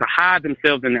Israel to hide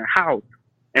themselves in their house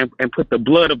and put the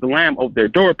blood of the lamb over their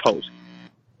doorposts.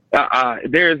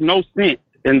 There is no sense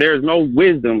and there is no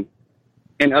wisdom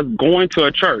in us going to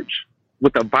a church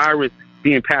with a virus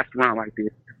being passed around like this.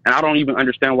 And I don't even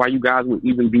understand why you guys would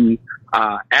even be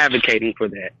advocating for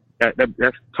that.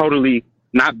 That's totally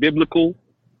not biblical,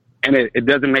 and it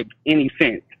doesn't make any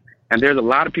sense. And there's a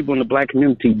lot of people in the black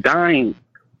community dying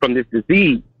from this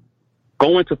disease,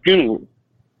 going to funerals,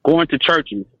 going to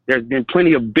churches. There's been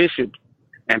plenty of bishops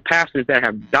and pastors that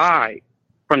have died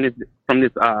from this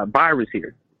virus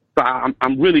here. So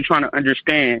I'm really trying to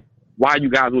understand why you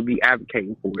guys would be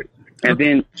advocating for it. And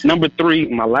then number 3,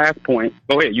 my last point.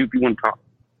 Go ahead, if you want to talk.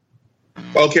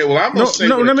 Okay, well, I'm gonna say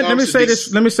let me say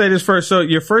this. Let me say this first. So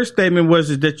your first statement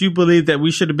was that you believe that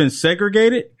we should have been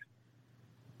segregated.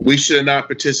 We should not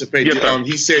participate. Yeah,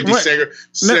 he said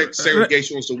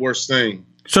segregation was the worst thing.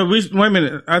 So wait a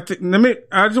minute. I just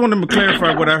want to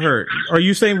clarify what I heard. Are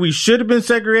you saying we should have been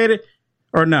segregated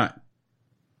or not?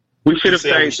 We should have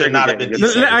stayed segregated.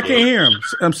 I can't hear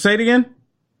him. Say it again.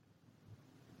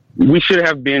 We should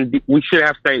have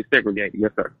stayed segregated.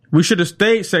 Yes, sir. We should have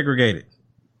stayed segregated.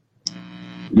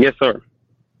 Yes, sir.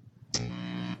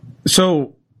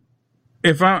 So,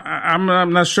 if I'm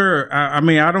not sure. I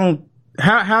mean, I don't.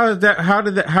 How is that?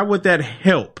 How would that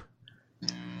help?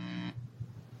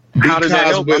 How does that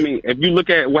help? I mean, if you look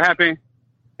at what happened,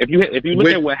 if you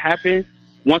look at what happened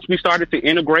once we started to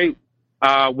integrate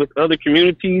with other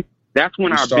communities, that's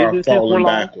when our businesses were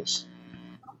lost.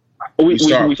 We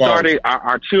started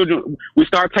our children. We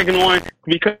started taking on,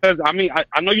 because I mean,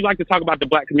 I know you like to talk about the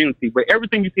black community, but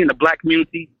everything you see in the black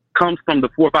community comes from the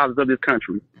forefathers of this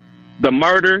country. The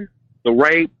murder, the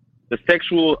rape, the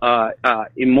sexual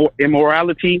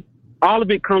immorality, all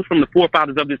of it comes from the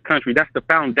forefathers of this country. That's the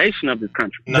foundation of this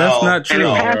country. No, that's not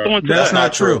true. That's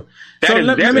not true. So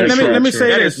let me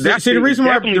say this. See, the reason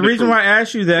why I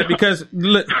asked you that, because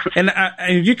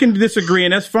and you can disagree,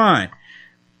 and that's fine.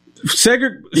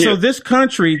 So this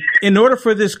country, in order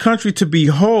for this country to be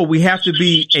whole, we have to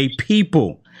be a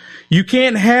people. You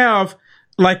can't have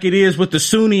like it is with the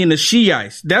Sunni and the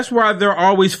Shiites. That's why they're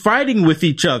always fighting with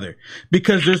each other,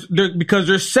 because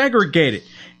they're segregated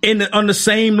on the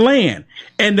same land.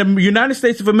 And the United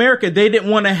States of America, they didn't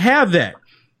want to have that.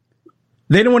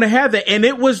 They didn't want to have that. And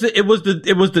it was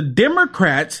the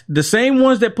Democrats, the same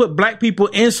ones that put black people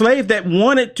enslaved, that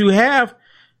wanted to have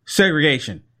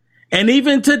segregation. And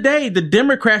even today, the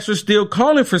Democrats are still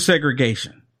calling for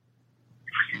segregation.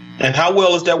 And how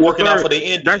well is that working out for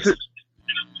the Indians?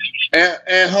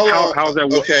 And hold on, how's that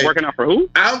working out for who?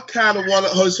 I'm kind of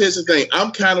here's the thing.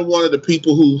 I'm kind of one of the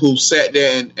people who sat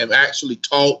there and actually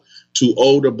talked to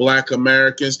older black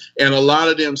Americans, and a lot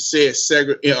of them said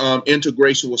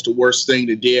integration was the worst thing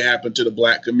that did happen to the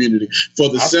black community. For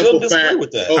the simple fact,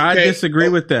 I disagree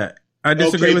with that. I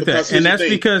disagree with that, and that's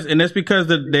because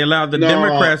they allowed the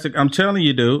Democrats. I'm telling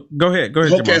you, dude. Go ahead.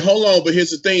 Okay, Jamal. Hold on. But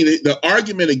here's the thing: the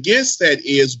argument against that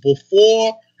is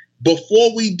before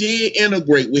we did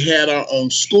integrate, we had our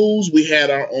own schools, we had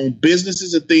our own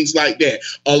businesses and things like that.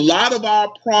 A lot of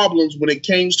our problems when it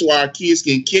came to our kids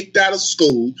getting kicked out of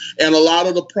school, and a lot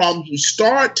of the problems we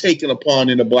started taking upon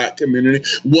in the black community,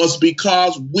 was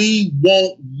because we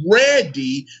weren't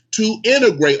ready to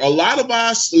integrate. A lot of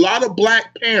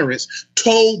black parents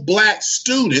told black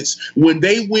students when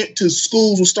they went to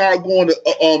schools and started going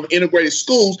to integrated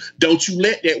schools, don't you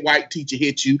let that white teacher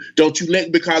hit you. Don't you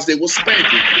because they will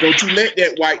spank you. Don't you let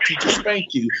that white teacher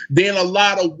spank you. Then a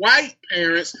lot of white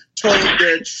parents told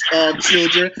their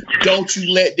children, don't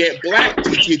you let that black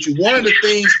teacher hit you. One of the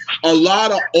things a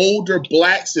lot of older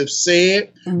blacks have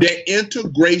said, that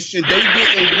integration, they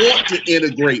didn't want to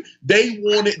integrate. They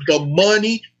wanted the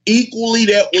money equally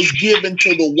that was given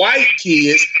to the white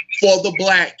kids for the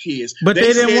black kids. But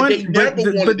they didn't want.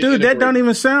 But dude, that don't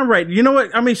even sound right. You know what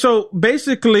I mean? So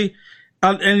basically,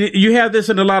 and you have this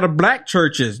in a lot of black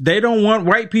churches. They don't want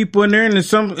white people in there, and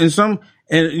some,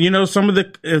 and you know, some of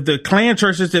the Klan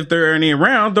churches, if there are any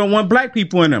around, don't want black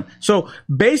people in them. So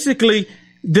basically,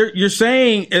 you're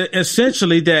saying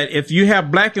essentially that if you have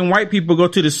black and white people go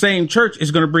to the same church, it's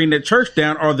going to bring that church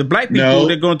down, or the black people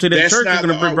that go into that church are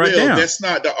going to bring right down. That's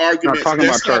not the argument.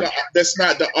 That's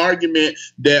not the argument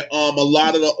that a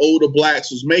lot of the older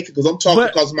blacks was making. Because I'm talking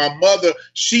because my mother,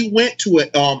 she went to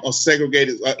a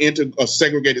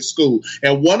segregated school,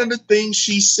 and one of the things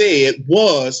she said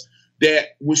was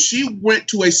that when she went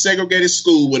to a segregated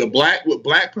school with black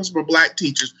principal and black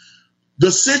teachers,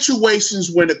 the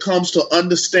situations when it comes to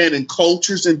understanding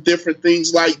cultures and different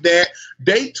things like that,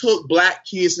 they took black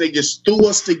kids and they just threw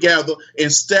us together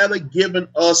instead of giving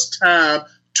us time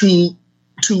to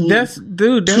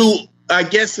I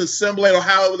guess assimilate, or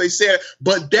however they said it.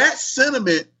 But that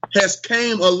sentiment has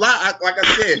came a lot. Like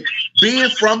I said, being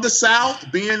from the South,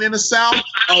 being in the South,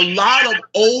 a lot of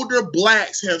older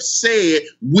blacks have said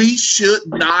we should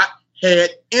not have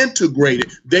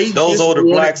integrated. Those older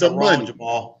blacks are wrong,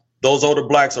 Jamal. Those older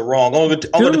blacks are wrong.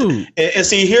 And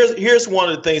see, here's one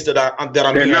of the things that I'm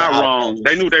They're hearing not out. wrong.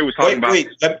 They knew they were talking about. Wait,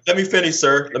 let me finish,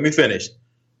 sir. Let me finish.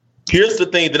 Here's the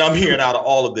thing that I'm hearing out of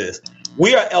all of this.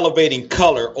 We are elevating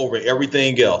color over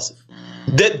everything else.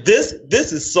 This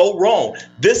is so wrong.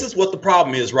 This is what the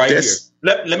problem is right here.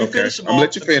 Let me finish. I'm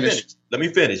let you finish. Let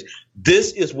me finish.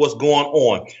 This is what's going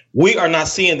on. We are not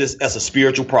seeing this as a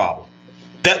spiritual problem.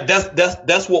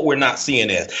 That's what we're not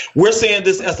seeing as. We're seeing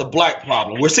this as a black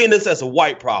problem. We're seeing this as a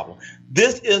white problem.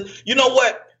 This is, you know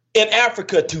what? In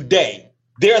Africa today,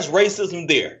 there's racism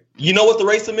there. You know what the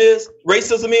racism is?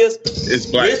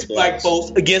 It's black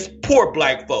folks against poor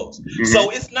black folks. Mm-hmm.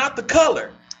 So it's not the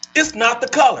color. It's not the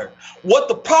color. What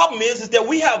the problem is that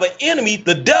we have an enemy,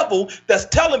 the devil, that's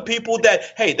telling people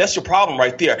that, hey, that's your problem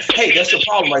right there. Hey, that's your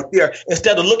problem right there.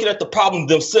 Instead of looking at the problem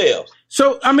themselves.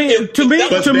 So, I mean, to me,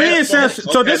 it sounds.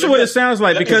 So this is what it sounds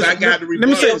like. Because let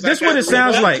me say, this is what it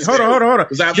sounds like. Hold on.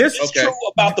 This is true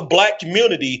about the black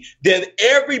community. Then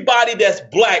everybody that's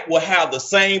black will have the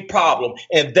same problem,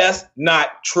 and that's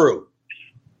not true.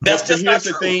 That's just not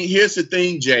true. Here's the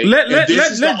thing, Jay. Let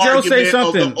Joe say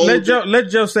something. Let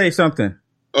Joe say something.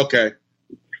 Okay.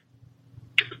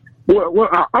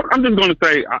 Well, I'm just going to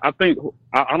say, I think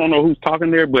I don't know who's talking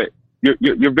there, but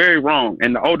you're very wrong.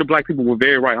 And the older black people were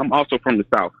very right. I'm also from the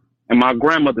South, and my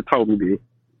grandmother told me this.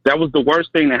 That was the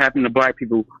worst thing that happened to black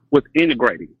people was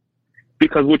integrating,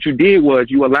 because what you did was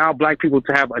you allowed black people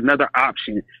to have another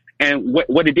option, and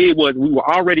what it did was we were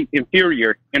already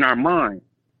inferior in our mind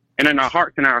and in our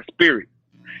hearts and our spirit.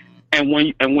 And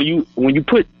when you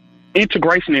put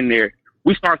integration in there,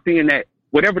 we start seeing that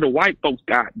whatever the white folks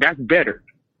got, that's better.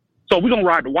 So we're going to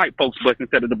ride the white folks bus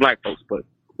instead of the black folks bus.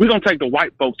 We're going to take the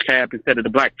white folks cab instead of the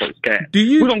black folks cab.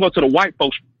 We're going to go to the white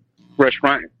folks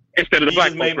restaurant instead of the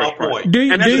black folks restaurant. Do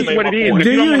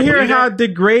you hear how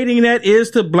degrading that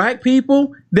is to black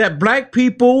people? That black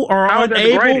people are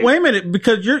unable. Wait a minute,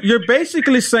 because you're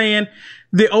basically saying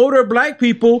the older black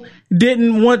people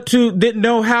didn't have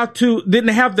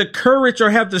the courage or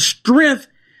have the strength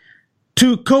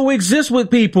to coexist with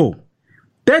people.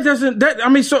 So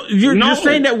you're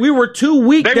saying that we were too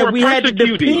weak, that we had to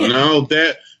depend.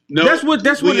 That's what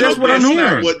I'm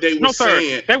hearing. What they were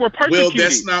saying. They were persecuted. Well,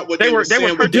 that's not what they were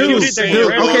saying. They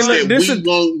we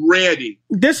weren't ready.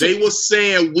 They were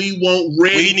saying we weren't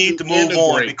ready. We need to move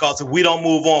on, because if we don't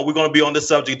move on, we're going to be on this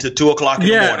subject till 2:00 in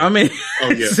the morning. I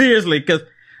mean, seriously. Because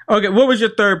what was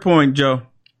your third point, Joe?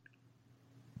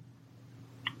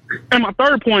 And my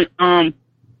third point,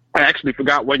 I actually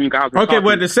forgot what you guys were talking.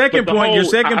 Well, your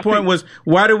second point was,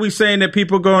 why are we saying that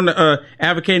people going to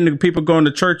advocating that people going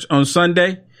to church on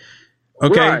Sunday?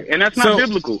 Okay, right, and that's not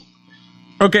biblical.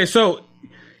 Okay, so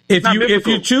if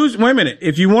you choose, wait a minute,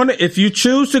 if you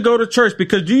choose to go to church,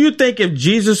 because do you think if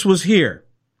Jesus was here,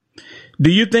 do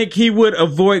you think he would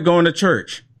avoid going to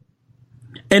church?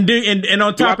 And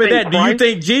on top of that, do you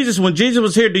think when Jesus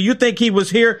was here, do you think he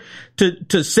was here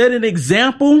to set an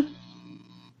example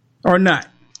or not?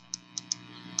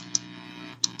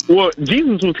 Well,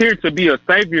 Jesus was here to be a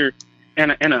savior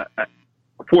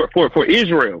for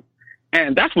Israel,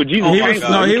 and that's what Jesus was.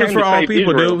 No, he was for all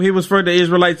people, dude. He was for the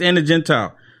Israelites and the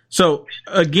Gentile. So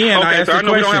again, I asked the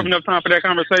question. We don't have enough time for that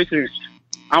conversation.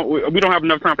 We don't have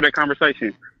enough time for that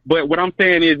conversation. But what I'm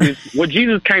saying is what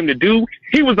Jesus came to do.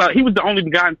 He was the only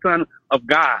begotten Son of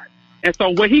God, and so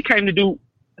what he came to do,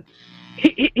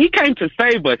 he came to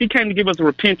save us. He came to give us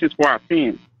repentance for our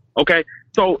sins. Okay.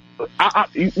 So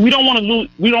we don't want to lose.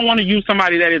 We don't want to use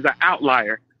somebody that is an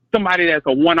outlier, somebody that's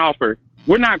a one-offer.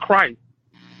 We're not Christ.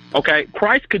 Okay,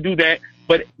 Christ could do that,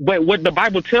 but what the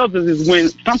Bible tells us is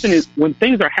when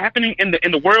things are happening in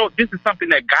the world, this is something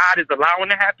that God is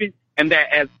allowing to happen, and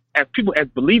that as people, as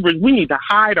believers, we need to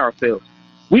hide ourselves.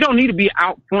 We don't need to be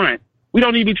out front. We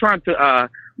don't need to be trying to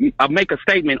make a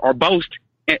statement or boast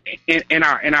in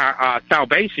our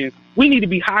salvation. We need to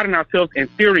be hiding ourselves and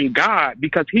fearing God,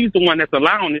 because he's the one that's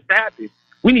allowing this to happen.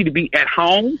 We need to be at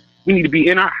home. We need to be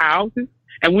in our houses,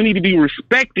 and we need to be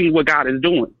respecting what God is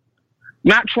doing.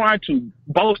 Not trying to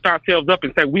boast ourselves up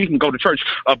and say we can go to church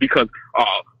because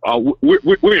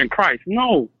we're in Christ.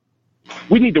 No,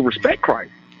 we need to respect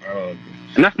Christ.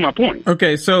 And that's my point.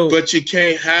 Okay, so but you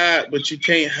can't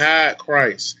hide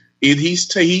Christ.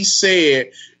 He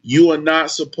said you are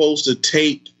not supposed to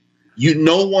take.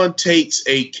 No one takes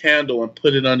a candle and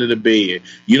put it under the bed.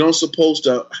 You don't supposed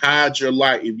to hide your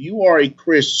light. If you are a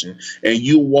Christian and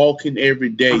you walking every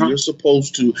day, you're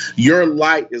supposed to. Your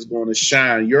light is going to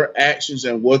shine. Your actions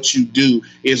and what you do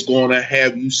is going to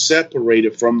have you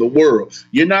separated from the world.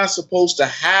 You're not supposed to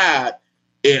hide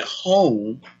at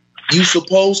home. You're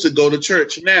supposed to go to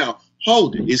church. Now,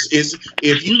 hold it. It's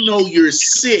if you know you're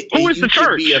sick Who and is you the can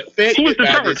church? be affected Who is the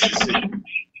by church? this.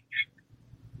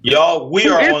 Y'all, we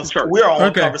are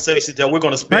on conversations that we're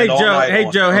going to spend all night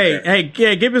on. Joe, hey,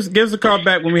 give us a call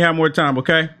back when we have more time,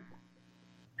 okay?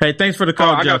 Hey, thanks for the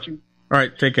call, I Joe. got you. All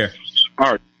right, take care.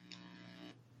 All right.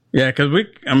 Yeah, because we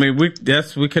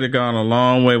could have gone a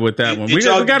long way with that one. We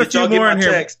got a few more in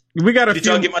here. We got a few. Did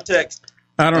y'all get my text?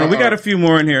 I don't know. We got a few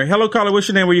more in here. Hello, caller. What's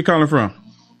your name? Where you calling from?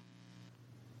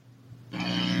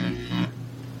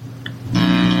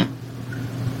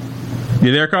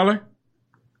 You there, caller?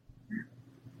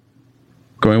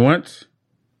 Going once?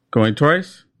 Going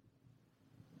twice?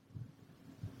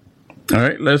 All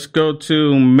right, let's go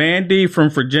to Mandy from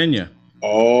Virginia.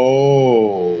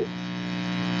 Oh.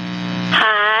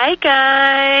 Hi,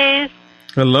 guys.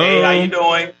 Hello. Hey, how you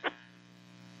doing?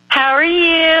 How are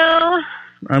you?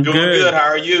 I'm doing good. How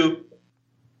are you?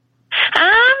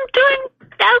 I'm doing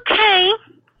okay.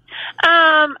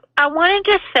 I wanted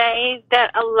to say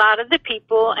that a lot of the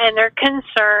people and their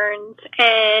concerns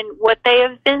and what they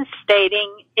have been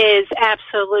stating is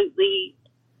absolutely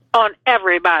on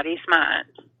everybody's mind.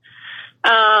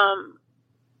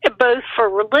 Both for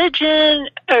religion,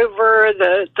 over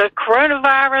the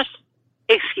coronavirus.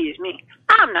 Excuse me.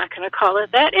 I'm not going to call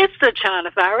it that. It's the China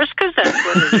virus because that's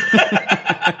what it is.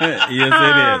 Yes,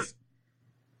 it is.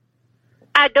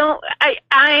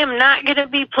 I am not going to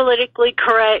be politically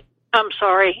correct. I'm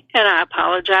sorry, and I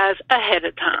apologize ahead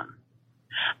of time.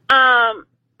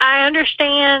 I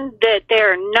understand that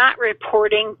they're not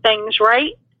reporting things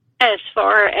right as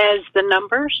far as the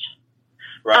numbers.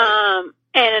 Right.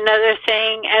 And another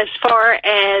thing, as far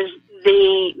as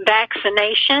the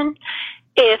vaccination,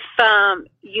 if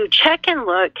you check and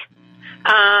look,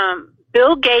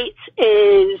 Bill Gates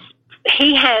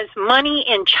he has money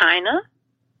in China.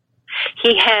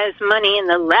 He has money in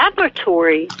the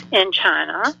laboratories in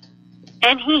China,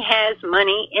 and he has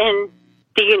money in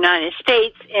the United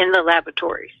States in the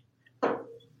laboratories.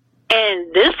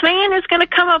 And this man is going to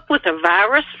come up with a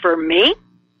virus for me?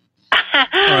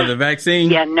 Or the vaccine?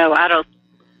 Yeah, no, I don't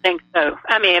think so.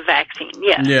 I mean, a vaccine,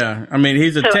 yeah. Yeah, I mean,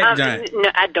 he's a tech giant. No,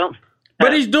 I don't.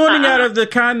 But he's doing it out of the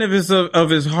kindness of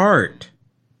his heart.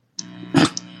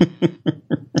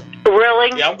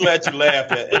 Really? Yeah, I'm glad you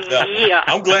laughed at that. Yeah.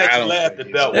 I'm glad you laughed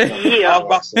at that one. Yeah. I was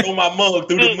about to throw my mug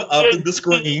through the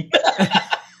screen.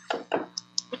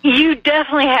 You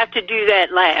definitely have to do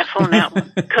that laugh on that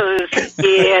one. Because,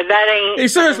 yeah, that ain't... Hey,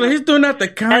 seriously, he's doing out the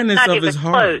kindness of his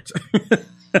heart.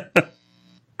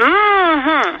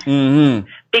 Mm-hmm. Mm-hmm.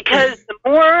 Because the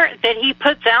more that he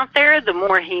puts out there, the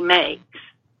more he makes.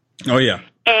 Oh, yeah.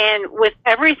 And with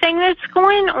everything that's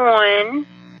going on,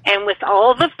 and with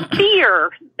all the fear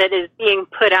that is being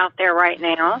put out there right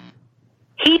now,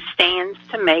 he stands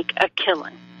to make a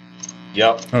killing.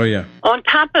 Yep. Oh, yeah. On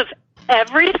top of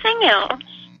everything else,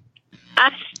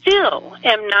 I still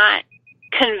am not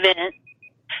convinced.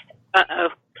 Uh-oh.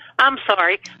 I'm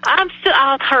sorry.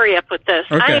 I'll hurry up with this.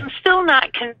 Okay. I am still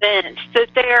not convinced that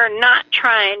they are not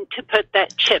trying to put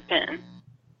that chip in.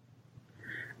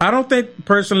 I don't think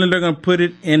personally they're going to put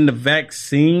it in the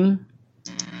vaccine.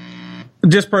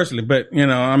 Just personally, but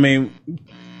I mean,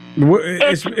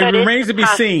 it remains to be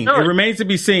seen. It remains to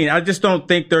be seen. I just don't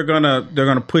think they're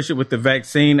gonna push it with the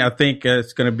vaccine. I think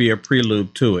it's going to be a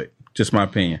prelude to it. Just my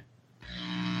opinion.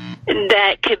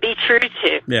 That could be true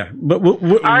too. Yeah, but all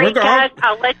right, guys,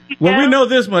 I'll let you go. Well, we know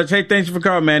this much. Hey, thanks for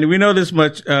calling, Manny. We know this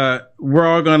much. We're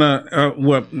all gonna,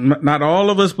 not all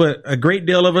of us, but a great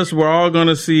deal of us. We're all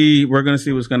gonna see. We're gonna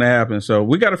see what's gonna happen. So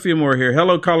we got a few more here.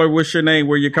 Hello, caller. What's your name?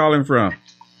 Where you calling from?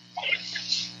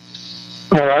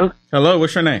 Hello. Hello.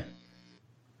 What's your name?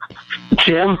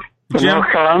 Jim. From Jim.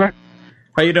 North Carolina.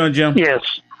 How you doing, Jim? Yes.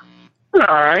 All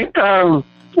right.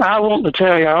 I want to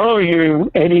tell y'all you're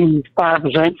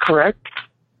 85% correct,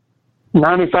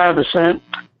 95%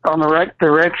 on the right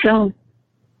direction,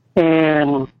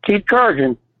 and keep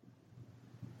charging.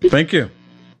 Thank you.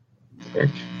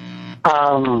 If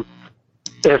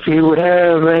you would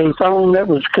have a phone that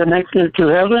was connected to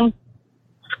heaven,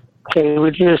 they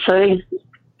would just say,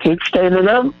 keep standing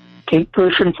up, keep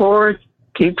pushing forward,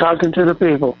 keep talking to the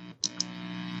people.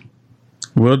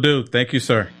 Will do. Thank you,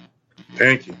 sir.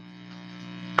 Thank you.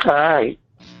 All right.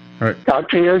 All right. Talk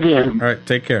to you again. All right.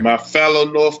 Take care. My fellow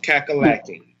North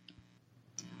Kakalaki.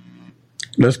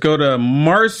 Let's go to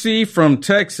Marcy from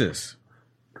Texas.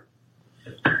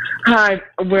 Hi,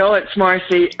 Will. It's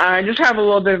Marcy. I just have a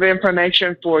little bit of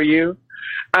information for you.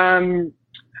 I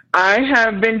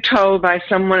have been told by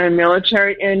someone in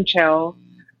military intel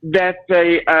that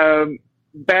the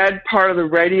bad part of the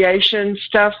radiation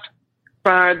stuff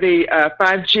by the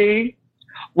 5G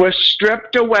was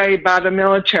stripped away by the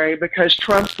military because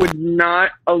Trump would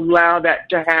not allow that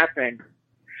to happen.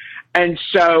 And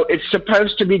so it's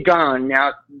supposed to be gone.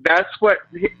 Now, that's what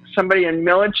somebody in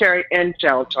military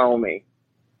intel told me.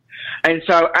 And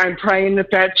so I'm praying that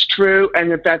that's true and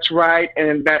that that's right,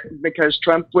 and that because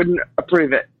Trump wouldn't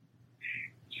approve it.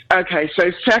 Okay,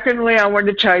 so secondly, I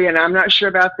wanted to tell you, and I'm not sure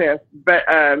about this, but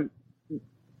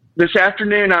this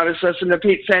afternoon I was listening to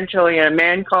Pete Santilli, and a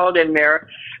man called in there,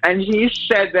 and he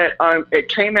said that it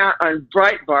came out on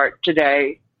Breitbart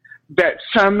today that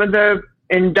some of the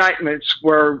indictments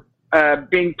were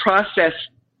being processed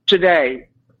today.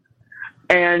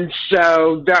 And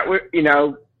so that was,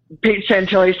 Pete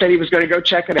Santilli said he was going to go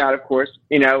check it out, of course.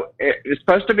 It's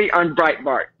supposed to be on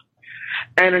Breitbart.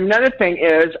 And another thing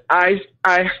is, I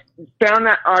found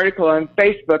that article on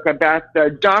Facebook about the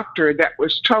doctor that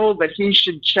was told that he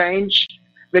should change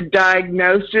the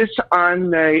diagnosis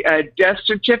on the death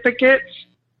certificates.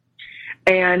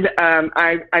 And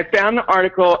I found the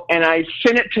article and I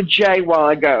sent it to Jay a while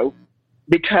ago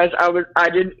because I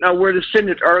didn't know where to send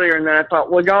it earlier, and then I thought,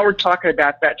 well, y'all were talking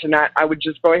about that tonight. I would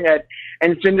just go ahead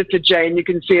and send it to Jay, and you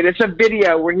can see it. It's a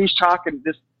video where he's talking.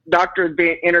 This doctor is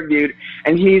being interviewed,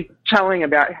 and he's telling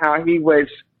about how he was.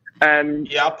 I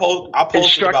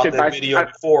posted about that video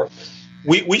before.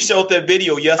 We showed that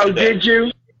video yesterday. Oh, did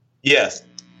you? Yes.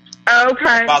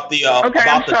 Okay. About the okay.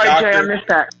 about I'm sorry, doctor. Jay. I missed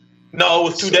that. No, it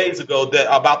was 2 days ago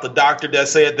about the doctor that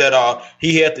said that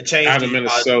he had to change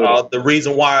the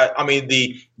reason why. I mean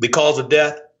the cause of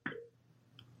death.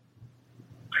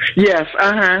 Yes.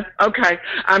 Okay.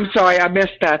 I'm sorry, I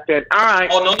missed that. Then. All right.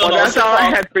 Oh no, that's all I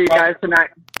had for you guys tonight.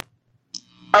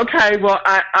 Okay. Well,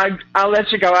 I'll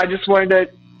let you go. I just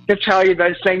wanted to tell you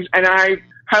those things, and I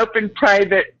hope and pray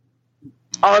that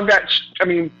all of that. I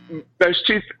mean, those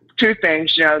two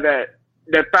things. The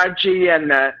 5G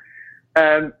and the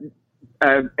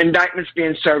indictments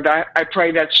being served. I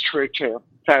pray that's true too.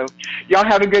 So y'all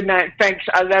have a good night. Thanks.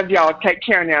 I love y'all. Take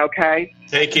care now. Okay.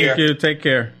 Take care. Thank you. Take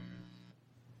care.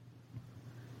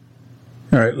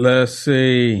 All right. Let's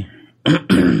see.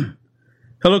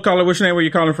 Hello, caller. What's your name? Where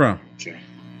you calling from?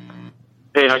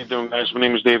 Hey, how you doing, guys? My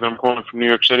name is Dave. I'm calling from New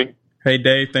York City. Hey,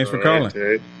 Dave. Thanks for calling.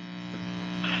 Dave.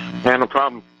 Yeah, no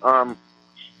problem.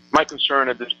 My concern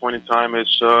at this point in time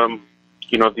is,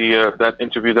 that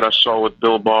interview that I saw with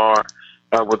Bill Barr,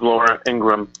 with Laura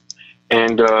Ingraham,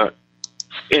 and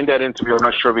in that interview, I'm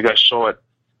not sure if you guys saw it.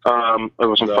 It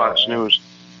was on Fox News.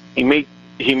 He made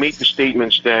the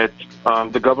statements that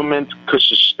the government could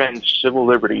suspend civil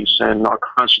liberties and our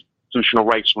constitutional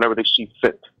rights whenever they see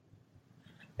fit,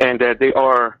 and that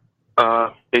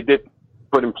they did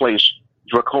put in place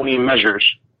draconian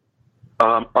measures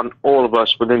on all of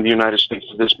us within the United States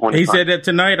at this point. He said that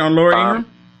tonight on Laura Ingraham.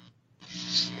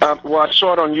 Well, I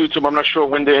saw it on YouTube. I'm not sure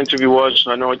when the interview was.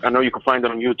 I know you can find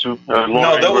it on YouTube.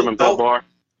 Laura Ingraham and Bill Barr.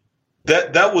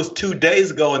 That was 2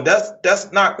 days ago, and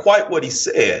that's not quite what he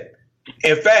said.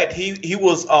 In fact, he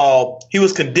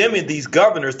was condemning these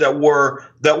governors that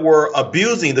were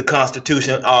abusing the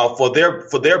Constitution for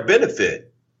their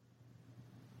benefit.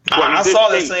 Well, I saw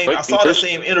the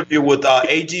same interview with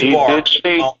A.G. Barr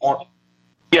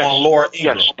on Laura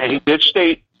Ingraham. Yes, and he did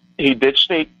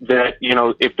state that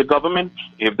if the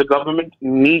government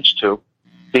needs to,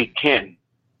 they can.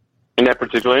 In that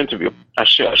particular interview, I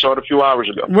saw it a few hours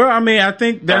ago. Well, I mean, I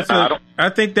think that's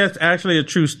actually a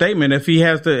true statement.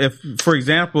 For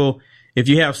example, if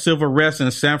you have civil arrests in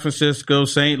San Francisco,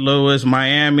 St. Louis,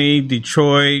 Miami,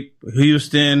 Detroit,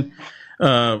 Houston,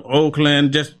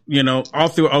 Oakland, just all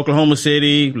through Oklahoma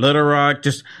City, Little Rock,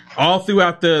 just all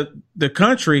throughout the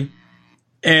country,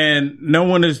 and no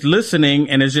one is listening,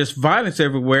 and there's just violence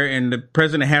everywhere, and the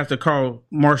president has to call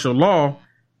martial law.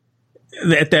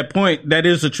 At that point, that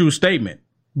is a true statement.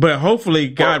 But hopefully,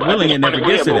 God willing, it never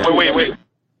gets to that. Wait.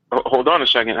 Hold on a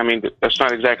second. I mean, that's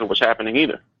not exactly what's happening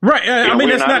either. Right. I mean,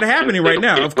 that's not happening right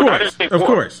now. Of course.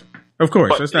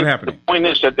 That's not happening. The point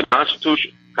is that the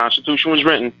Constitution was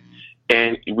written,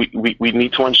 and we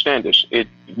need to understand this.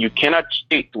 You cannot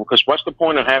state, because what's the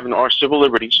point of having our civil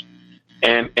liberties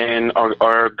and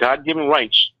our God-given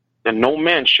rights that no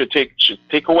man should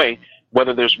take away,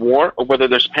 whether there's war or whether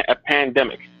there's a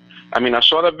pandemic. I mean, I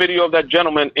saw that video of that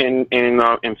gentleman in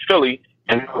Philly,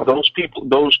 and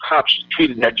those cops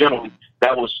treated that gentleman.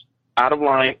 That was out of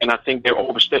line, and I think they're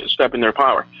overstepping their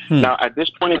power. Now, at this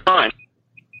point in time,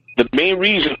 the main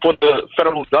reason for the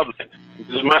federal government,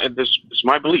 this is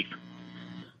my belief,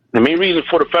 the main reason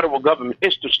for the federal government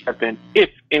is to step in if,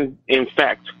 in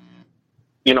fact,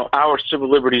 our civil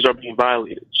liberties are being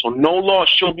violated. So no law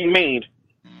shall be made,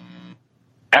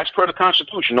 as per the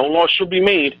Constitution, no law should be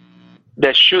made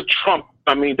that should trump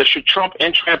that should trump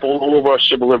and trample all over our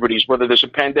civil liberties, whether there's a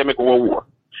pandemic or a war.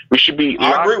 We should be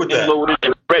locked and loaded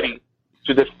and ready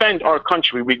to defend our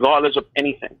country regardless of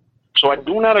anything. So I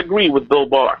do not agree with Bill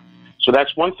Barr. So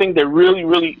that's one thing that really,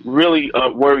 really, really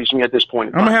worries me at this point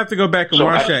in time. I'm gonna have to go back and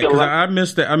watch that because I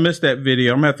missed that. I missed that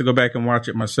video. I'm gonna have to go back and watch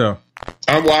it myself.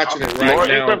 I'm watching it right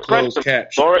now. Closed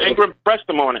caption. Laura Ingraham pressed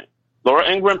them on it.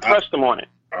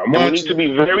 And we need to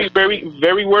be very, very,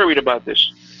 very worried about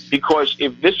this, because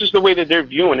if this is the way that they're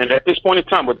viewing it at this point in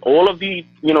time, with all of the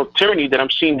tyranny that I'm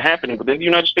seeing happening within the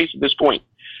United States at this point,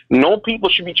 no people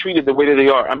should be treated the way that they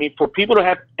are. I mean, for people to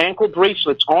have ankle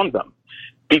bracelets on them,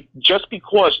 just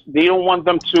because they don't want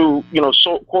them to,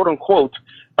 so quote unquote,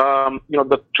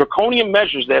 the draconian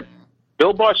measures that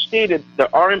Bill Barr stated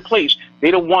that are in place,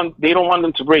 they don't want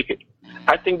them to break it.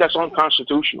 I think that's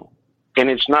unconstitutional, and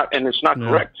it's not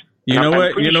correct. You know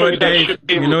what,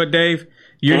 Dave?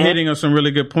 You're hitting on some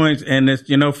really good points, and it's,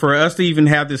 for us to even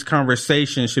have this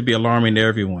conversation should be alarming to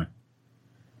everyone.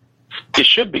 It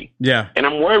should be. Yeah. And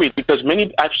I'm worried because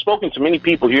I've spoken to many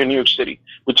people here in New York City,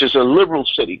 which is a liberal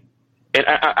city. And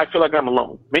I feel like I'm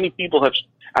alone. Many people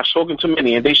I've spoken to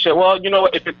many, and they say, well,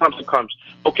 if it comes, it comes.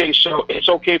 Okay, so it's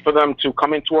okay for them to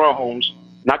come into our homes,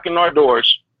 knock on our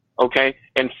doors, okay,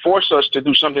 and force us to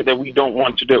do something that we don't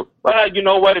want to do. Well, you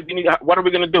know what? What are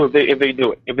we going to do if they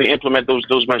do it? If they implement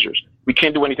those measures, we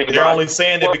can't do anything. They're only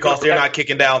saying that because they're not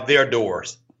kicking down their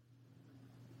doors.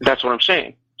 That's what I'm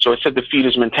saying. So it's a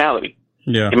defeatist mentality,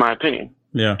 in my opinion.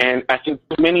 Yeah. And I think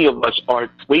many of us are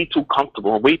way too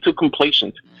comfortable, way too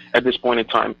complacent at this point in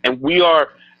time. And we are,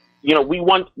 we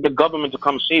want the government to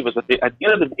come save us. At the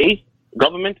end of the day,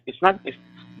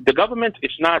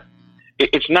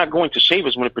 it's not going to save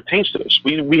us when it pertains to this.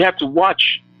 We have to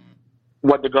watch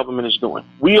what the government is doing.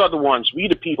 We are the ones, we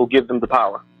the people give them the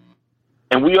power.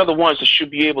 And we are the ones that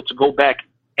should be able to go back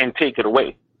and take it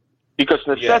away. Because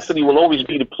necessity will always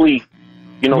be the plea,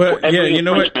 for every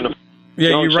infringement.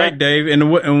 You're right, Dave.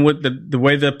 And with the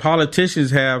way the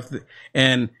politicians have,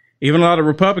 and even a lot of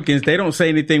Republicans, they don't say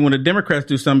anything when the Democrats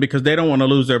do something because they don't want to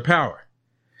lose their power.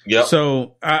 Yep.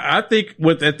 So I think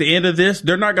at the end of this,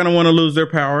 they're not going to want to lose their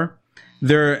power.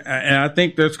 And I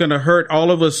think that's going to hurt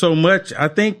all of us so much. I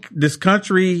think this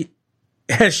country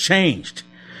has changed,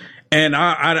 and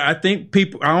I think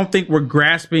I don't think we're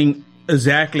grasping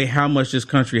exactly how much this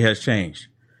country has changed.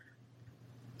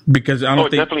 Because I don't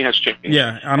think it definitely has changed.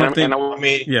 Yeah, I don't think. I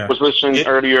was listening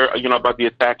earlier, about the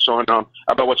attacks on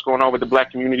about what's going on with the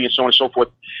black community and so on and so forth.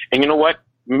 And you know what?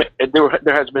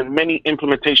 There has been many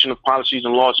implementation of policies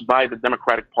and laws by the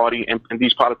Democratic Party and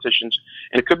these politicians,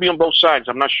 and it could be on both sides.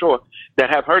 I'm not sure,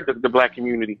 that have hurt the black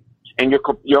community. And you're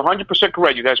 100%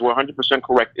 correct. You guys were 100%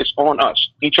 correct. It's on us.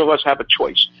 Each of us have a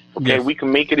choice. Okay, we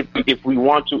can make it if we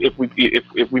want to, if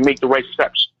we make the right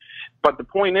steps. But the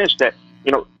point is that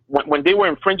when they were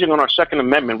infringing on our Second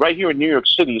Amendment right here in New York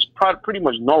City, it's pretty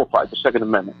much nullified the Second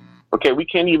Amendment. Okay, we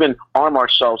can't even arm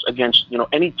ourselves against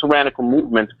any tyrannical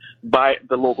movement by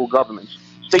the local governments,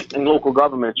 state and local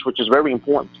governments, which is very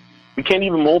important. We can't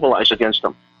even mobilize against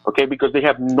them. Okay, because they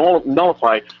have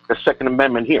nullified the Second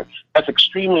Amendment here. That's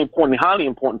extremely important, highly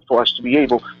important for us to be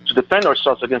able to defend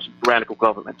ourselves against a tyrannical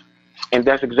government. And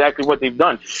that's exactly what they've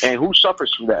done. And who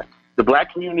suffers from that? The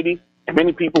black community and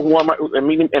many people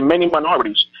and many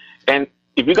minorities. And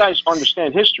if you guys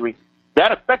understand history,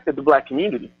 that affected the black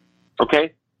community.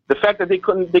 Okay, the fact that they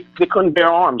couldn't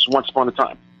bear arms once upon a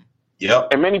time. Yep.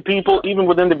 And many people, even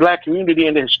within the black community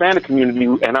and the Hispanic community,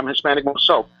 and I'm Hispanic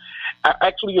myself, I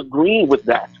actually agree with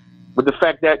that, with the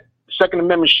fact that the Second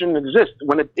Amendment shouldn't exist.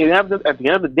 When at the end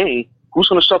of the day, who's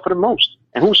going to suffer the most,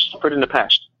 and who's suffered in the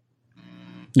past?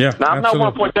 Yeah. Now, I'm not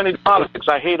one for identity politics.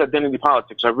 I hate identity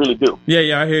politics. I really do.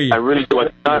 Yeah, I hear you. I really do.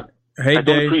 I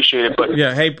don't appreciate it. But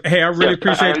yeah, hey, I really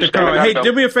appreciate the call. Hey,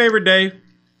 do me a favor, Dave.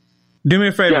 Do me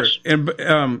a favor,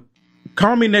 and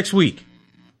call me next week.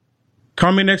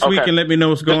 Call me next week and let me know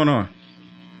what's going on.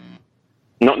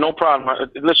 No problem.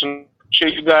 Listen,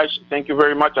 appreciate you guys. Thank you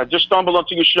very much. I just stumbled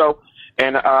onto your show,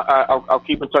 and I'll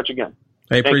keep in touch again.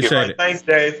 Hey, appreciate it. Thanks,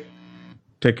 Dave.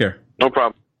 Take care. No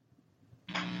problem.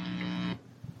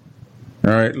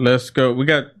 All right, let's go. We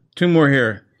got two more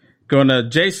here. Going to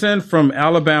Jason from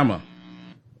Alabama.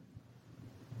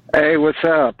 Hey, what's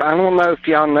up? I don't know if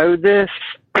y'all know this,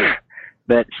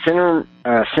 but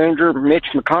Senator Mitch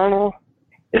McConnell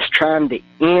is trying to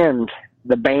end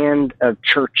the ban of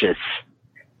churches,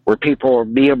 where people will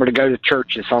be able to go to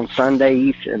churches on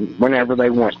Sundays and whenever they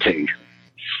want to.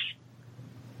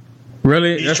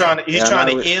 Really? He's trying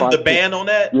to end the ban on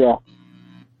that? Yeah.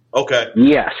 Okay.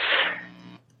 Yes.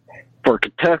 for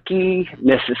Kentucky,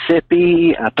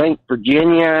 Mississippi, I think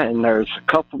Virginia, and there's a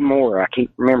couple more. I can't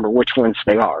remember which ones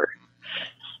they are.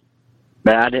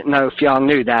 But I didn't know if y'all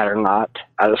knew that or not.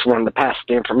 I just wanted to pass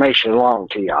the information along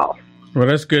to y'all. Well,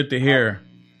 that's good to hear.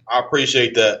 I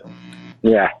appreciate that.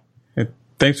 Yeah.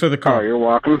 Thanks for the call. Oh, you're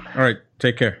welcome. All right.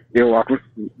 Take care. You're welcome.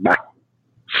 Bye.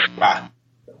 Bye.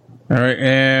 All right.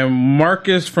 And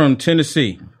Marcus from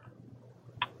Tennessee.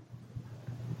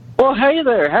 Well, hey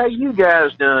there. How you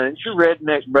guys doing? It's your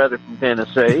redneck brother from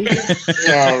Tennessee.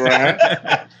 All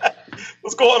right.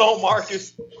 What's going on,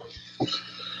 Marcus?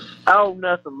 Oh,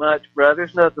 nothing much,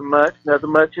 brothers. Nothing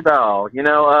much at all. You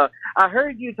know, I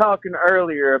heard you talking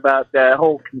earlier about that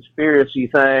whole conspiracy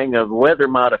thing of weather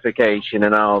modification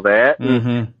and all that.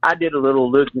 Mm-hmm. I did a little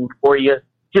looking for you,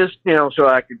 just, you know, so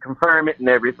I could confirm it and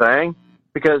everything.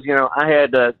 Because, you know, I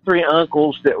had 3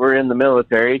 uncles that were in the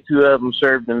military. 2 of them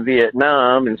served in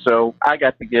Vietnam, and so I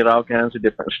got to get all kinds of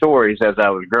different stories as I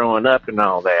was growing up and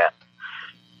all that.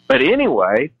 But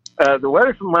anyway, the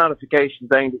weather modification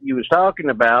thing that you was talking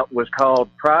about was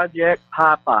called Project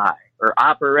Popeye, or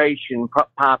Operation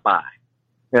Popeye.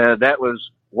 That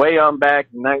was way on back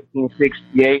in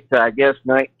 1968 to, I guess,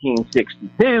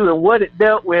 1962, and what it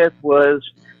dealt with was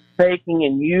taking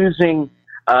and using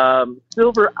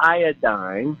silver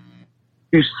iodine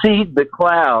to seed the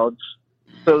clouds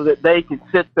so that they could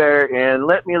sit there and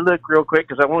let me look real quick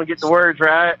because I want to get the words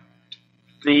right.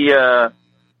 The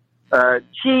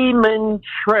Chi Minh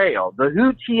Trail, the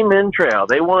Ho Chi Minh Trail.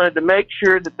 They wanted to make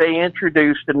sure that they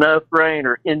introduced enough rain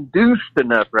or induced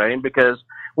enough rain because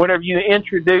whenever you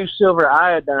introduce silver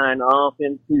iodine off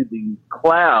into the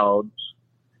clouds,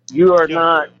 you are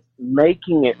not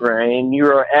making it rain, you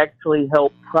are actually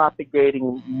help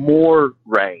propagating more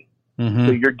rain. Mm-hmm.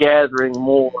 So you're gathering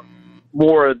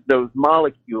more of those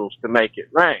molecules to make it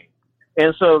rain.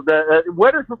 And so the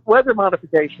weather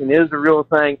modification is a real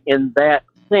thing in that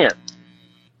sense.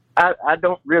 I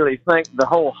don't really think the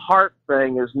whole HAARP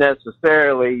thing is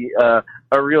necessarily a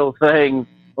real thing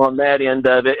on that end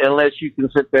of it, unless you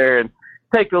can sit there and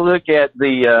take a look at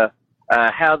the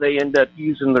how they end up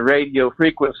using the radio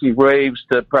frequency waves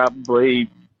to probably,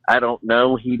 I don't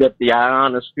know, heat up the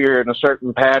ionosphere in a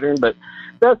certain pattern, but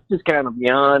that's just kind of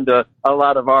beyond a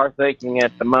lot of our thinking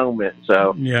at the moment.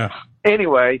 So, yeah.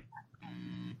 Anyway,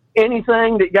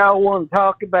 anything that y'all want to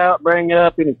talk about, bring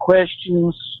up, any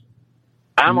questions,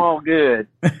 I'm all good.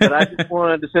 But I just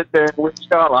wanted to sit there and wish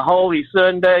y'all a holy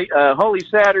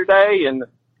Saturday, and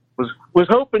was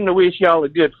hoping to wish y'all a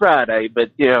good Friday, but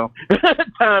you know,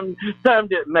 time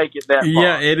didn't make it that far.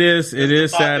 Yeah, it is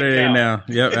Saturday now.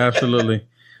 Yep, absolutely.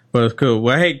 Well, it's cool.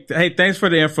 Well, hey, thanks for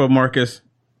the info, Marcus.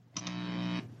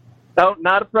 No,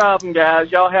 not a problem, guys.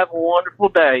 Y'all have a wonderful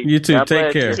day. You too. God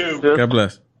Take care. God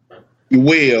bless. You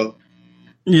will.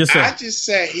 Yes, sir. I just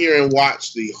sat here and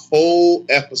watched the whole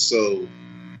episode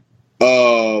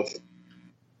of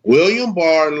William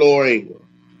Barr and Laura Ingraham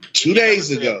 2 days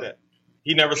ago.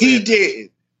 He never said He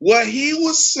didn't. What he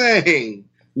was saying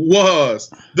was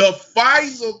the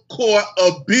FISA court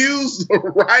abused the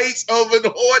rights of an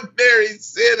ordinary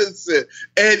citizen.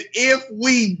 And if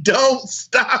we don't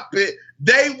stop it,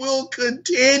 they will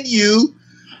continue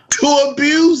to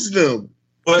abuse them.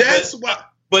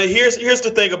 But here's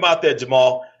the thing about that,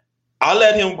 Jamal. I'll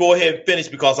let him go ahead and finish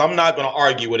because I'm not going to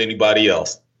argue with anybody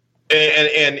else.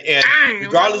 And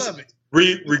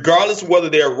regardless of whether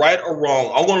they're right or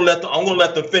wrong, I'm going to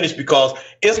let them finish because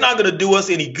it's not going to do us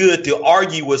any good to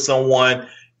argue with someone.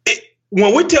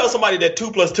 When we tell somebody that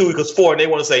 2 + 2 = 4 and they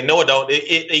want to say, no, it don't,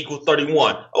 it equals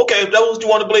 31. Okay, if that's what you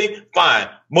want to believe, fine.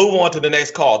 Move on to the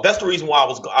next call. That's the reason why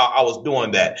I was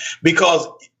doing that. Because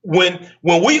when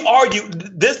we argue,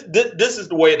 this is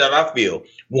the way that I feel.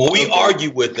 When we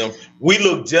argue with them, we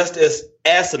look just as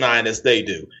asinine as they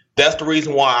do. That's the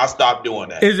reason why I stopped doing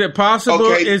that. Is it possible?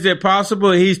 Okay. Is it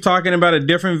possible he's talking about a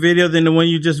different video than the one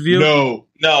you just viewed? No.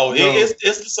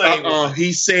 It's the same one.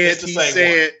 He said,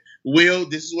 Will,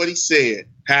 this is what he said.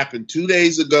 Happened 2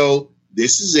 days ago.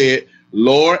 This is it.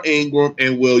 Laura Ingraham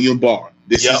and William Barr.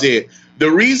 This is it.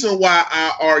 The reason why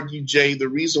I argue, Jay, the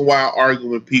reason why I argue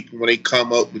with people when they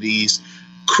come up with these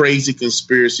crazy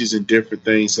conspiracies and different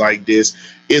things like this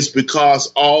is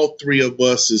because all 3 of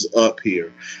us is up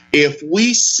here. If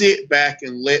we sit back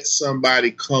and let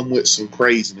somebody come with some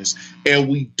craziness and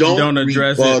we don't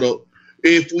address rebuttal,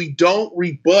 if we don't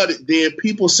rebut it, then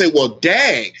people say, well,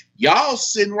 dang, y'all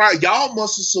sitting right, y'all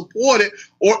must have supported,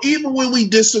 or even when we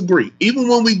disagree,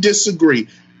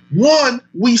 one,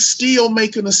 we still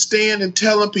making a stand and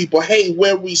telling people, hey,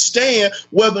 where we stand,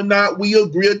 whether or not we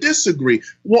agree or disagree.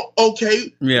 Well,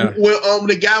 okay. Yeah. When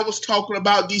the guy was talking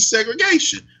about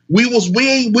desegregation, we was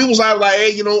like, hey,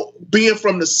 you know, being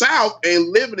from the South and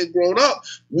living and growing up,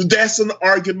 that's an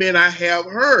argument I have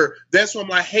heard. That's why I'm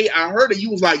like, hey, I heard it.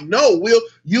 You was like, no, Will,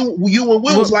 you and Will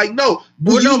was like, no.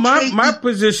 Well, no, my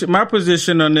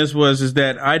position on this is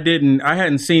that I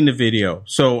hadn't seen the video,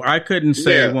 so I couldn't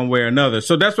say one way or another.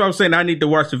 So that's why I'm saying I need to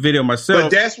watch the video myself.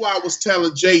 But that's why I was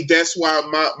telling Jay, that's why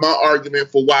my argument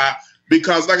for why,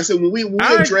 because like I said, when we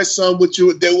address some with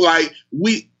you, they were like,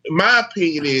 my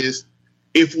opinion is,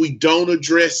 if we don't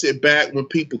address it back when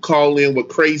people call in with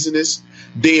craziness,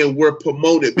 then we're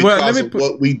promoted because of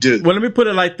what we do. Well, let me put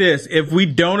it like this. If we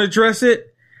don't address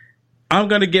it, I'm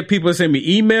going to get people to send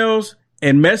me emails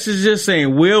and messages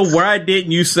saying, Will, why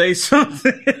didn't you say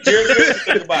something?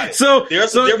 So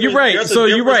you're right.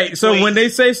 So when they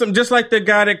say something, just like the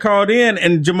guy that called in,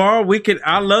 and Jamal, we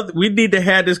need to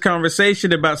have this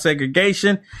conversation about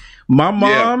segregation. My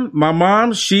mom, my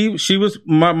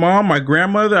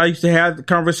grandmother, I used to have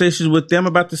conversations with them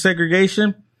about the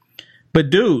segregation. But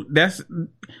dude,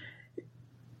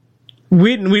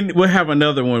 we'll have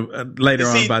another one later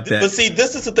on about that. But see,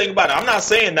 this is the thing about it. I'm not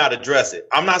saying not address it.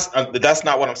 That's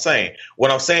not what I'm saying.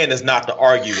 What I'm saying is not to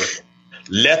argue with them.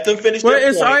 Let them finish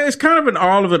their point. It's kind of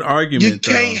all of an argument.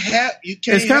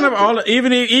 It's kind of all.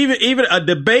 Even a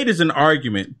debate is an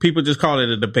argument. People just call it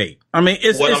a debate. I mean,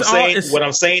 what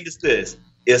I'm saying is this: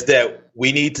 is that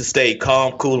we need to stay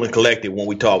calm, cool, and collected when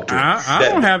we talk to them. I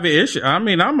don't have an issue. I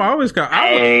mean, I'm always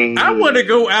I want to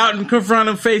go out and confront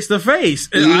them face to face.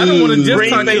 I don't want to just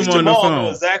talk to them on the phone.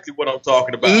 Exactly what I'm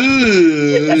talking about.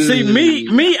 See,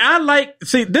 me, I like.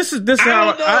 See, this is how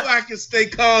I don't know if I can stay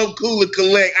calm, cool, and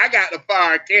collect. I got the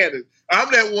fire cannon.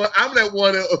 I'm that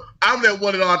one in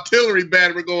the artillery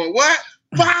battery going, what?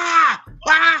 Fire!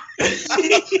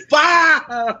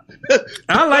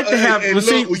 I like to have.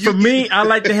 For me, I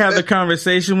like to have the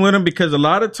conversation with them because a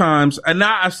lot of times, and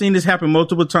now I've seen this happen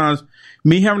multiple times.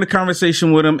 Me having a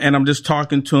conversation with them, and I'm just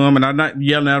talking to them, and I'm not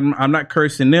yelling at them. I'm not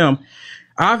cursing them.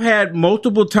 I've had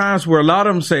multiple times where a lot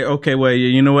of them say, "Okay, well,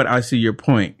 you know what? I see your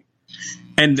point,"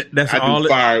 and that's all.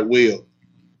 Fire Will.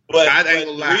 But the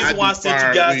reason why I sent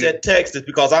you guys that text is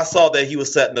because I saw that he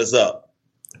was setting us up.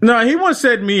 No, he won't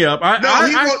set me up.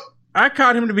 I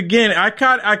caught him in the beginning. I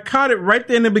caught it right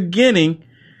there in the beginning,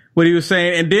 what he was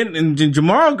saying, and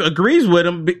Jamal agrees with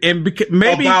him, and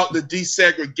maybe about the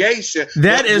desegregation.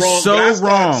 That is so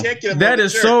wrong. That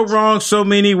is so wrong. So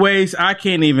many ways I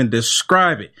can't even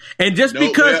describe it. And just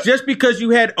because you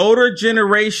had older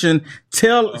generation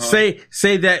say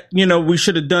that we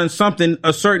should have done something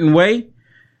a certain way.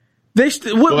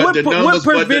 What prevented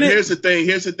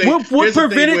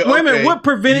women? What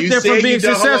prevented them from being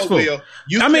successful?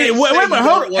 I mean, wait.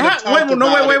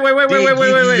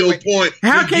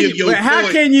 How can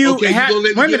you?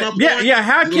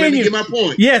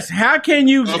 Yes. How can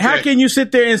you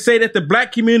sit there and say that the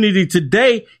black community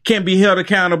today can be held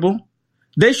accountable?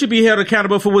 They should be held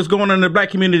accountable for what's going on in the black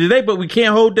community today, but we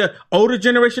can't hold the older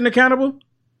generation accountable.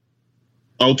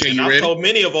 Okay, you ready? I've told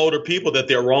many of older people that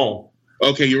they're wrong.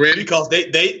 Okay, you ready? Because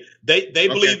they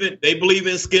believe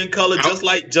in skin color just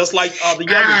like the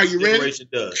younger generation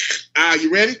does.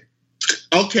 You ready?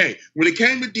 Okay. When it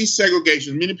came to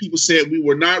desegregation, many people said we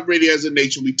were not ready as a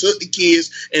nation. We took the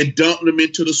kids and dumped them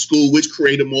into the school, which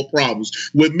created more problems.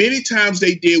 What many times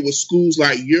they did with schools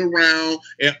like year round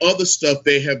and other stuff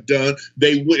they have done,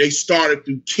 they started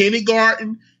through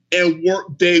kindergarten and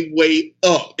worked their way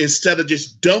up instead of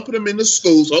just dumping them in the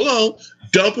schools.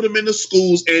 Dumping them in the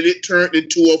schools, and it turned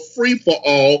into a free for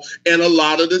all, and a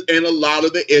lot of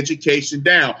the education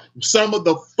down. Some of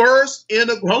the first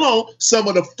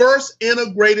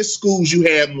integrated schools, you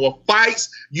had more fights,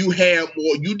 you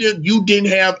didn't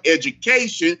have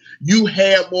education, you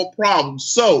had more problems.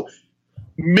 So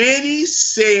many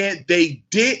said they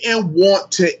didn't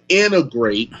want to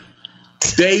integrate.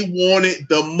 They wanted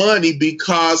the money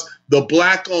because the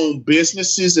black-owned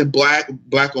businesses and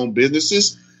black-owned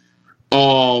businesses,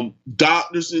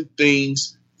 doctors and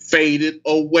things faded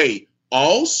away.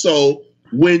 Also,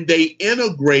 when they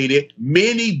integrated,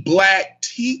 many black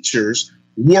teachers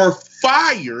were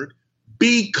fired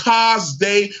because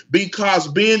they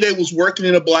was working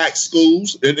in the black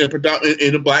schools in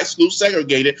the black schools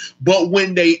segregated. But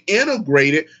when they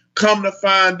integrated, come to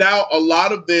find out, a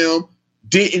lot of them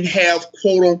didn't have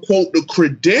quote unquote the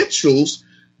credentials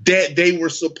that they were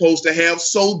supposed to have,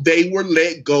 so they were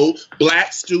let go.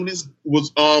 Black students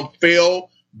failed.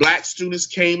 Black students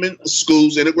came in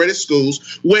schools, integrated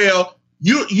schools. Well,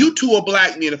 you two are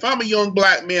black men. If I'm a young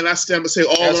black man, I stand and say,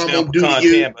 all I'm gonna do to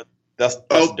you. That's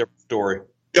a different story.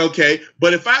 Okay,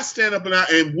 but if I stand up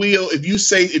and Will, if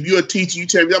you're a teacher, you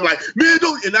tell me, I'm like, man,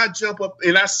 don't, and I jump up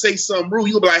and I say something rude,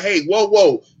 you'll be like, hey,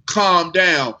 whoa, calm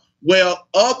down. Well,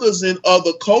 others in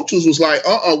other cultures was like,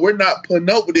 we're not putting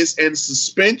up with this, and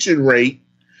suspension rate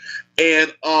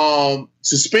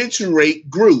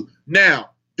grew. Now,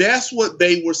 that's what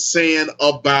they were saying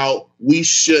about we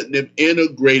shouldn't have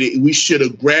integrated. We should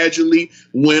have gradually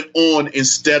went on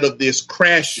instead of this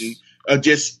crashing.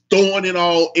 Just throwing it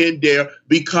all in there,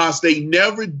 because they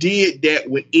never did that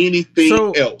with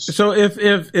anything else. So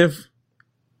if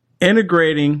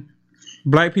integrating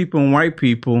black people and white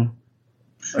people,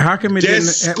 how come it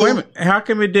didn't? How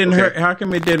come it didn't hurt? How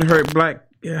come it didn't hurt black?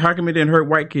 How come it didn't hurt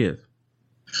white kids?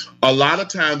 A lot of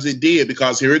times it did,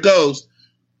 because here it goes.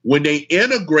 When they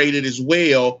integrated as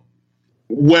well,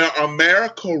 where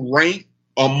America ranked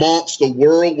amongst the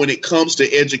world when it comes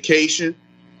to education,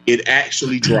 it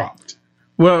actually dropped.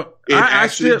 Well, I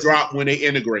still dropped when they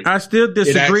integrate. I still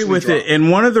disagree with it.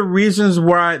 And one of the reasons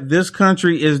why this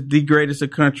country is the greatest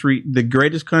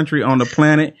country on the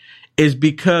planet, is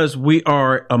because we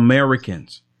are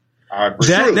Americans. I agree.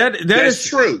 That is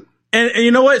true. And you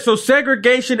know what? So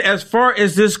segregation, as far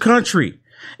as this country,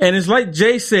 and it's like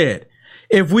Jay said,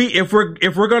 if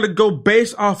we're going to go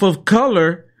based off of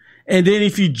color, and then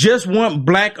if you just want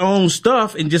black owned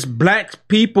stuff and just black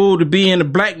people to be in a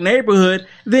black neighborhood,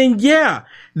 then yeah,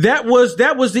 that was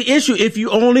the issue. If you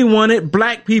only wanted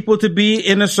black people to be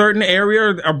in a certain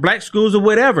area or black schools or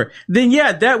whatever, then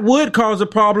yeah, that would cause a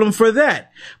problem for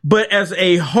that. But as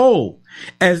a whole,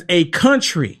 as a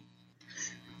country,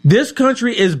 this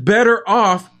country is better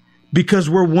off because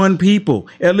we're one people.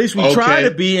 At least we try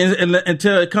to be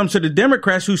until it comes to the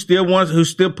Democrats who's still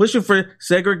pushing for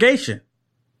segregation.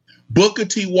 Booker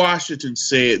T. Washington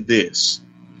said this: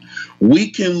 we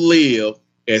can live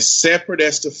as separate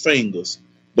as the fingers,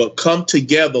 but come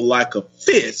together like a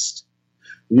fist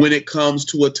when it comes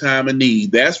to a time of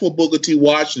need. That's what Booker T.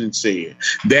 Washington said.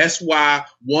 That's why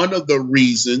one of the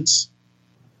reasons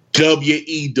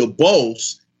W.E. Du Bois,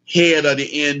 head of the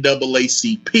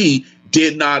NAACP,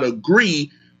 did not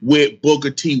agree with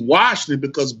Booker T. Washington,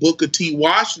 because Booker T.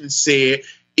 Washington said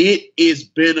it is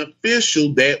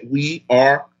beneficial that we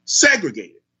are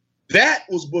segregated. That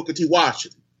was Booker T.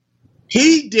 Washington.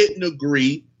 He didn't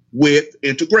agree with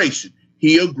integration.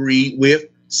 He agreed with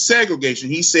segregation.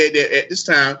 He said that at this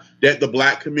time that the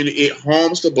black community, it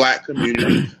harms the black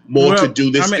community more to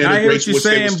do this integration. I hear what you're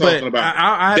saying, but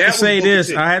I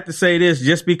have to say this.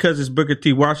 Just because it's Booker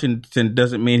T. Washington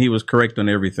doesn't mean he was correct on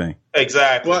everything.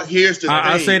 Exactly. Well, here's the thing.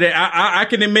 I say that I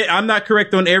can admit I'm not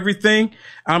correct on everything.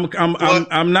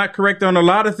 I'm not correct on a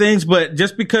lot of things, but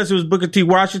just because it was Booker T.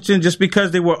 Washington, just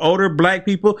because they were older black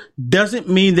people, doesn't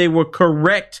mean they were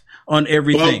correct on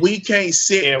everything. But we can't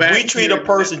sit back. If we treat a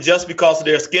person just because of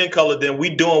their skin color, then we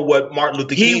doing what Martin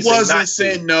Luther King said. He wasn't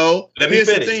saying no. Let me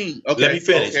finish. Let me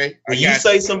finish. When you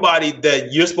say somebody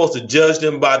that you're supposed to judge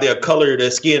them by their color of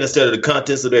their skin instead of the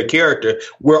contents of their character,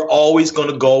 we're always going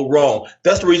to go wrong.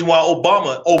 That's the reason why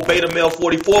Obama, Beta Male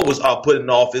 44, was put in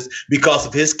office, because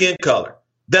of his skin color.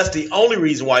 That's the only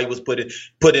reason why he was put in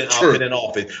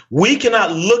office. We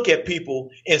cannot look at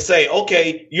people and say,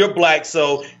 okay, you're black,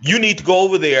 so you need to go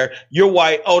over there. You're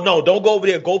white. Oh, no, don't go over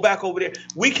there. Go back over there.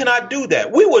 We cannot do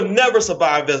that. We will never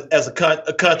survive as a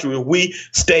country if we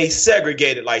stay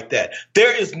segregated like that.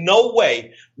 There is no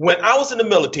way. When I was in the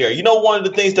military, you know, one of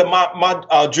the things that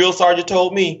my drill sergeant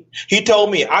told me? He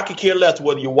told me, I could care less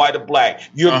whether you're white or black.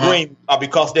 You're green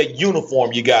because of that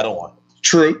uniform you got on.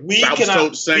 True. We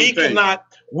cannot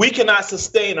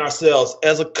sustain ourselves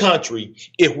as a country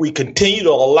if we continue to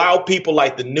allow people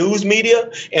like the news media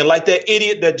and like that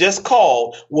idiot that just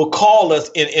called will call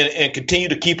us and continue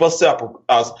to keep us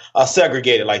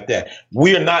segregated like that.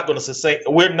 We're not going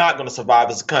to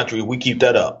survive as a country if we keep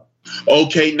that up.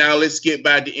 Okay, now let's get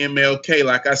back to MLK.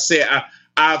 Like I said,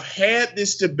 I've had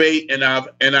this debate and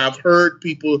I've heard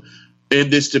people in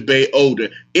this debate older.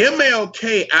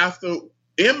 MLK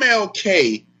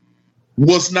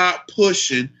was not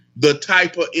pushing the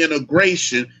type of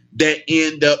integration that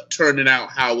ended up turning out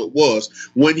how it was.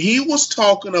 When he was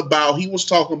talking about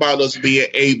us being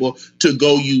able to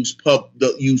go use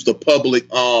the public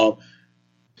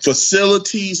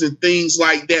facilities and things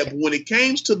like that. But when it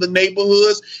came to the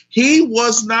neighborhoods, he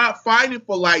was not fighting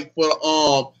for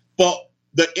the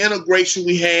integration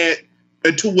we had.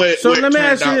 So let me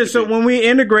ask you this: so when we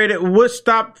integrated, what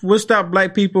stopped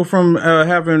black people from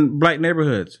having black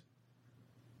neighborhoods?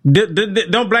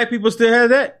 Don't black people still have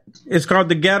that? It's called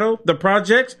the ghetto, the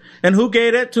projects, and who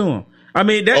gave that to them? I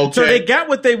mean, so they got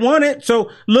what they wanted.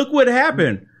 So look what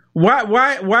happened. Why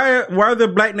are the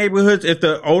black neighborhoods if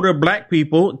the older black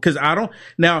people? Because I'm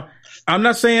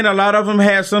not saying a lot of them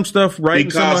have some stuff right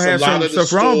and some have some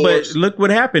stuff wrong, but look what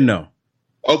happened though.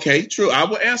 Okay, true. I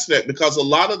will answer that because a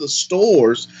lot of the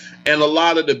stores and a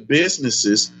lot of the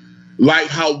businesses, like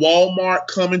how Walmart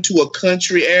come into a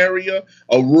country area,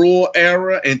 a rural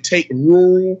area, and take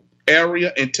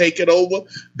it over.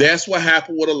 That's what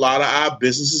happened with a lot of our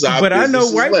businesses. But I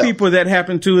know white people that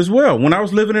happened to as well. When I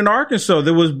was living in Arkansas,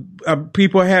 there was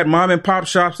people had mom and pop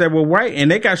shops that were white,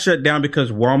 and they got shut down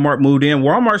because Walmart moved in.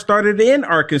 Walmart started in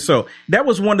Arkansas. That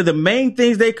was one of the main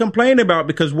things they complained about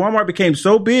because Walmart became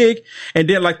so big, and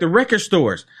then like the record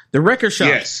stores, the record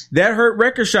shops, that hurt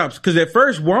record shops because at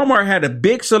first Walmart had a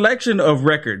big selection of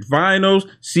records, vinyls,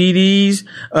 CDs,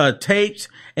 tapes.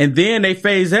 And then they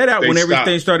phased that out when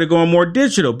everything started going more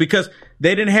digital because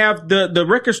they didn't have the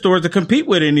record stores to compete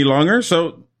with any longer.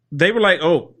 So they were like,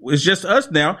 oh, it's just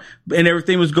us now. And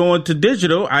everything was going to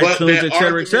digital, iTunes, et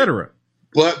cetera, et cetera.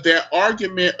 But their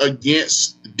argument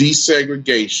against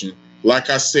desegregation, like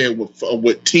I said,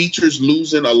 with teachers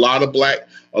losing a lot of black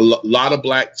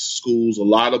schools, a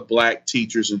lot of black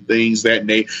teachers and things and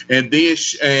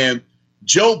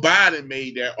Joe Biden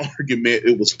made that argument.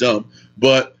 It was dumb,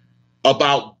 but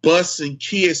about busing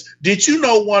kids. Did you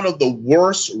know one of the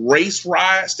worst race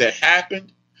riots that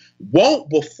happened won't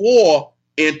before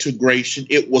integration?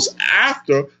 It was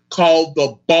after, called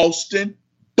the Boston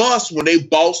Bus, when they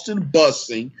Boston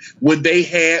busing, when they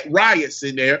had riots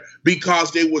in there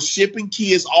because they were shipping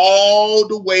kids all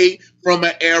the way from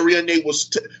an area. And they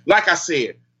was, like I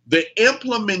said, the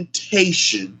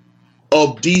implementation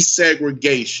of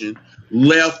desegregation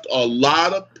left a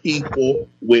lot of people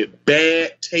with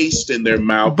bad taste in their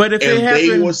mouth. But if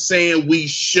they were saying we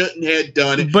shouldn't have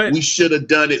done it, we should have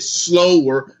done it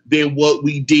slower than what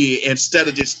we did instead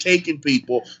of just taking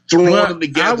people, throwing them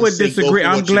together. I would disagree.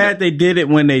 I'm glad they did it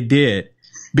when they did.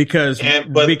 Because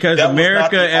America,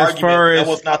 as far as that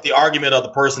was not the argument of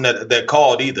the person that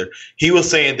called either. He was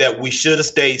saying that we should have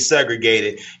stayed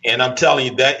segregated, and I'm telling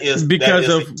you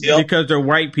because they're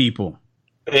white people.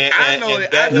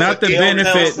 Not the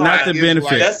benefit.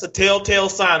 That's a telltale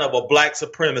sign of a black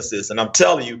supremacist, and I'm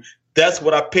telling you, that's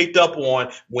what I picked up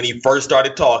on when he first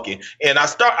started talking. And I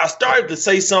started to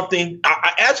say something.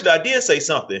 I did say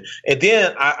something, and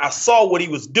then I saw what he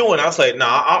was doing. I was like,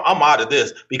 "Nah, I'm out of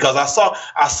this," because I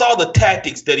saw the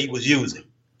tactics that he was using.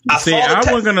 I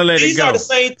wasn't going to let it go. These are the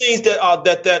same things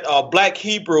that Black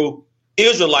Hebrew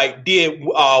Israelite did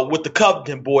with the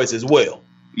Covington boys as well.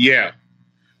 Yeah.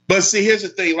 But see, here's the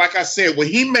thing. Like I said, when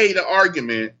he made an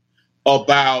argument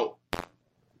about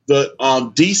the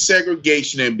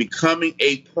desegregation and becoming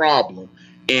a problem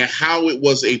and how it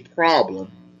was a problem,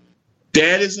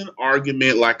 that is an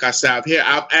argument. Like I said,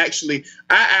 I actually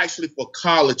for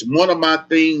college, one of my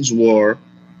things were,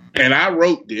 and I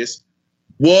wrote this,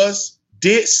 was,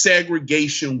 did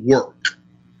segregation work?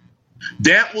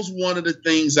 That was one of the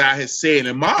things I had said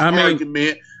in my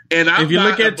argument. And if you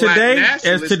look at today,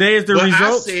 as today is the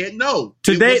results, I said no.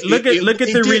 Today, look at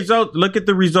the results. Look at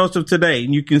the results of today,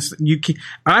 and you can.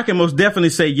 I can most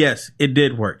definitely say yes, it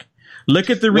did work. Look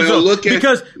at the results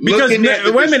because wait a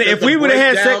minute. If we would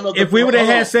have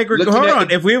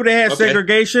had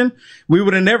segregation, we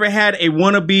would have never had a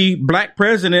wannabe black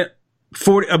president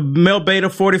a male beta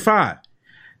 45.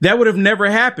 That would have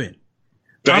never happened.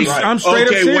 I'm straight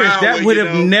up serious. Wow, that would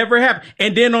have never happened.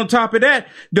 And then on top of that,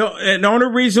 the only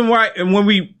reason why, when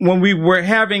we were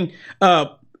having,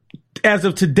 as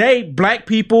of today, black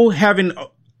people having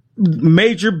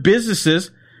major businesses.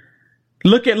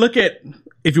 Look at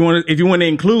if you want to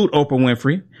include Oprah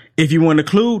Winfrey, if you want to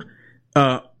include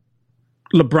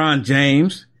LeBron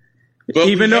James,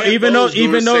 we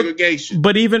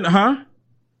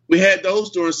had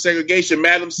those during segregation.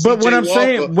 Madam C.J. But what I'm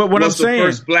saying, was the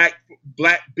first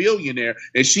black billionaire,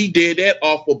 and she did that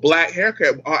off of black hair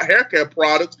care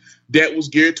products that was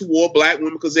geared toward black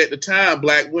women, because at the time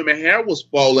black women hair was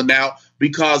falling out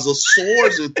because of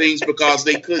sores and things, because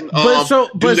they couldn't but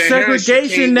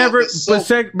segregation never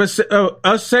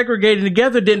us segregating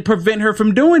together didn't prevent her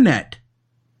from doing that.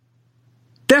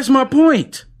 That's my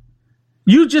point.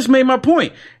 You just made my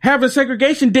point. Having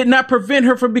segregation did not prevent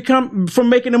her from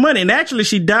making the money, and actually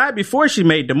she died before she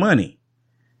made the money.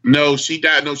 No, she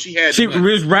died. No, she had. She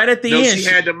was right at the end. She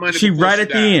had the money. She right at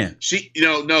the end. She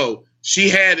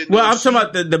had it. Well, I'm talking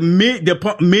about the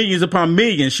millions upon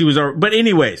millions. She was. But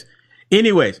anyways,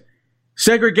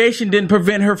 segregation didn't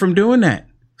prevent her from doing that.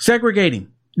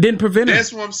 Segregating didn't prevent her.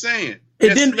 That's what I'm saying.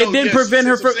 It didn't prevent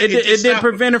her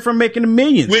from making the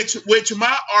millions. Which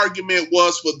my argument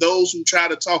was for those who try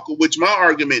to talk. Which my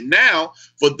argument now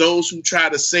for those who try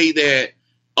to say that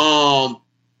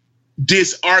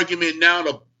this argument now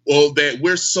that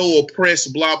we're so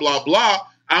oppressed, blah, blah, blah.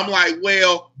 I'm like,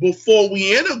 well, before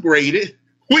we integrated,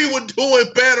 we were doing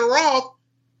better off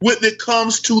when it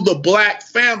comes to the black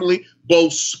family,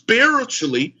 both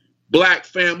spiritually. Black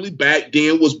family back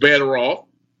then was better off.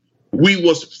 We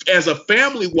was, as a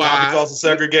family wise, not because of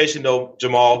segregation though,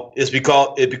 Jamal. It's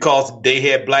because they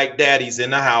had black daddies in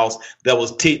the house that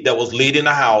was leading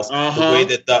the house the way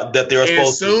that they're supposed to.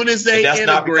 As soon as they that's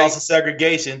not because of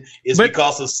segregation. It's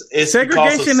because of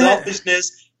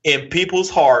selfishness in people's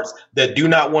hearts that do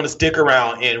not want to stick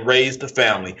around and raise the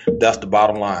family. That's the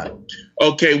bottom line.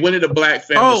 Okay, when did the black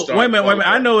family start? Wait a minute.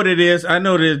 I know what it is. I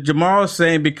know that Jamal is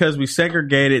saying because we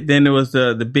segregated, then there was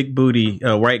the big booty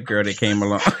white girl that came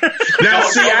along. Now,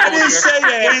 see, I didn't say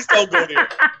that. Please don't go there.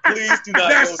 Please do not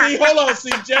now, go see, there. hold on,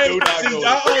 see, Jay. Jay,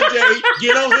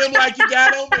 get on him like you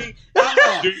got on me.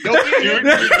 Don't be here,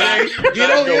 Jay.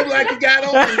 Get on him like you got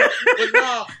on me. But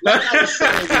no, like I was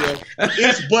saying,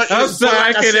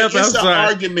 it's an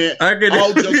argument.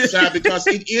 All jokes aside, because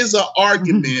it is an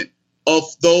argument of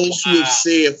those who have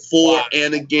said for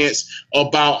and against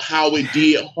about how it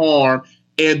did harm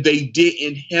and they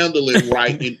didn't handle it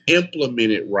right and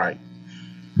implement it right.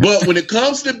 But when it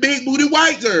comes to big booty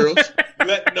white girls,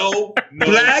 black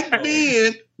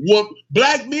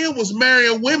men was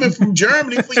marrying women from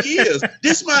Germany for years.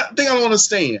 This is my thing I don't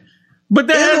understand. But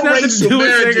that has nothing to do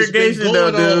with segregation, been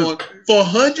going on for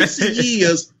hundreds of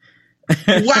years.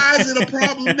 Why is it a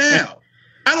problem now?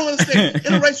 I don't understand.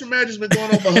 Interracial marriage has been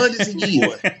going on for hundreds of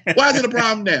years. Why is it a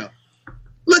problem now?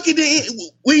 Look at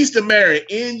we used to marry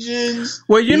Indians.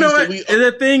 Well, you know what?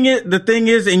 The thing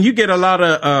is, and you get a lot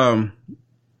of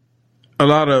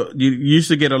you used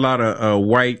to get a lot of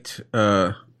white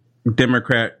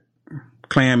Democrat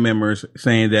Klan members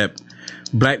saying that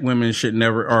black women should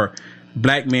never, or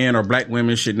black men or black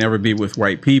women should never be with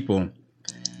white people,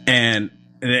 and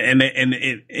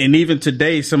even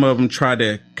today, some of them try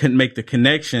to make the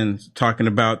connections, talking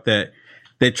about that.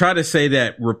 They try to say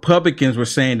that Republicans were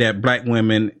saying that black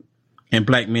women and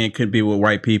black men couldn't be with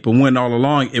white people, when all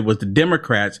along it was the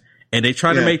Democrats. And they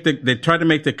try to make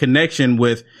the connection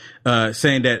with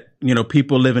saying that, you know,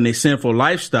 people living a sinful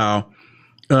lifestyle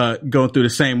going through the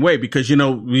same way, because, you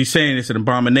know, we're saying it's an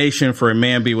abomination for a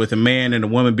man be with a man and a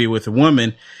woman be with a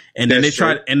woman. And then they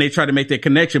try to make that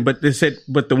connection. But they said,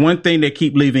 but the one thing they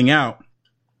keep leaving out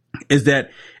is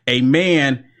that a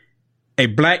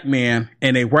black man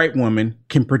and a white woman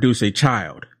can produce a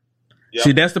child. Yep.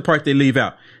 See, that's the part they leave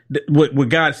out. What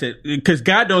God said, because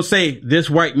God don't say this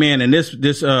white man and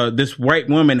this white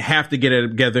woman have to get it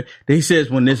together. He says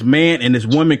when this man and this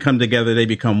woman come together, they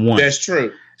become one. That's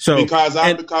true. So because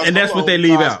that's what they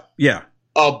leave out. Yeah.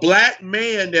 A black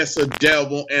man that's a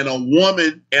devil and a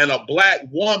woman and a black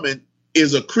woman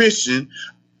is a Christian.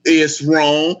 It's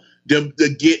wrong to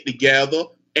get together.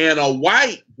 And a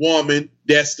white woman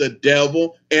that's the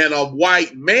devil and a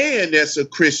white man that's a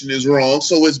Christian is wrong.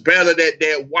 So it's better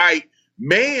that white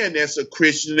man that's a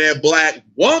Christian, that black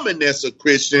woman that's a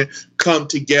Christian come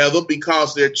together,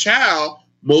 because their child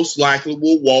most likely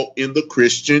will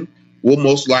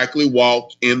most likely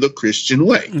walk in the Christian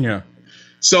way. Yeah.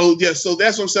 So that's what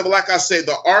I'm saying. But like I said,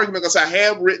 the argument, because I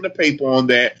have written a paper on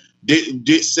that,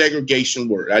 did segregation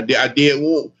work? I did.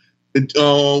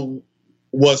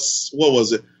 Was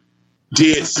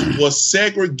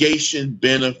segregation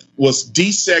was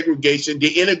desegregation,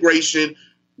 the integration?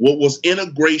 What was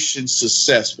integration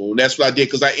successful? And that's what I did,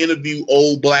 because I interviewed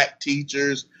old black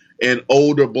teachers and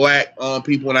older black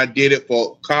people when I did it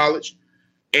for college,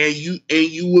 and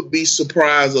you would be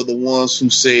surprised of the ones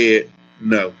who said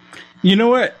no. You know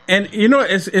what? And you know,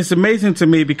 it's amazing to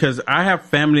me, because I have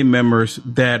family members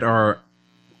that are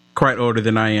quite older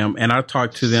than I am, and I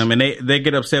talk to them, and they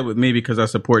get upset with me because I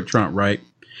support Trump, right?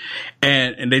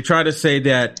 And they try to say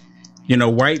that, you know,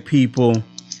 white people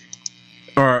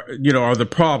are the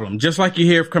problem. Just like you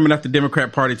hear coming out the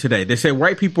Democrat Party today. They say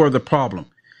white people are the problem.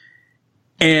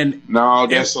 And no,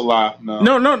 that's a lie. No.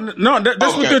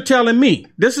 That's what they're telling me.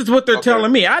 This is what they're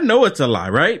telling me. I know it's a lie,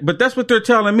 right? But that's what they're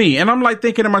telling me. And I'm like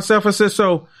thinking to myself, I said,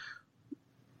 so,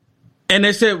 and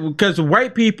they said, because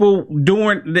white people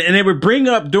and they would bring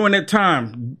up during that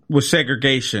time with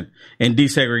segregation and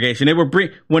desegregation, they would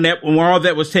bring, when all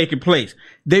that was taking place,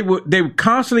 they would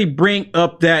constantly bring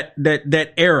up that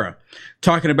era,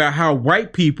 talking about how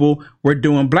white people were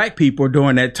doing black people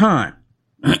during that time.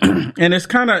 And it's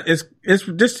kind of, it's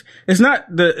not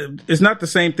the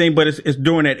same thing, but it's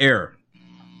during that era.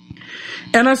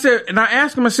 And I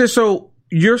asked him, I said, so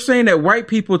you're saying that white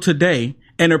people today,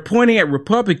 and they're pointing at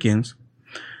Republicans,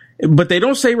 but they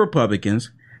don't say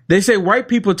Republicans. They say white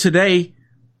people today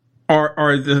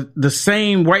are the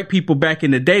same white people back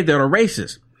in the day that are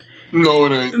racist. No,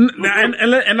 it ain't.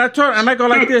 And I go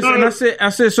like this, and I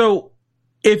said, so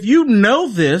if you know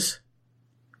this,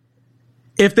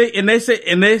 if they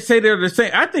say they're the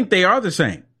same, I think they are the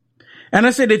same. And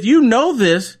I said, if you know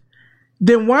this,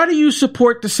 then why do you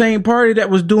support the same party that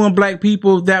was doing black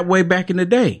people that way back in the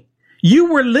day?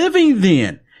 You were living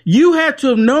then. You had to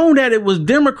have known that it was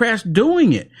Democrats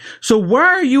doing it. So why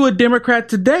are you a Democrat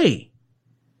today?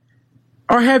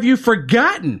 Or have you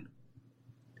forgotten?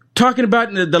 Talking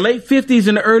about the late 50s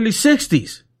and the early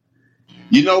 60s.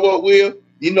 You know what, Will?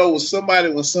 You know, when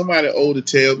somebody older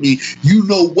tell me, you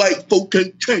know, white folk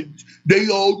can't change. They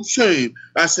all the same.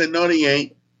 I said, no, they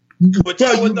ain't. But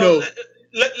you know.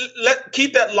 Let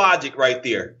keep that logic right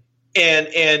there.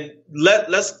 And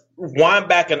let's wind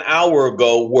back an hour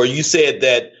ago where you said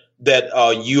that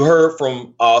you heard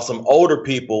from some older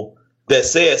people that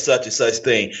said such and such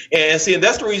thing. And see,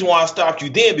 that's the reason why I stopped you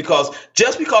then, because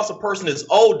just because a person is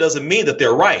old doesn't mean that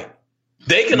they're right.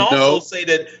 They can also say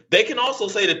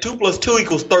that 2 +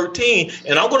 2 = 13,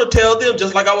 and I'm going to tell them,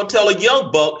 just like I would tell a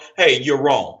young buck, hey, you're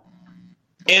wrong.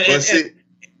 And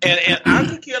I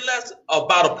could care less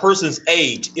about a person's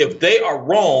age. If they are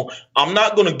wrong, I'm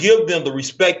not going to give them the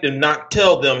respect and not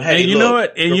tell them, hey, and you know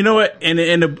what? And you know what?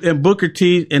 In Booker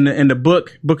T, in the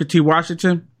book Booker T.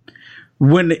 Washington,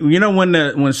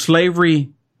 when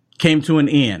slavery came to an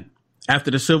end after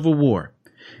the Civil War,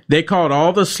 they called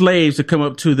all the slaves to come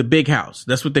up to the big house.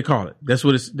 That's what they call it. That's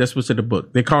what's in the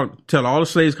book. They tell all the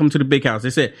slaves come to the big house. They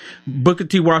said, Booker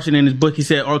T. Washington in his book, he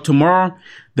said, tomorrow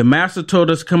the master told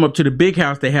us to come up to the big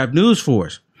house. They have news for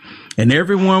us. And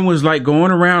everyone was like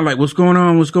going around like, what's going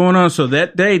on? What's going on? So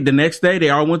that day, the next day, they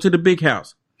all went to the big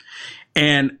house.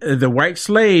 And the white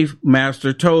slave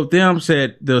master told them,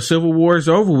 said, the Civil War is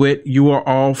over with. You are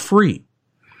all free.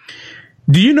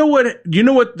 Do you know what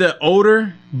the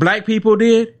older black people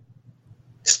did?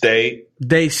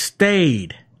 They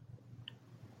stayed.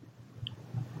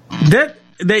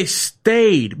 They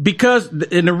stayed because,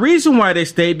 and the reason why they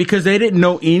stayed, because they didn't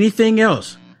know anything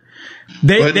else.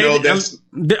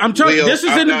 I'm telling you, this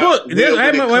is in the book.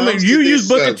 You used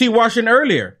Booker T. Washington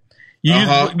earlier.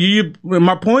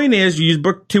 My point is, you used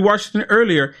Booker T. Washington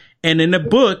earlier, and in the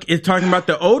book, it's talking about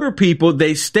the older people.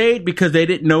 They stayed because they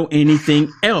didn't know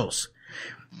anything else.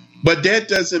 But that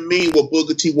doesn't mean what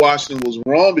Booker T. Washington was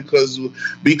wrong, because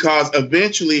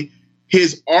eventually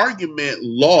his argument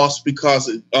lost because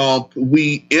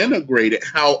we integrated.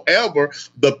 However,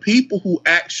 the people who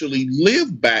actually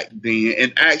lived back then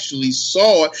and actually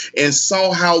saw it and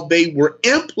saw how they were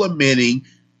implementing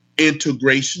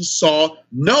integration saw,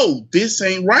 no, this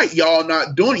ain't right. Y'all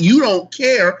not doing it. You don't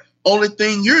care. Only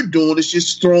thing you're doing is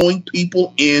just throwing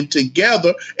people in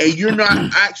together, and you're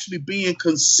not actually being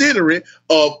considerate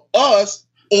of us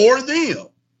or them.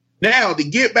 Now, to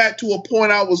get back to a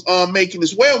point I was making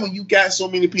as well, when you got so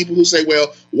many people who say,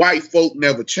 well, white folk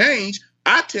never change,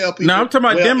 I tell people... No, I'm talking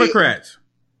about Democrats.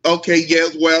 Okay,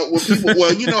 yes, well,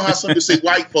 you know how some people say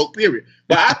white folk, period.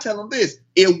 But I tell them this,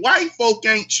 if white folk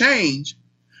ain't changed,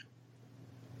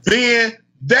 then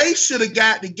they should have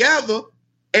got together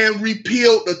and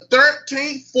repealed the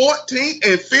 13th, 14th,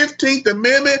 and 15th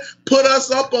Amendment, put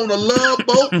us up on a love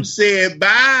boat and said,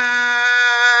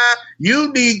 bye,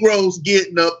 you Negroes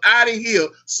getting up out of here.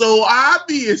 So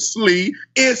obviously,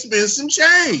 it's been some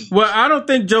change. Well, I don't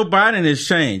think Joe Biden has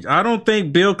changed. I don't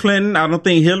think Bill Clinton, I don't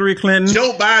think Hillary Clinton.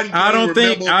 Joe Biden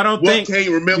can't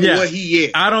remember what he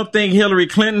is. I don't think Hillary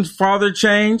Clinton's father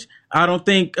changed. I don't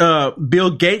think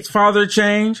Bill Gates' father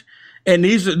changed. And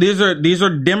these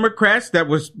are Democrats that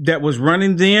was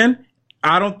running then.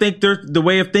 I don't think the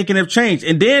way of thinking have changed.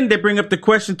 And then they bring up the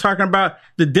question talking about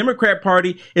the Democrat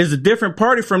Party is a different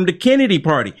party from the Kennedy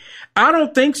Party. I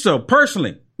don't think so,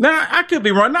 personally. Now, I could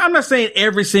be wrong. Now, I'm not saying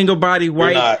every single body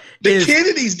white. The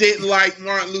Kennedys didn't like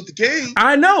Martin Luther King.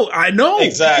 I know.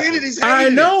 Exactly. I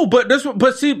know, but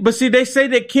see, they say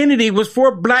that Kennedy was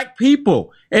for black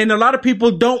people, and a lot of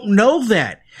people don't know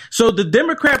that. So the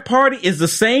Democrat Party is the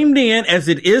same then as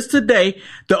it is today.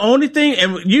 The only thing,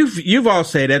 and you've all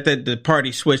said that the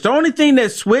party switched. The only thing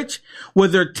that switched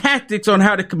was their tactics on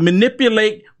how to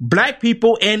manipulate black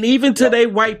people and even today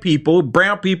white people,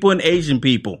 brown people, and Asian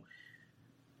people.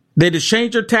 They just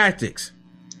changed their tactics.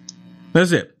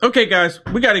 That's it. Okay, guys,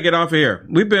 we got to get off of here.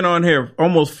 We've been on here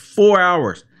almost 4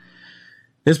 hours.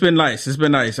 It's been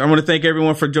nice. I want to thank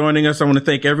everyone for joining us. I want to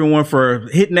thank everyone for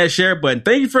hitting that share button.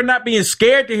 Thank you for not being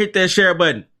scared to hit that share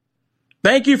button.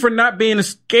 Thank you for not being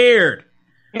scared.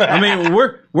 I mean,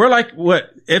 we're like,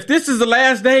 what? If this is the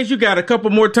last days, you got a couple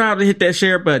more times to hit that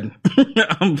share button.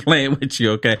 I'm playing with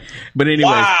you, okay? But anyway,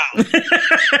 wow.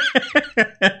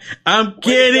 I'm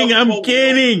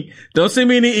kidding. Don't send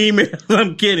me any emails.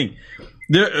 I'm kidding.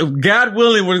 God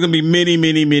willing, we're going to be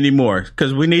many more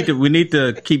because we need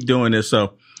to keep doing this.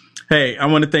 So, hey, I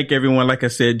want to thank everyone. Like I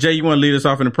said, Jay, you want to lead us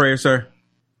off in a prayer, sir?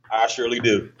 I surely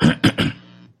do.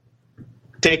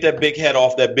 Take that big hat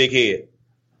off that big head.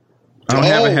 I don't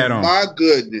have a hat on. My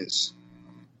goodness.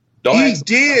 He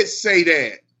did say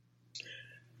that.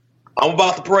 I'm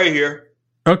about to pray here.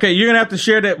 Okay, you're going to have to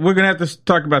share that. We're going to have to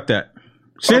talk about that.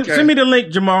 Send me the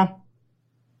link, Jamal.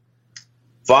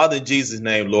 Father, in Jesus'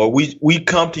 name, Lord, we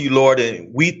come to you, Lord,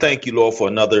 and we thank you, Lord, for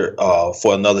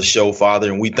another show,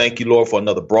 Father, and we thank you, Lord, for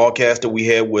another broadcast that we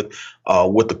had with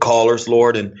the callers,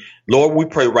 Lord, and Lord, we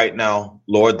pray right now,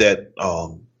 Lord, that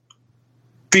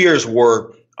fears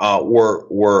were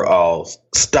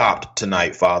stopped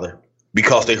tonight, Father,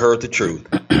 because they heard the truth.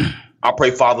 I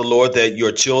pray, Father, Lord, that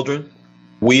your children,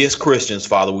 we as Christians,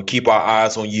 Father, will keep our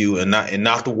eyes on you and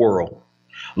not the world.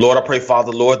 Lord, I pray,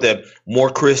 Father, Lord, that more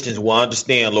Christians will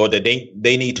understand, Lord, that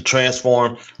they need to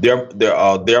transform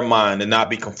their mind and not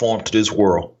be conformed to this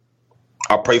world.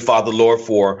 I pray, Father, Lord,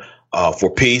 for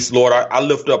peace. Lord, I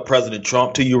lift up President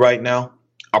Trump to you right now.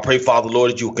 I pray, Father,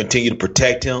 Lord, that you will continue to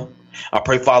protect him. I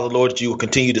pray, Father, Lord, that you will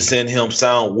continue to send him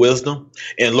sound wisdom.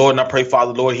 And Lord, and I pray,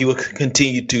 Father, Lord, he will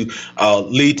continue to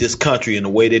lead this country in the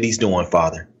way that he's doing,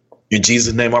 Father. In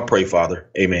Jesus' name I pray, Father.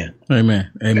 Amen. Amen.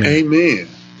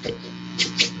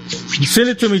 Send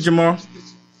it to me, Jamal.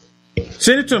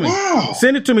 Send it to me. Wow.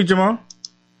 Send it to me, Jamal.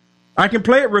 I can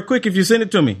play it real quick if you send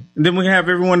it to me. And then we can have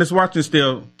everyone that's watching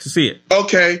still to see it.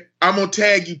 Okay. I'm going to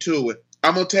tag you to it. Now.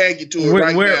 On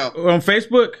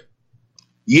Facebook?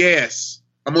 Yes.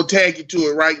 I'm going to tag you to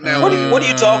it right now. What are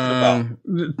you talking about?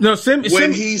 No,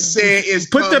 he said it's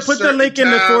put the link in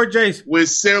the 4Js. When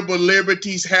civil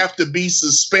liberties have to be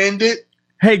suspended.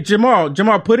 Hey, Jamal,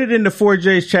 put it in the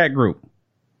 4Js chat group.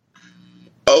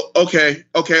 Oh, okay.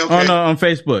 On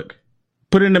Facebook.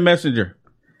 Put it in the messenger.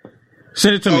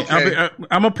 Send it to me.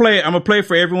 I'm gonna play it. I'm gonna play it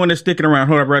for everyone that's sticking around.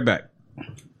 Hold up, right back.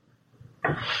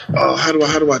 How do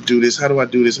I do this?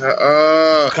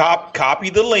 Copy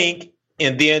the link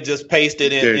and then just paste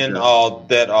it in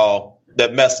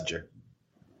that messenger.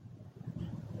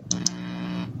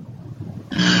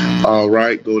 All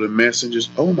right, go to messengers.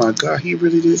 Oh my God, he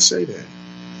really did say that.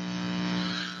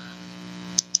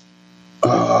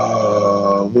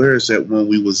 Where is that one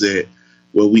we was at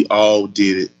where we all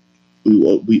did it?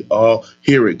 We all,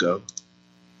 here it go.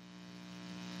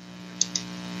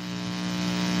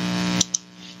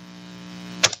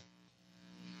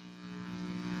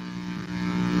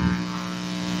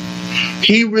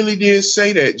 He really did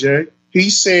say that, Jay. He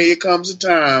said it comes a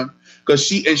time because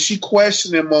she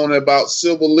questioned him on about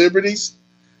civil liberties,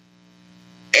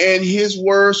 and his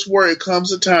words were, "It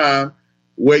comes a time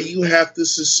where you have to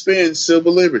suspend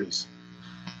civil liberties."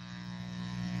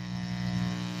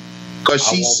 Because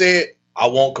she said, "I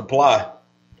won't comply."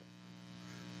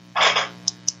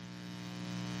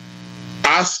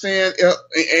 I stand,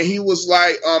 and he was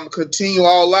like, "Continue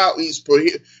all out." He's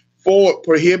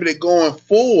prohibited going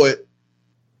forward.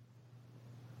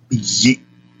 Yeah,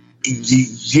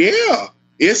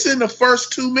 it's in the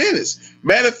first 2 minutes.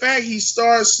 Matter of fact, he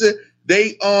starts to,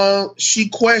 she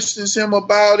questions him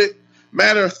about it.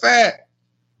 Matter of fact,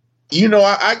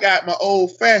 I got my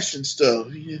old fashioned stuff.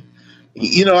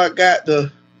 I got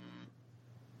the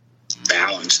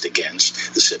balanced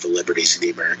against the civil liberties of the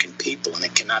American people, and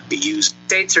it cannot be used.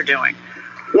 States are doing.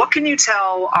 What can you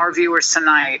tell our viewers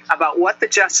tonight about what the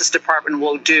Justice Department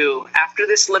will do after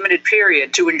this limited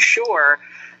period to ensure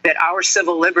that our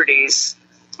civil liberties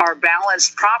are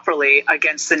balanced properly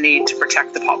against the need to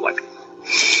protect the public?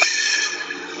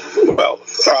 Well,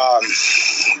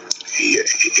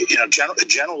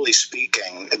 generally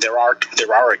speaking, there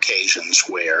are occasions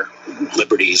where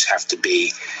liberties have to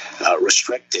be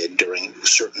restricted during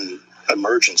certain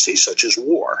emergencies, such as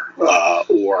war,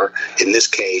 or in this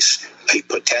case, a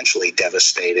potentially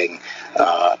devastating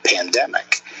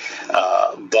pandemic.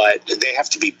 But they have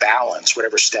to be balanced.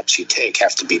 Whatever steps you take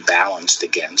have to be balanced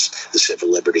against the civil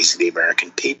liberties of the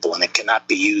American people, and it cannot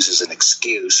be used as an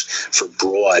excuse for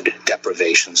broad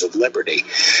deprivations of liberty.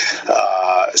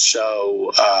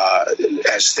 So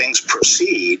as things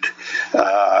proceed,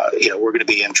 we're going to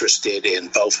be interested in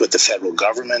both what the federal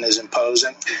government is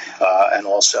imposing and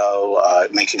also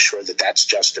making sure that that's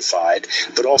justified,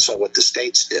 but also what the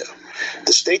states do.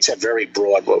 The states have very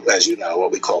broad, as you know,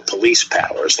 what we call police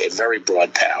powers. they have very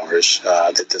broad powers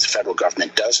that the federal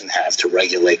government doesn't have to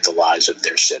regulate the lives of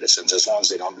their citizens as long as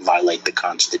they don't violate the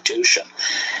Constitution.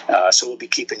 So we'll be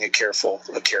keeping a careful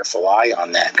eye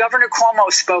on that. Governor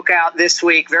Cuomo spoke out this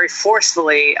week very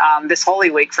forcefully, this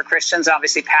Holy Week for Christians,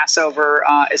 obviously Passover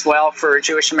as well for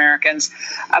Jewish Americans,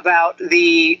 about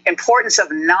the importance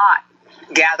of not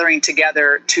gathering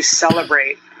together to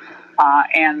celebrate.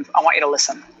 And I want you to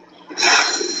listen.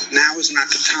 Now is not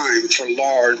the time for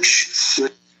large.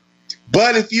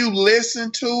 But if you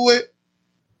listen to it,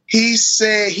 he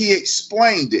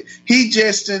explained it. He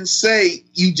just didn't say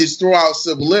you just throw out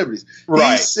civil liberties.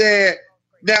 Right. He said,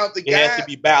 now the guy, has to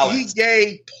be balanced. He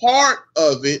gave part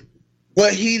of it,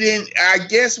 but he didn't. I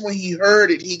guess when he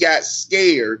heard it, he got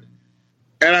scared.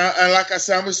 And like I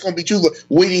said, I'm just going to be truthful.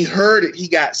 When he heard it, he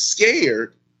got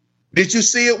scared. Did you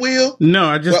see it, Will? No,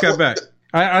 I just got back.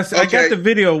 I got the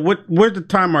video. Where's the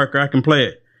time marker? I can play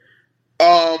it.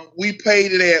 We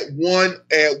played it at one.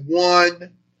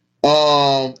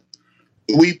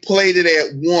 We played it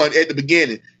at 1 at the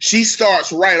beginning. She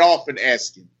starts right off and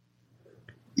asking.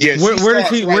 Yeah.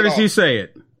 Where does he say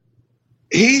it?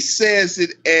 He says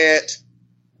it at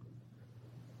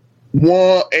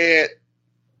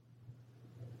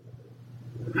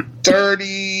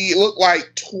 30. Look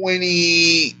like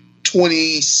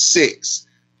 26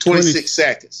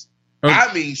 seconds. Okay.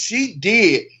 I mean, she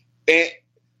did.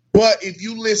 But if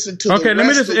you listen to okay, let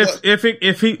me just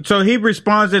so he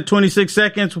responds at 26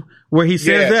 seconds where he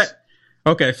says that.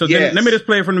 Okay, so then let me just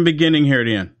play it from the beginning here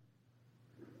then.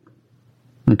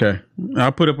 Okay,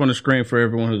 I'll put it up on the screen for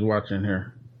everyone who's watching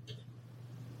here.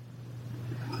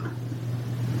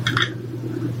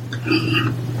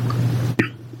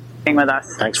 With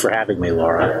us. Thanks for having me,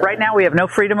 Laura. Right now we have no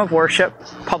freedom of worship,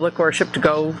 public worship to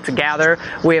gather.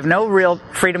 We have no real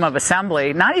freedom of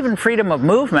assembly, not even freedom of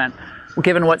movement,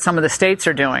 given what some of the states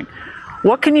are doing.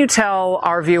 What can you tell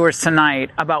our viewers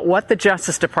tonight about what the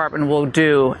Justice Department will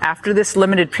do after this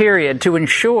limited period to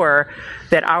ensure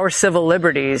that our civil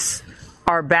liberties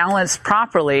are balanced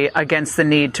properly against the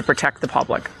need to protect the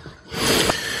public?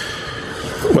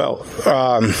 Well,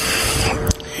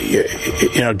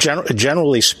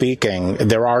 generally speaking,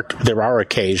 there are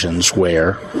occasions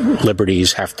where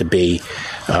liberties have to be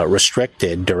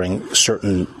restricted during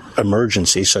certain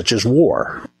emergencies, such as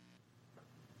war.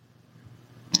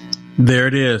 There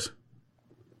it is.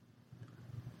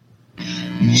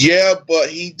 Yeah, but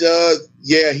he does.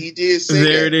 Yeah, he did say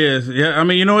there it is. Yeah, I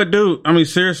mean, you know what, dude? I mean,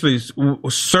 seriously,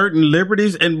 certain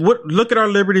liberties, and look at our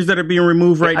liberties that are being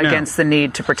removed right now. Against the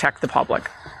need to protect the public.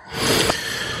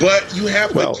 But you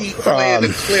have to keep playing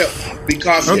the clip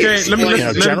because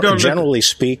generally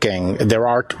speaking, there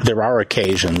are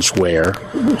occasions where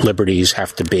liberties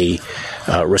have to be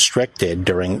restricted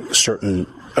during certain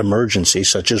emergencies,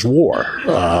 such as war,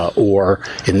 or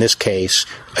in this case,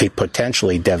 a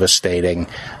potentially devastating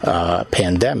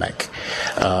pandemic.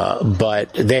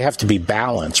 But they have to be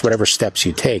balanced. Whatever steps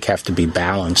you take have to be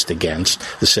balanced against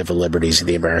the civil liberties of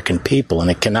the American people,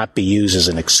 and it cannot be used as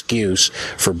an excuse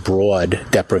for broad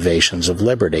deprivations of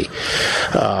liberty.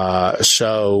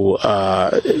 So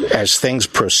as things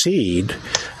proceed,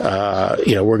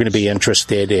 we're going to be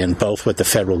interested in both what the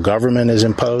federal government is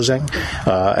imposing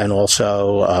and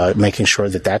also making sure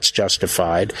that that's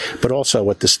justified, but also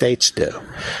what the states do.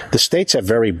 The states have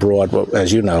very broad,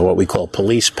 as you know, what we call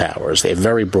police powers. They have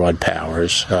very broad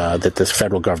powers that the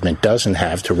federal government doesn't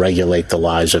have to regulate the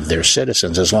lives of their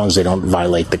citizens as long as they don't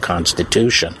violate the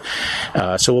Constitution.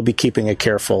 So we'll be keeping a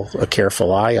careful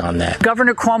eye on that.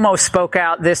 Governor Cuomo spoke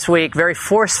out this week very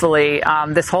forcefully,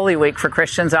 this Holy Week for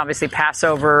Christians, obviously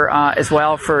Passover as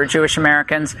well for Jewish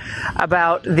Americans,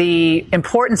 about the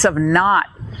importance of not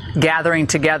gathering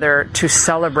together to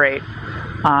celebrate.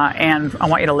 And I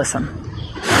want you to listen.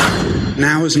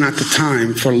 Now is not the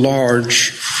time for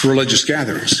large religious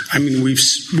gatherings. I mean, we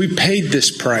paid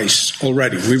this price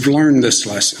already. We've learned this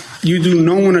lesson. You do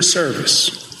no one a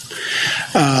service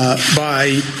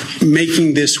by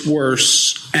making this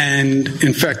worse and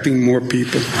infecting more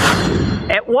people.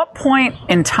 At what point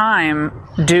in time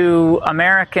do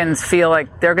Americans feel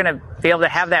like they're going to be able to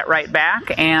have that right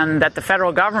back and that the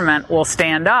federal government will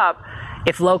stand up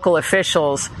if local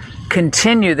officials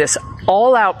continue this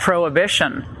all-out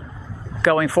prohibition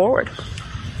going forward?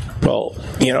 Well,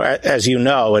 as you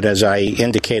know, and as I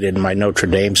indicated in my Notre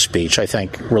Dame speech, I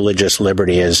think religious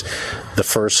liberty is the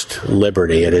first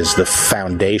liberty. It is the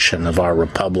foundation of our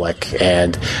republic,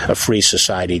 and a free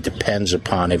society depends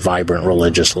upon a vibrant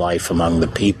religious life among the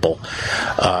people.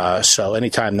 So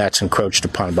anytime that's encroached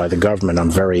upon by the government, I'm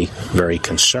very, very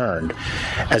concerned.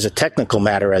 As a technical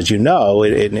matter, as you know,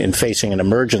 in facing an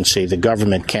emergency, the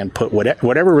government can put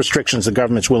whatever restrictions the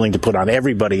government's willing to put on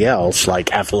everybody else,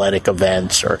 like athletic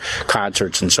events or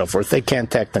concerts and so forth. They can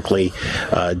technically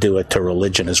do it to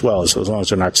religion as well, as long as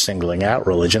they're not singling out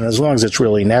religion, as long as it's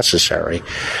really necessary.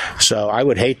 So I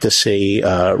would hate to see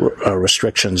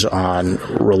restrictions on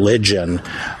religion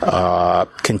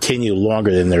continue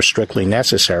longer than they're strictly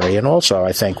necessary. And also,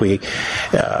 I think when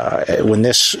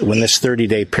this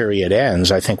 30-day period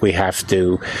ends, I think we have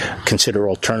to consider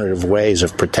alternative ways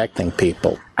of protecting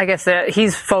people. I guess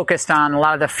he's focused on a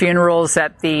lot of the funerals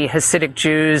that the Hasidic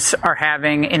Jews are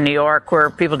having in New York, where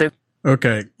people do.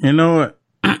 Okay, you know what?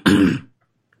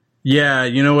 Yeah,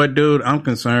 you know what, dude? I'm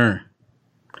concerned.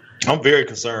 I'm very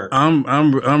concerned.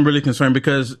 I'm really concerned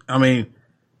because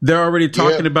they're already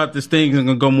talking about this thing is going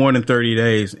to go more than 30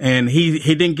 days, and he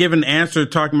didn't give an answer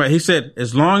talking about. He said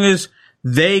as long as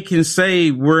they can say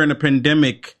we're in a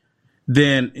pandemic,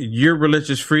 then your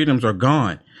religious freedoms are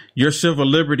gone. Your civil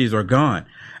liberties are gone.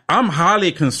 I'm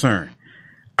highly concerned.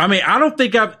 I don't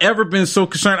think I've ever been so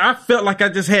concerned. I felt like I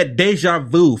just had deja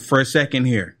vu for a second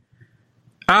here.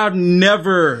 I've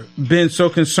never been so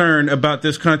concerned about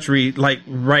this country like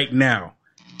right now.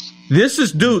 This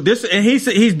is and he's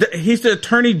the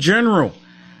Attorney General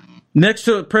next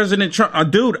to President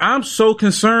Trump. Dude, I'm so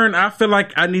concerned. I feel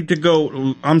like I need to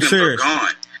go. I'm serious.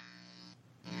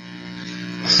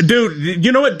 Dude,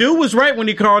 you know what? Dude was right when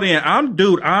he called in.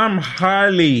 I'm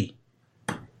highly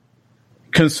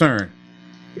concerned.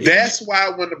 That's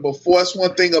why that's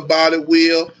one thing about it,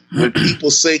 Will, when people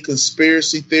say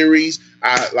conspiracy theories,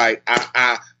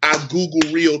 I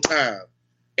Google real time.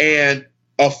 And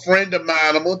a friend of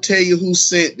mine, I'm going to tell you who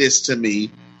sent this to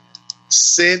me.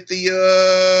 Cynthia,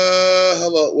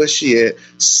 hello, where's she at?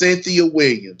 Cynthia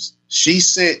Williams. She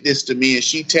sent this to me and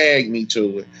she tagged me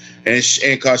to it. And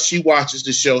because she watches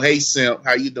the show. Hey, Simp,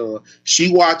 how you doing?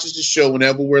 She watches the show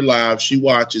whenever we're live. She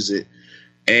watches it.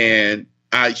 And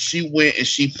she went and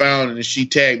she found it and she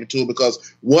tagged me to it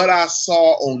because what I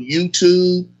saw on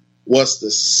YouTube was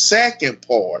the second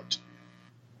part.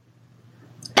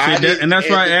 That's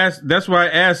why I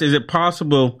asked, is it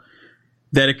possible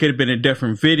that it could have been a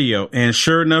different video? And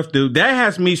sure enough, dude, that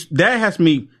has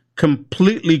me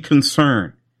completely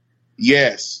concerned.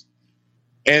 Yes.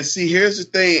 And see, here's the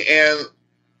thing,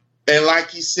 and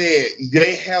like you said,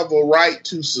 they have a right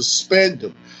to suspend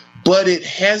them, but it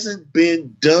hasn't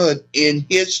been done in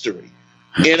history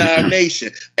in our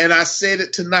nation. And I said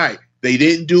it tonight. They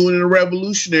didn't do it in the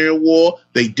Revolutionary War.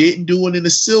 They didn't do it in the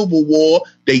Civil War.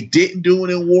 They didn't do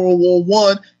it in World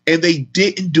War I, and they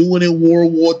didn't do it in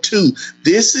World War II.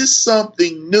 This is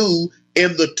something new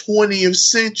in the 20th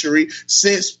century,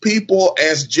 since people,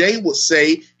 as Jay would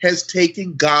say, has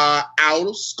taken God out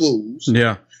of schools.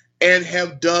 Yeah. And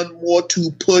have done more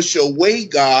to push away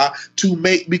God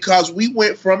because we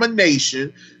went from a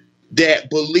nation that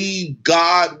believed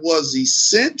God was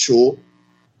essential.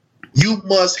 You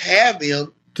must have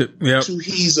him to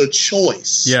he's a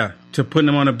choice. Yeah, to put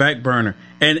him on the back burner.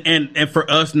 And for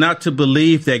us not to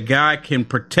believe that God can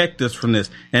protect us from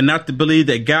this, and not to believe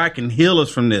that God can heal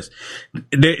us from this.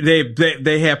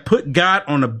 They have put God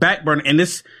on the back burner. And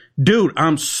this, dude,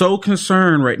 I'm so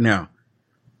concerned right now.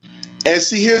 And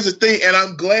see, here's the thing,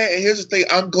 I'm glad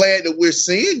that we're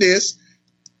seeing this.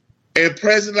 And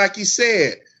President, like he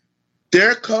said,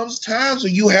 there comes times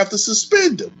when you have to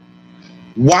suspend them.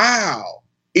 Wow.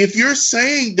 If you're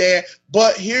saying that,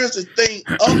 but here's the thing,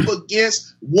 up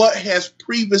against what has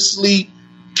previously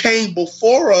came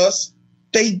before us,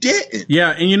 they didn't.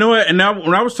 Yeah, and you know what? And now,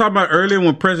 when I was talking about earlier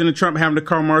when President Trump having to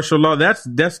call martial law, that's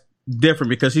different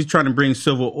because he's trying to bring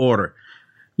civil order,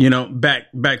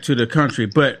 back to the country.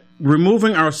 But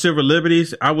removing our civil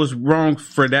liberties, I was wrong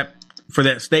for that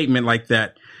statement like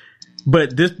that.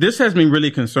 But this has me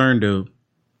really concerned, dude.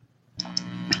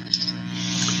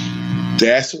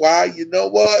 That's why, you know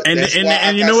what?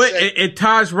 It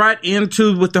ties right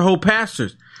into with the whole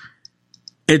pastors.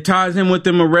 It ties in with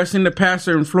them arresting the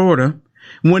pastor in Florida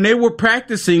when they were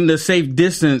practicing the safe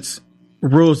distance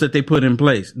rules that they put in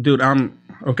place. Dude,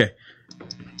 okay.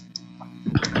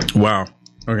 Wow.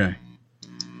 Okay.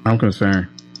 I'm concerned.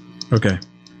 Okay.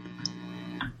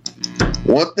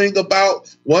 One thing about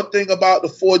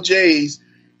the 4 J's,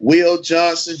 Will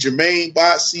Johnson, Jermaine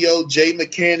Bozzio, Jay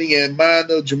McCanny, and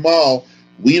Mando Jamal,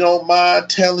 We don't mind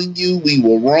telling you we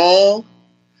were wrong,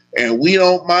 and we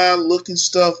don't mind looking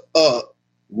stuff up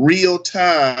real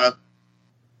time,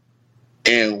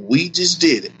 and we just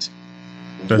did it.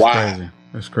 That's crazy.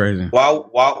 That's crazy.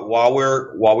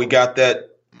 While we got that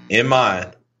in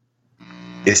mind,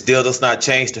 it still does not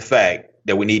change the fact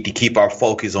that we need to keep our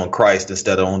focus on Christ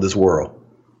instead of on this world.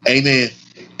 Amen.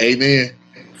 Amen.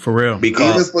 For real.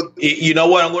 Because you know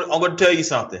what? I'm going to tell you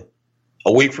something.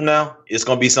 A week from now, it's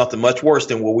going to be something much worse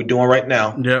than what we're doing right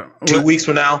now. Yeah. 2 weeks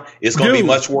from now, it's going to be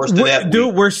much worse than that.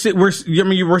 Dude, we're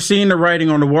seeing the writing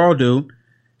on the wall, dude.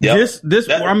 Yep.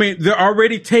 They're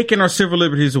already taking our civil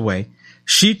liberties away.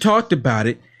 She talked about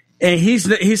it, and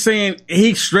he's saying,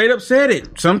 he straight up said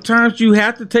it. Sometimes you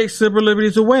have to take civil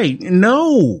liberties away.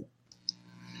 No.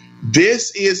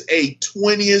 This is a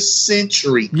 20th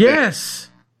century thing. Yes.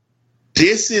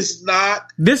 This is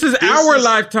our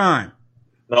lifetime.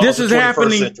 No, this is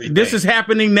happening. This is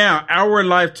happening now. Our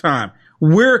lifetime.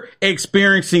 We're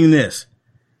experiencing this.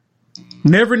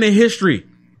 Never in the history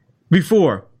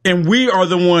before. And we are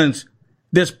the ones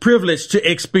that's privileged to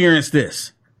experience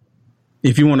this.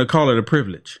 If you want to call it a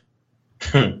privilege.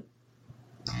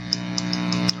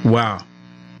 Wow.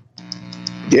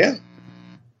 Yeah.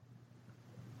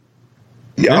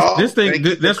 Y'all, this thing,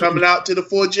 that's coming out to the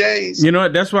 4Js. You know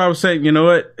what? That's why I was saying, you know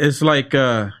what? It's like,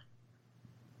 I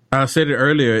said it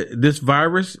earlier. This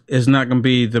virus is not going to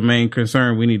be the main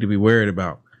concern we need to be worried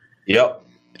about. Yep.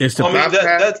 It's the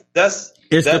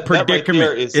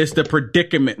predicament. It's the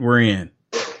predicament we're in.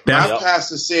 My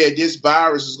pastor said this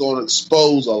virus is going to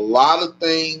expose a lot of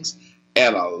things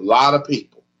and a lot of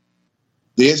people.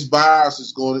 This virus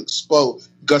is going to expose,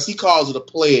 because he calls it a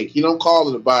plague. He don't call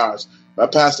it a virus. My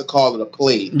pastor called it a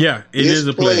plague. Yeah, it is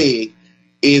a plague. This plague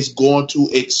is going to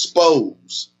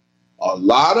expose a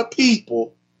lot of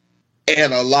people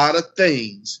and a lot of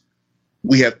things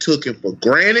we have taken for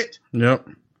granted. Yep.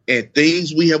 And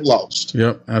things we have lost.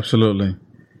 Yep, absolutely.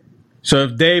 So,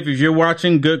 if you're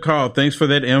watching, good call. Thanks for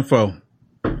that info.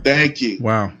 Thank you.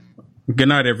 Wow. Good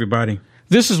night, everybody.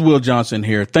 This is Will Johnson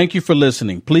here. Thank you for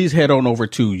listening. Please head on over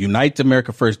to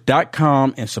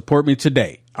uniteamericafirst.com and support me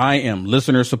today. I am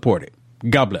listener supported.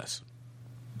 God bless.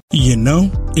 You know,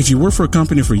 if you worked for a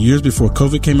company for years before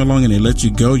COVID came along and they let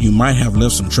you go, you might have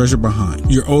left some treasure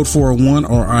behind. Your old 401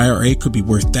 or IRA could be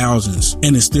worth thousands,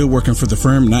 and it's still working for the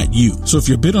firm, not you. So if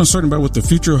you're a bit uncertain about what the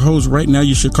future holds right now,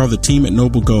 you should call the team at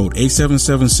Noble Gold,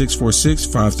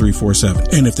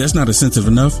 877-646-5347. And if that's not incentive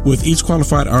enough, with each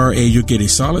qualified IRA, you'll get a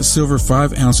solid silver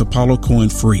 5-ounce Apollo coin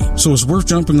free. So it's worth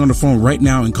jumping on the phone right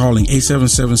now and calling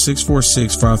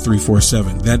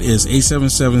 877-646-5347. That is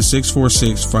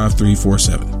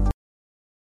 877-646-5347.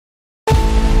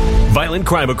 Violent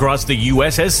crime across the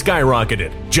U.S. has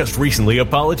skyrocketed. Just recently, a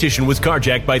politician was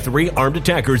carjacked by 3 armed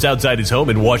attackers outside his home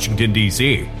in Washington,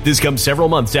 D.C. This comes several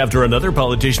months after another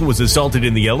politician was assaulted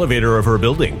in the elevator of her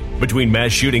building. Between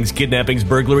mass shootings, kidnappings,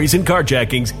 burglaries, and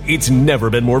carjackings, it's never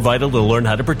been more vital to learn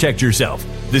how to protect yourself.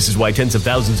 This is why tens of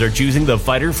thousands are choosing the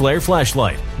Fighter Flare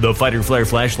flashlight. The Fighter Flare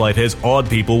flashlight has awed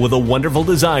people with a wonderful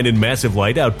design and massive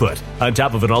light output. On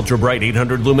top of an ultra-bright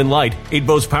 800-lumen light, it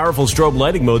boasts powerful strobe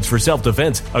lighting modes for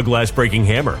self-defense, a glass-breaking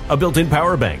hammer, a built-in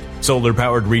power bank,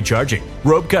 solar-powered recharging,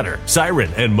 rope cutter,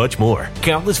 siren, and much more.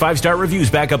 Countless 5-star reviews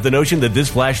back up the notion that this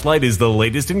flashlight is the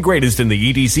latest and greatest in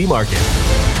the EDC market.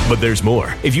 But there's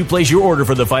more. If you place your order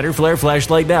for the Fighter Flare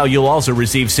flashlight now, you'll also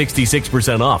receive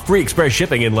 66% off, free express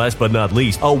shipping, and last but not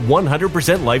least, a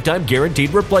 100% lifetime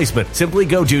guaranteed replacement. Simply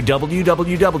go to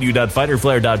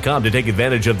www.fighterflare.com to take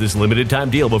advantage of this limited time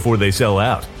deal before they sell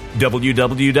out.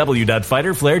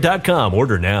 www.fighterflare.com.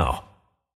 Order now.